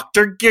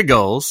Dr.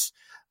 Giggles,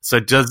 So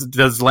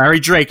does Larry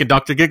Drake and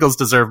Dr. Giggles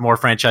deserve more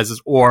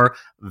franchises, or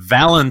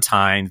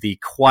Valentine, the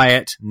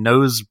quiet,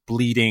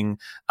 nose-bleeding,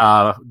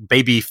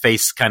 baby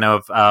face kind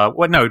of,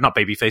 no, not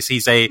baby face.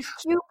 He's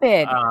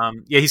Cupid.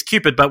 He's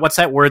Cupid, but what's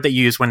that word that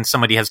you use when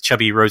somebody has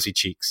chubby, rosy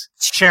cheeks?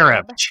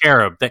 Cherub.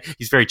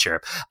 He's very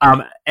cherub.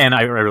 And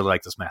I really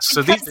like this mask.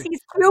 So because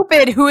he's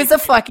Cupid, who is a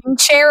fucking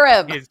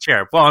cherub. He's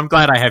cherub. Well, I'm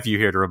glad I have you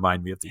here to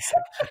remind me of these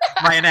things.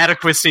 My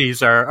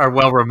inadequacies are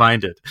well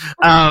reminded.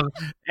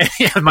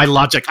 My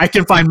logic. I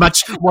can find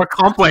much more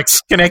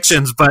complex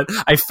connections, but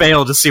I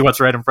fail to see what's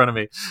right in front of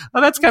me.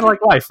 Well, that's kind of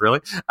like life, really.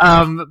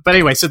 But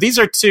anyway, so these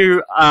are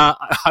two,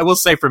 I will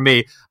say for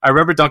me, I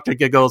remember Dr.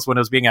 Giggles when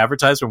it was being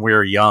advertised when we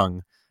were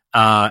young,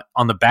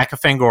 on the back of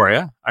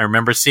Fangoria. I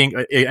remember seeing,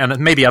 and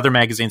maybe other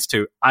magazines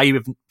too, I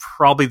was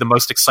probably the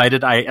most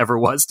excited I ever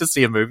was to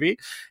see a movie.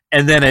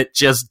 And then it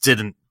just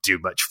didn't do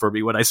much for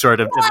me when I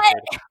started.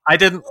 I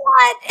didn't.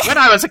 What? When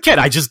I was a kid,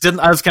 I just didn't.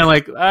 I was kind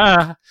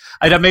of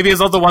like, maybe it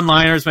was all the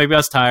one-liners. Maybe I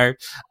was tired.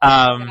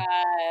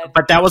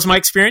 But that was my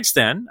experience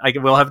then.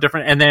 We'll have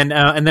different. And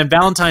then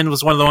Valentine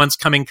was one of the ones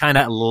coming kind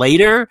of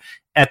later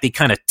at the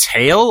kind of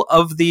tail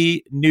of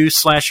the new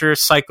slasher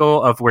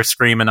cycle of where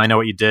Scream and I Know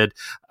What You Did,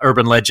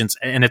 Urban Legends,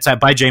 and it's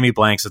by Jamie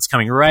Blanks. It's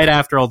coming right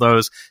after all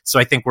those. So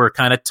I think we're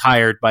kind of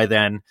tired by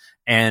then.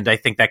 And I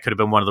think that could have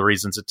been one of the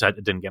reasons it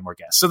didn't get more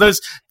guests. So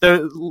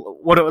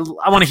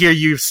I want to hear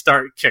you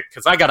start, Kick,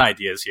 because I got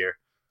ideas here.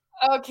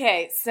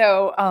 Okay,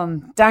 so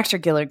Dr.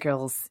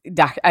 Giggles,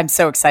 I'm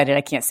so excited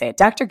I can't say it.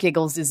 Dr.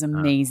 Giggles is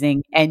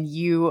amazing, and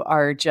you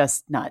are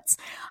just nuts.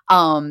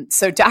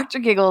 So Dr.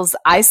 Giggles,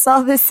 I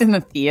saw this in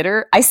the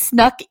theater. I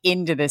snuck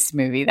into this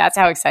movie. That's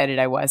how excited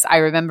I was. I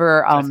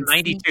remember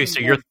 92, so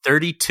you're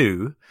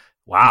 32.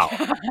 Wow.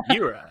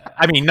 You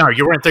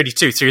weren't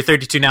 32, so you're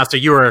 32 now, so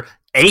you were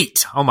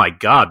 8. Oh my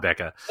God,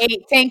 Becca.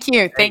 8. Thank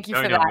you for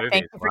that. Movies.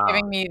 Thank you for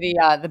giving me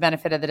the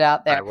benefit of the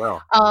doubt there. I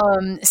will.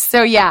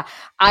 So yeah,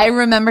 I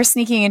remember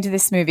sneaking into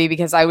this movie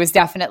because I was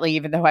definitely,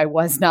 even though I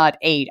was not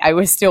 8, I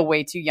was still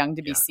way too young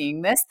to be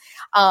seeing this.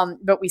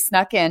 But we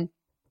snuck in.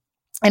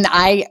 And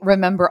I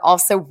remember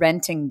also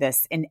renting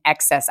this in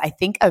excess. I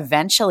think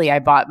eventually I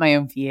bought my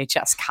own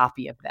VHS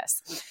copy of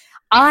this.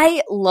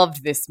 I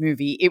loved this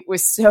movie. It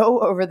was so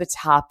over the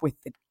top with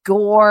the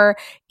gore.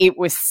 It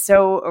was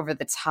so over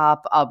the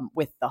top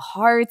with the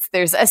hearts.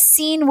 There's a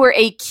scene where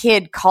a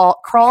kid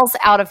crawls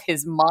out of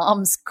his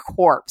mom's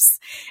corpse,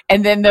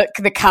 and then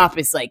the cop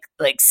is like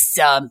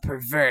some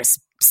perverse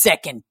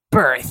second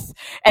birth,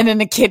 and then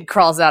the kid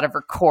crawls out of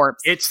her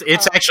corpse. It's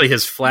actually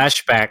his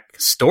flashback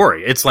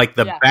story. It's like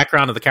the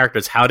background of the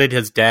characters. How did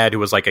his dad, who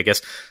was like, I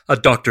guess, a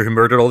doctor who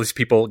murdered all these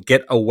people,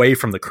 get away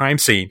from the crime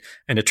scene?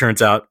 And it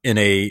turns out in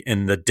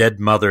the dead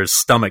mother's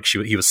stomach,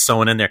 he was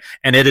sewn in there.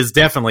 And it is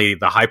definitely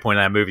the high point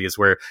of that movie is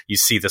where you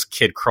see this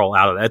kid crawl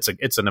out of that.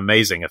 It's an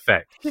amazing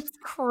effect. It's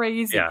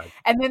crazy. Yeah.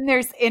 And then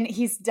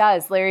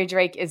Larry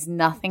Drake is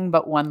nothing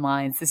but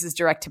one-lines. This is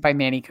directed by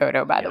Manny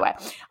Cotto, by the way.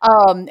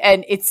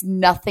 And it's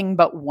nothing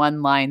but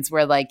one-lines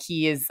where like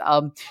he is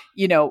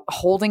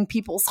holding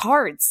people's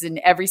hearts, and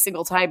every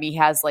single time he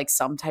has like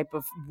some type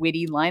of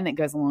witty line that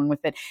goes along with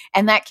it,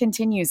 and that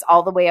continues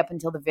all the way up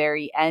until the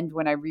very end.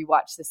 When I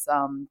rewatched this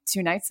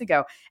 2 nights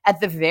ago, at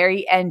the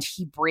very end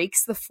he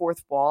breaks the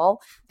fourth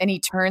wall and he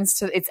turns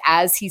to, it's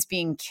as he's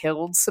being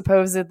killed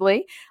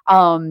supposedly,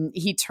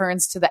 he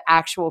turns to the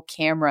actual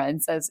camera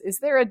and says, "Is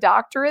there a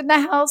doctor in the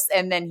house?"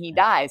 And then he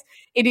dies.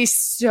 It is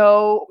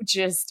so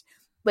just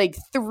like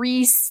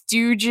Three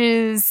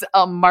Stooges,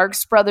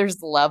 Marx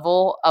Brothers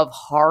level of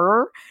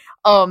horror.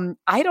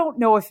 I don't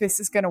know if this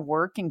is going to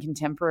work in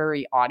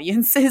contemporary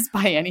audiences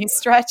by any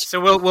stretch.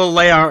 So we'll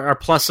lay our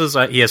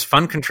pluses. He has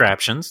fun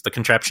contraptions. The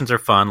contraptions are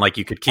fun. Like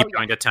you could keep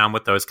going to town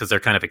with those because they're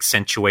kind of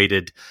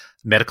accentuated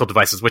medical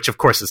devices, which of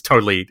course is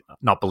totally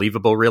not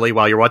believable really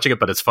while you're watching it,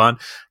 but it's fun.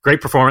 Great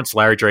performance.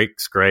 Larry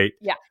Drake's great.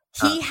 Yeah.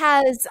 He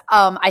has,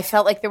 I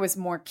felt like there was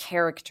more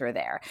character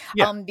there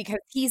because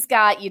he's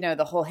got,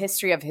 the whole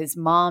history of his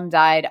mom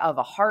died of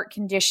a heart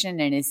condition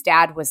and his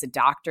dad was a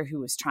doctor who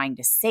was trying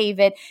to save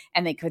it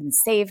and they couldn't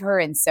save her.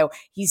 And so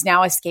he's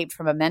now escaped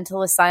from a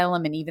mental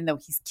asylum. And even though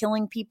he's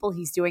killing people,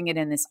 he's doing it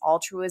in this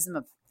altruism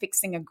of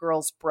fixing a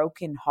girl's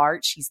broken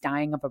heart. She's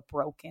dying of a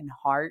broken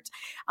heart.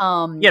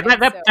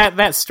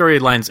 That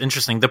storyline's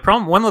interesting. The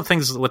problem, one of the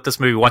things with this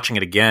movie, watching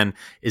it again,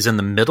 is in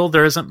the middle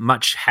there isn't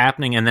much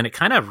happening, and then it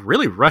kind of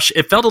really rushed.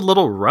 It felt a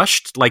little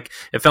rushed. Like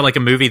it felt like a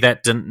movie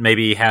that didn't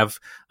maybe have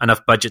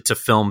enough budget to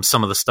film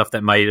some of the stuff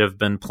that might have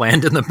been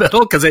planned in the middle,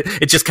 because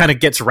it just kind of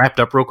gets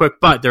wrapped up real quick.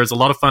 But there's a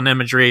lot of fun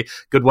imagery,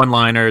 good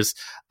one-liners.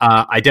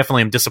 I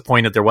definitely am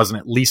disappointed there wasn't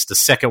at least a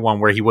second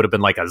one where he would have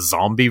been like a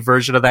zombie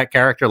version of that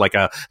character, like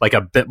a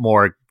bit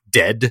more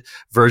dead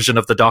version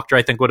of the Doctor.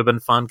 I think would have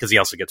been fun because he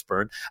also gets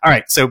burned. All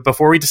right, so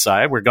before we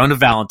decide, we're going to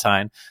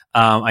Valentine.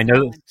 I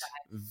know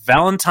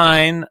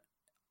Valentine.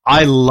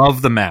 I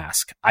love the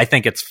mask. I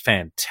think it's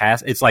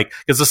fantastic. It's like,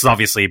 because this is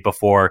obviously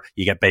before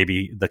you get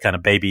the kind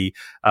of baby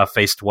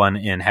faced one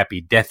in Happy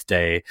Death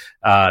Day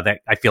that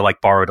I feel like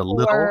borrowed a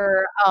little.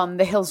 Or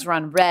The Hills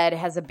Run Red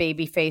has a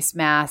baby face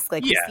mask.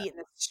 Like you see it in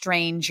the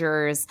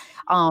strangers.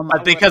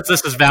 Because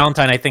this is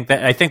Valentine, I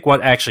think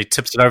what actually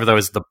tips it over though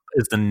is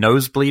the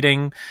nose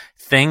bleeding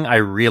thing. I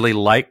really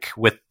like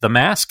with the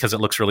mask because it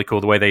looks really cool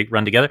the way they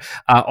run together.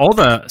 All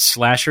the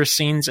slasher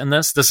scenes in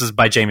this is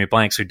by Jamie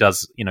Blanks, who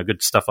does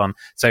good stuff on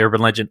say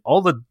Urban Legend.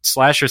 All the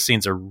slasher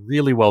scenes are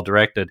really well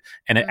directed,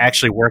 and it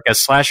actually work as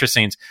slasher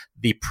scenes.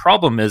 The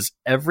problem is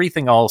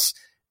everything else.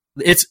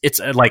 It's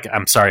like,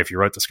 I'm sorry if you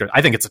wrote the script.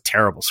 I think it's a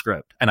terrible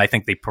script, and I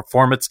think the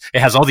performance, it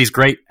has all these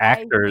great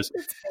actors.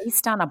 It's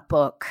based on a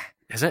book.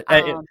 Is it?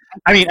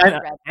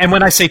 And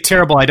when I say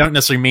terrible, I don't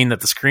necessarily mean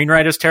that the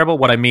screenwriter is terrible.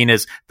 What I mean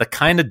is the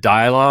kind of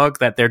dialogue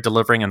that they're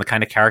delivering and the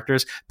kind of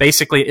characters.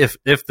 Basically, if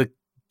the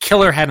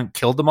killer hadn't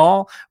killed them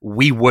all,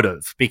 we would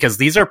have, because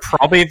these are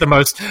probably the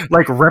most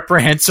like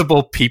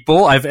reprehensible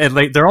people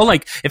they're all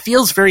like, it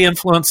feels very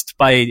influenced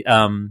by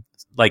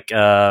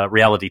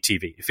reality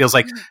TV. It feels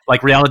like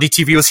reality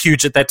TV was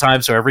huge at that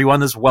time, so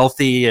everyone is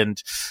wealthy,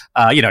 and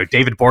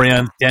David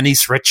Boreanaz,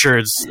 Denise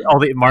Richards,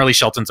 Marley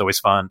Shelton's always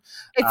fun.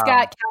 It's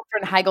got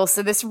Katherine Heigl,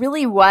 so this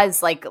really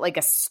was like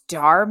a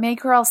star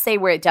maker, I'll say,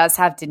 where it does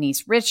have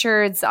Denise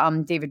Richards,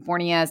 David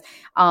Boreanaz.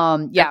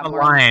 The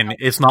line,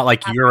 it's not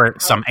like you're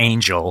some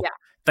angel. Yeah.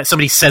 That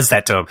somebody says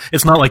that to him.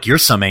 It's not like you're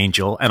some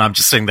angel, and I'm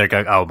just sitting there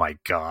going, "Oh my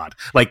god,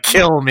 like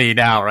kill me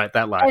now!" Right,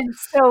 that line. And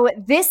so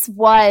this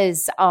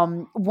was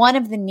one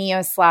of the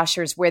neo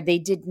slashers where they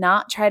did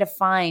not try to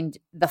find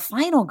the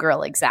final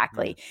girl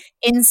exactly.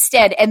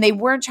 Instead, and they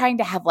weren't trying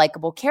to have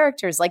likable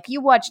characters. Like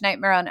you watch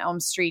Nightmare on Elm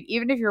Street,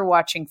 even if you're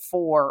watching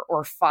 4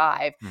 or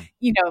 5,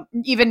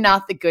 even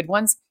not the good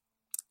ones.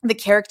 The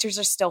characters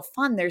are still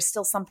fun. There's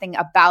still something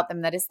about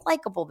them that is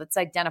likable, that's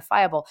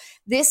identifiable.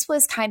 This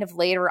was kind of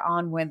later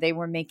on when they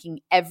were making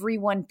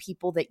everyone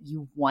people that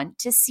you want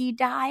to see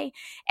die.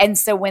 And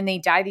so when they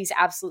die these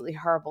absolutely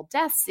horrible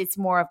deaths, it's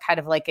more of kind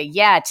of like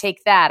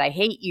take that, I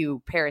hate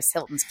you, Paris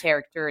Hilton's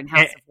character in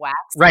House of Wax.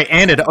 Right,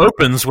 and it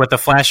opens with a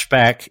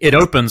flashback. It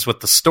opens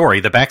with the story,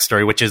 the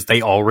backstory, which is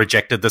they all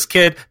rejected this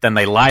kid, then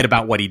they lied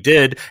about what he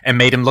did and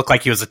made him look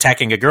like he was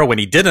attacking a girl when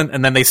he didn't,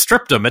 and then they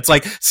stripped him. It's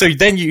like, so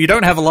then you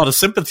don't have a lot of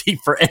sympathy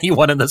for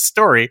anyone in the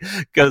story,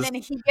 because then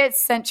he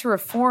gets sent to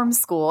reform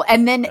school,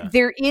 and then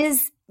there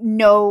is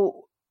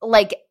no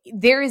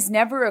there is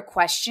never a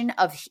question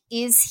of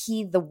is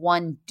he the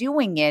one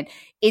doing it.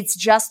 It's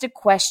just a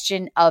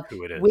question of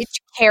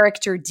which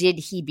character did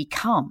he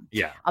become.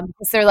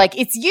 Because they're like,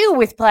 it's you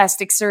with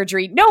plastic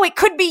surgery. No, it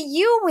could be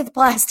you with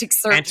plastic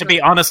surgery. And to be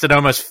honest, it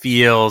almost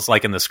feels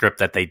like in the script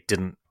that they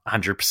didn't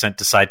 100%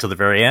 decide till the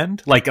very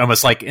end, like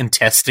almost like in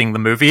testing the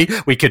movie,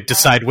 we could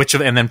decide which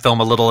of, and then film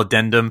a little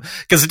addendum,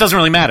 because it doesn't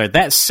really matter.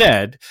 That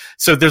said,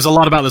 so there's a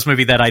lot about this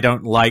movie that I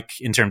don't like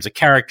in terms of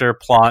character,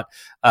 plot,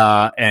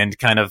 and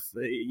kind of,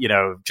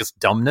 just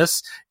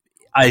dumbness.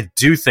 I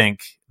do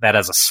think that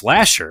as a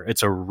slasher,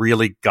 it's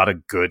really got a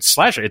good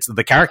slasher. It's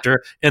the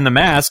character in the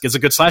mask is a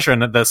good slasher,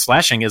 and the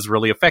slashing is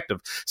really effective.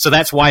 So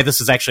that's why this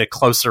is actually a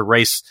closer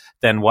race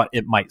than what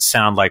it might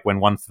sound like when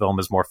one film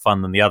is more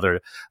fun than the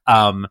other.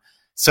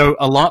 So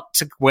a lot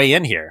to weigh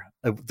in here.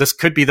 This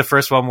could be the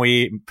first one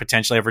we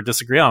potentially ever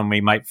disagree on.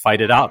 We might fight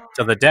it out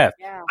to the death.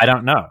 Yeah. I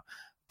don't know.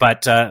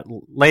 But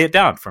lay it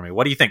down for me.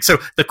 What do you think? So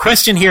the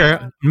question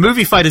here,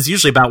 movie fight is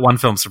usually about one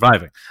film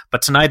surviving.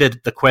 But tonight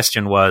the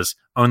question was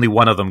only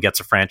one of them gets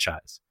a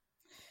franchise.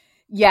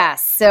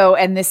 Yes. So,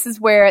 and this is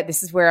where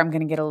I'm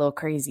going to get a little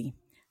crazy.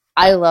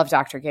 I love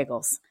Dr.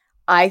 Giggles.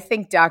 I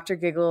think Dr.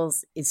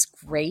 Giggles is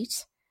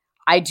great.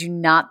 I do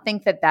not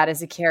think that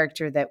is a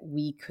character that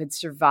we could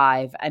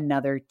survive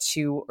another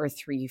 2 or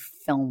 3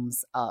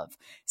 films of.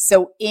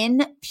 So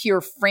in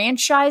pure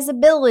franchise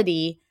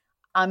ability,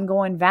 I'm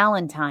going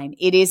Valentine.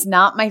 It is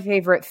not my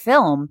favorite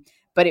film,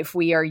 but if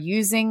we are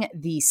using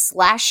the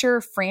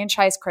slasher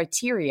franchise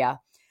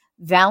criteria,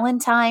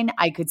 Valentine,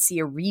 I could see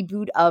a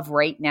reboot of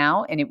right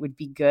now, and it would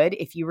be good.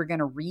 If you were going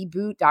to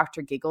reboot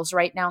Dr. Giggles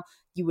right now,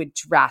 you would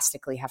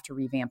drastically have to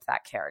revamp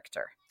that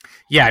character.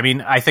 Yeah, I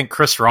mean, I think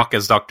Chris Rock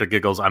as Dr.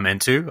 Giggles, I'm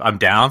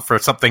down for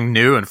something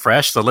new and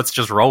fresh, so let's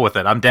just roll with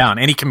it. I'm down.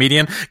 Any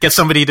comedian, get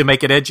somebody to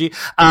make it edgy.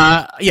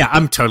 Yeah,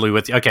 I'm totally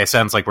with you. Okay,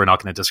 sounds like we're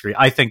not going to disagree.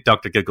 I think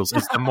Dr. Giggles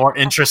is the more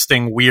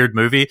interesting, weird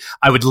movie.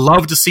 I would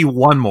love to see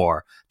one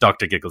more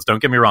Dr. Giggles.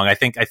 Don't get me wrong. I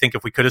think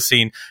if we could have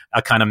seen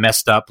a kind of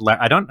messed up,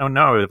 I don't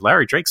know if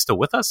Larry Drake's still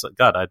with us.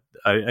 God,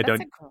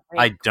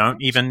 I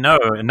don't even know.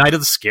 Night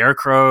of the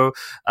Scarecrow,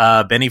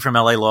 Benny from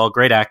LA Law,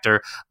 great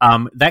actor.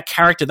 That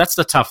character, that's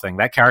the tough thing.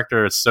 That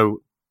character is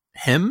so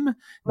him.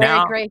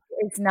 Larry Drake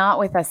is not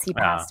with us. He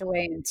passed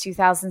away in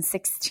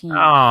 2016.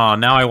 Oh,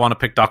 now I want to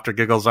pick Dr.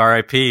 Giggles,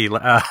 R.I.P.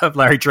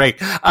 Larry Drake.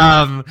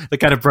 That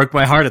kind of broke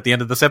my heart at the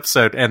end of this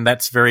episode, and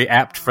that's very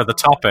apt for the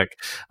topic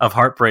of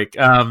heartbreak.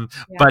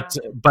 But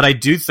I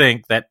do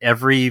think that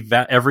every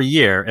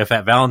year, if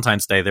at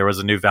Valentine's Day there was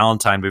a new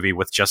Valentine movie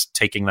with just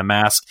taking the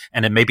mask,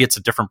 and maybe it's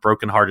a different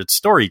brokenhearted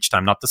story each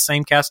time, not the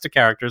same cast of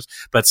characters,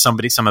 but some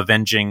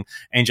avenging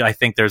angel. I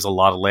think there's a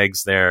lot of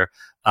legs there.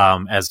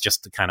 as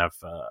just kind of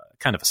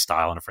a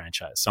style and a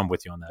franchise. So I'm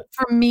with you on that.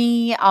 For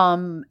me,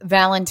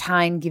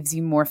 Valentine gives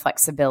you more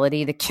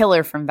flexibility. The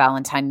killer from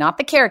Valentine, not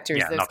the characters.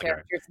 Yeah, those not the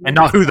characters, and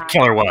not who the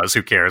killer was.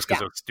 Who cares?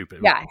 Because it was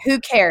stupid. Yeah, who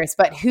cares?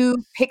 But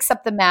who picks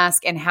up the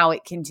mask and how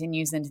it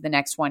continues into the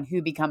next one?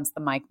 Who becomes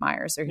the Mike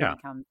Myers, or who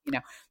becomes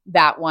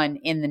that one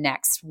in the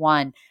next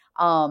one?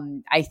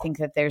 I think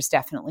that there's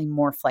definitely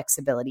more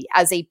flexibility.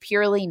 As a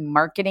purely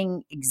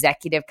marketing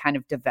executive kind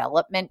of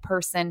development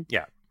person,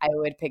 I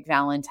would pick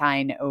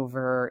Valentine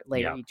over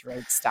Larry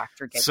Drake's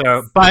Dr. Giggles.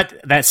 So, but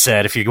that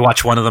said, if you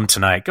watch one of them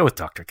tonight, go with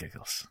Dr.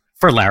 Giggles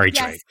for Larry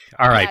Drake.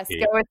 R.I.P.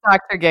 Yes, go with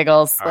Dr.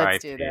 Giggles.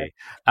 Let's do this.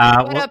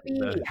 What up,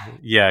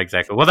 yeah,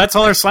 exactly. Well, that's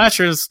all our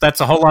slashers.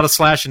 That's a whole lot of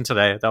slashing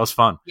today. That was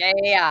fun.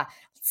 Yeah.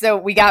 So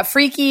we got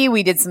Freaky,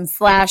 we did some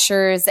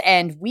slashers,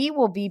 and we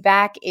will be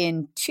back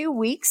in 2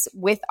 weeks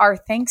with our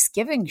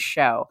Thanksgiving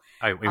show.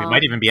 We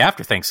might even be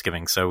after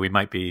Thanksgiving, so we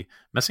might be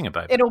missing it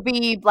by. It'll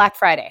be Black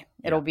Friday.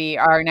 It'll be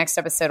our next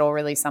episode will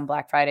release on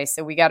Black Friday.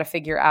 So we got to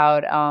figure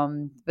out,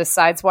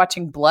 besides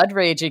watching Blood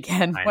Rage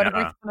again, what are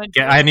we going to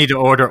do? I need to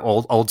order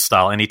old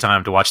style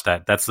anytime to watch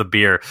that. That's the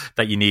beer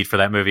that you need for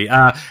that movie.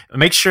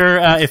 Make sure,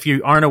 if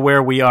you aren't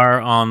aware, we are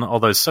on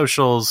all those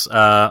socials.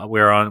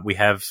 We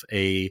have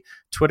a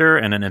Twitter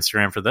and an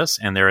Instagram for this,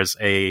 and there is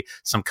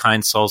some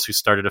kind souls who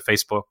started a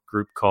Facebook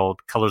group called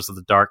Colors of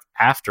the Dark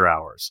After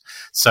Hours.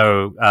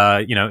 So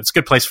it's a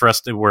good place for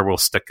us where we'll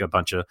stick a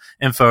bunch of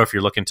info if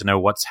you're looking to know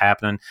what's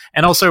happening.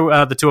 And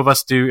also the two of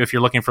us do, if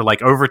you're looking for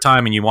like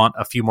overtime and you want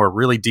a few more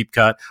really deep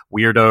cut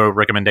weirdo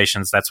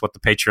recommendations, that's what the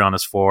Patreon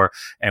is for.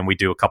 And we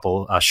do a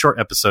couple short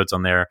episodes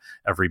on there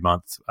every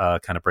month,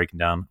 kind of breaking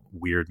down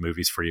weird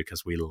movies for you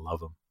because we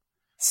love them.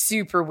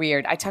 Super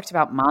weird. I talked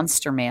about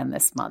Monster Man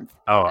this month.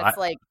 Oh,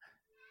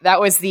 that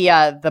was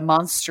the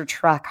monster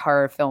truck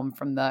horror film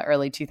from the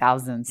early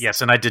 2000s.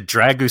 Yes, and I did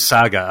Dragu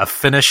Saga, a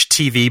Finnish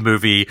TV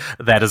movie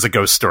that is a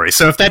ghost story.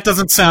 So if that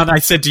doesn't sound, I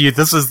said to you,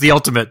 this is the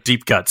ultimate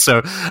deep cut.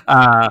 So,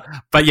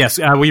 but yes,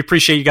 we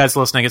appreciate you guys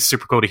listening. It's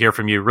super cool to hear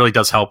from you. It really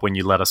does help when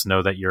you let us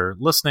know that you're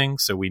listening,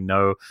 so we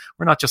know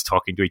we're not just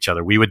talking to each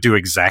other. We would do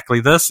exactly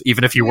this,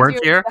 even if you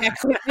weren't here.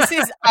 Exactly. This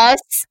is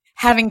us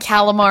having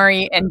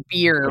calamari and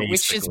beer, basically,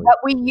 which is what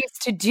we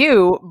used to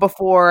do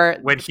before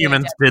when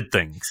humans did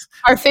things.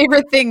 Our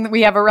favorite thing,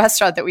 we have a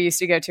restaurant that we used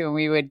to go to, and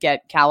we would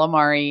get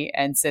calamari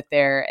and sit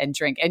there and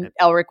drink. And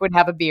Elric would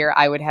have a beer,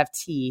 I would have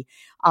tea,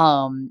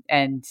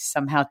 and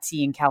somehow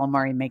tea and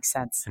calamari make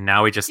sense. And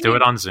now we just do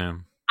it on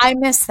Zoom. I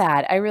miss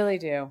that. I really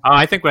do. Oh,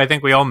 I think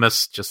we all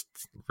miss just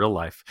real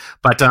life,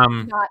 but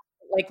not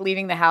like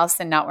leaving the house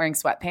and not wearing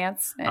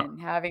sweatpants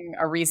and having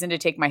a reason to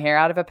take my hair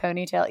out of a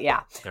ponytail.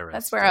 Yeah,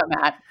 that's where I'm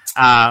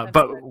at.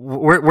 But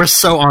we're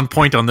so on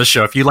point on this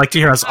show. If you'd like to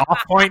hear us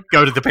off point,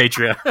 go to the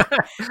Patreon.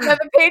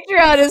 The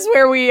Patreon is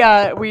where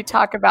we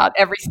talk about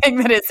everything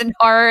that isn't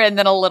horror and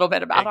then a little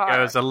bit about horror. It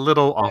goes a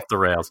little off the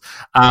rails.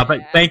 But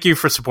thank you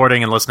for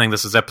supporting and listening.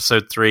 This is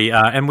episode 3.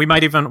 And we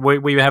might even,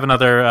 we have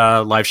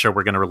another live show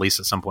we're going to release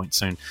at some point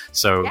soon.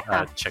 So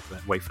check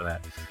that, wait for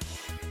that.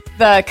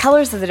 The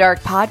Colors of the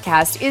Dark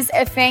podcast is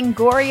a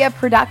Fangoria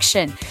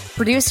production.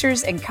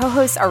 Producers and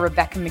co-hosts are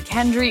Rebecca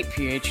McKendry,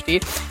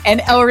 PhD,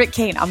 and Elric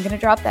Kane. I'm going to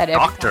drop that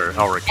every Dr.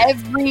 time. Elric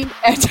Kane.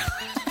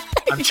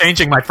 I'm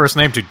changing my first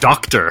name to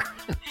Doctor.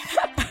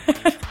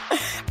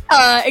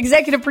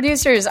 Executive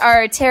producers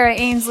are Tara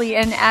Ainsley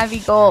and Avi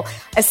Gohl.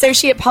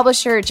 Associate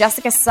publisher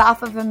Jessica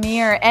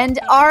Safa-Vamir. And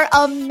our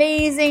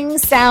amazing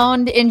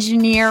sound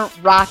engineer,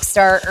 rock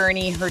star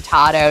Ernie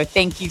Hurtado.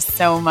 Thank you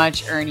so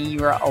much, Ernie.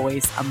 You are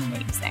always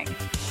amazing.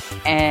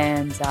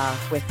 And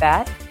with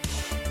that...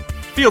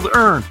 Feel the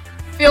urn.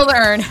 Feel the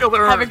urn.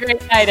 Have a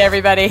great night,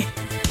 everybody.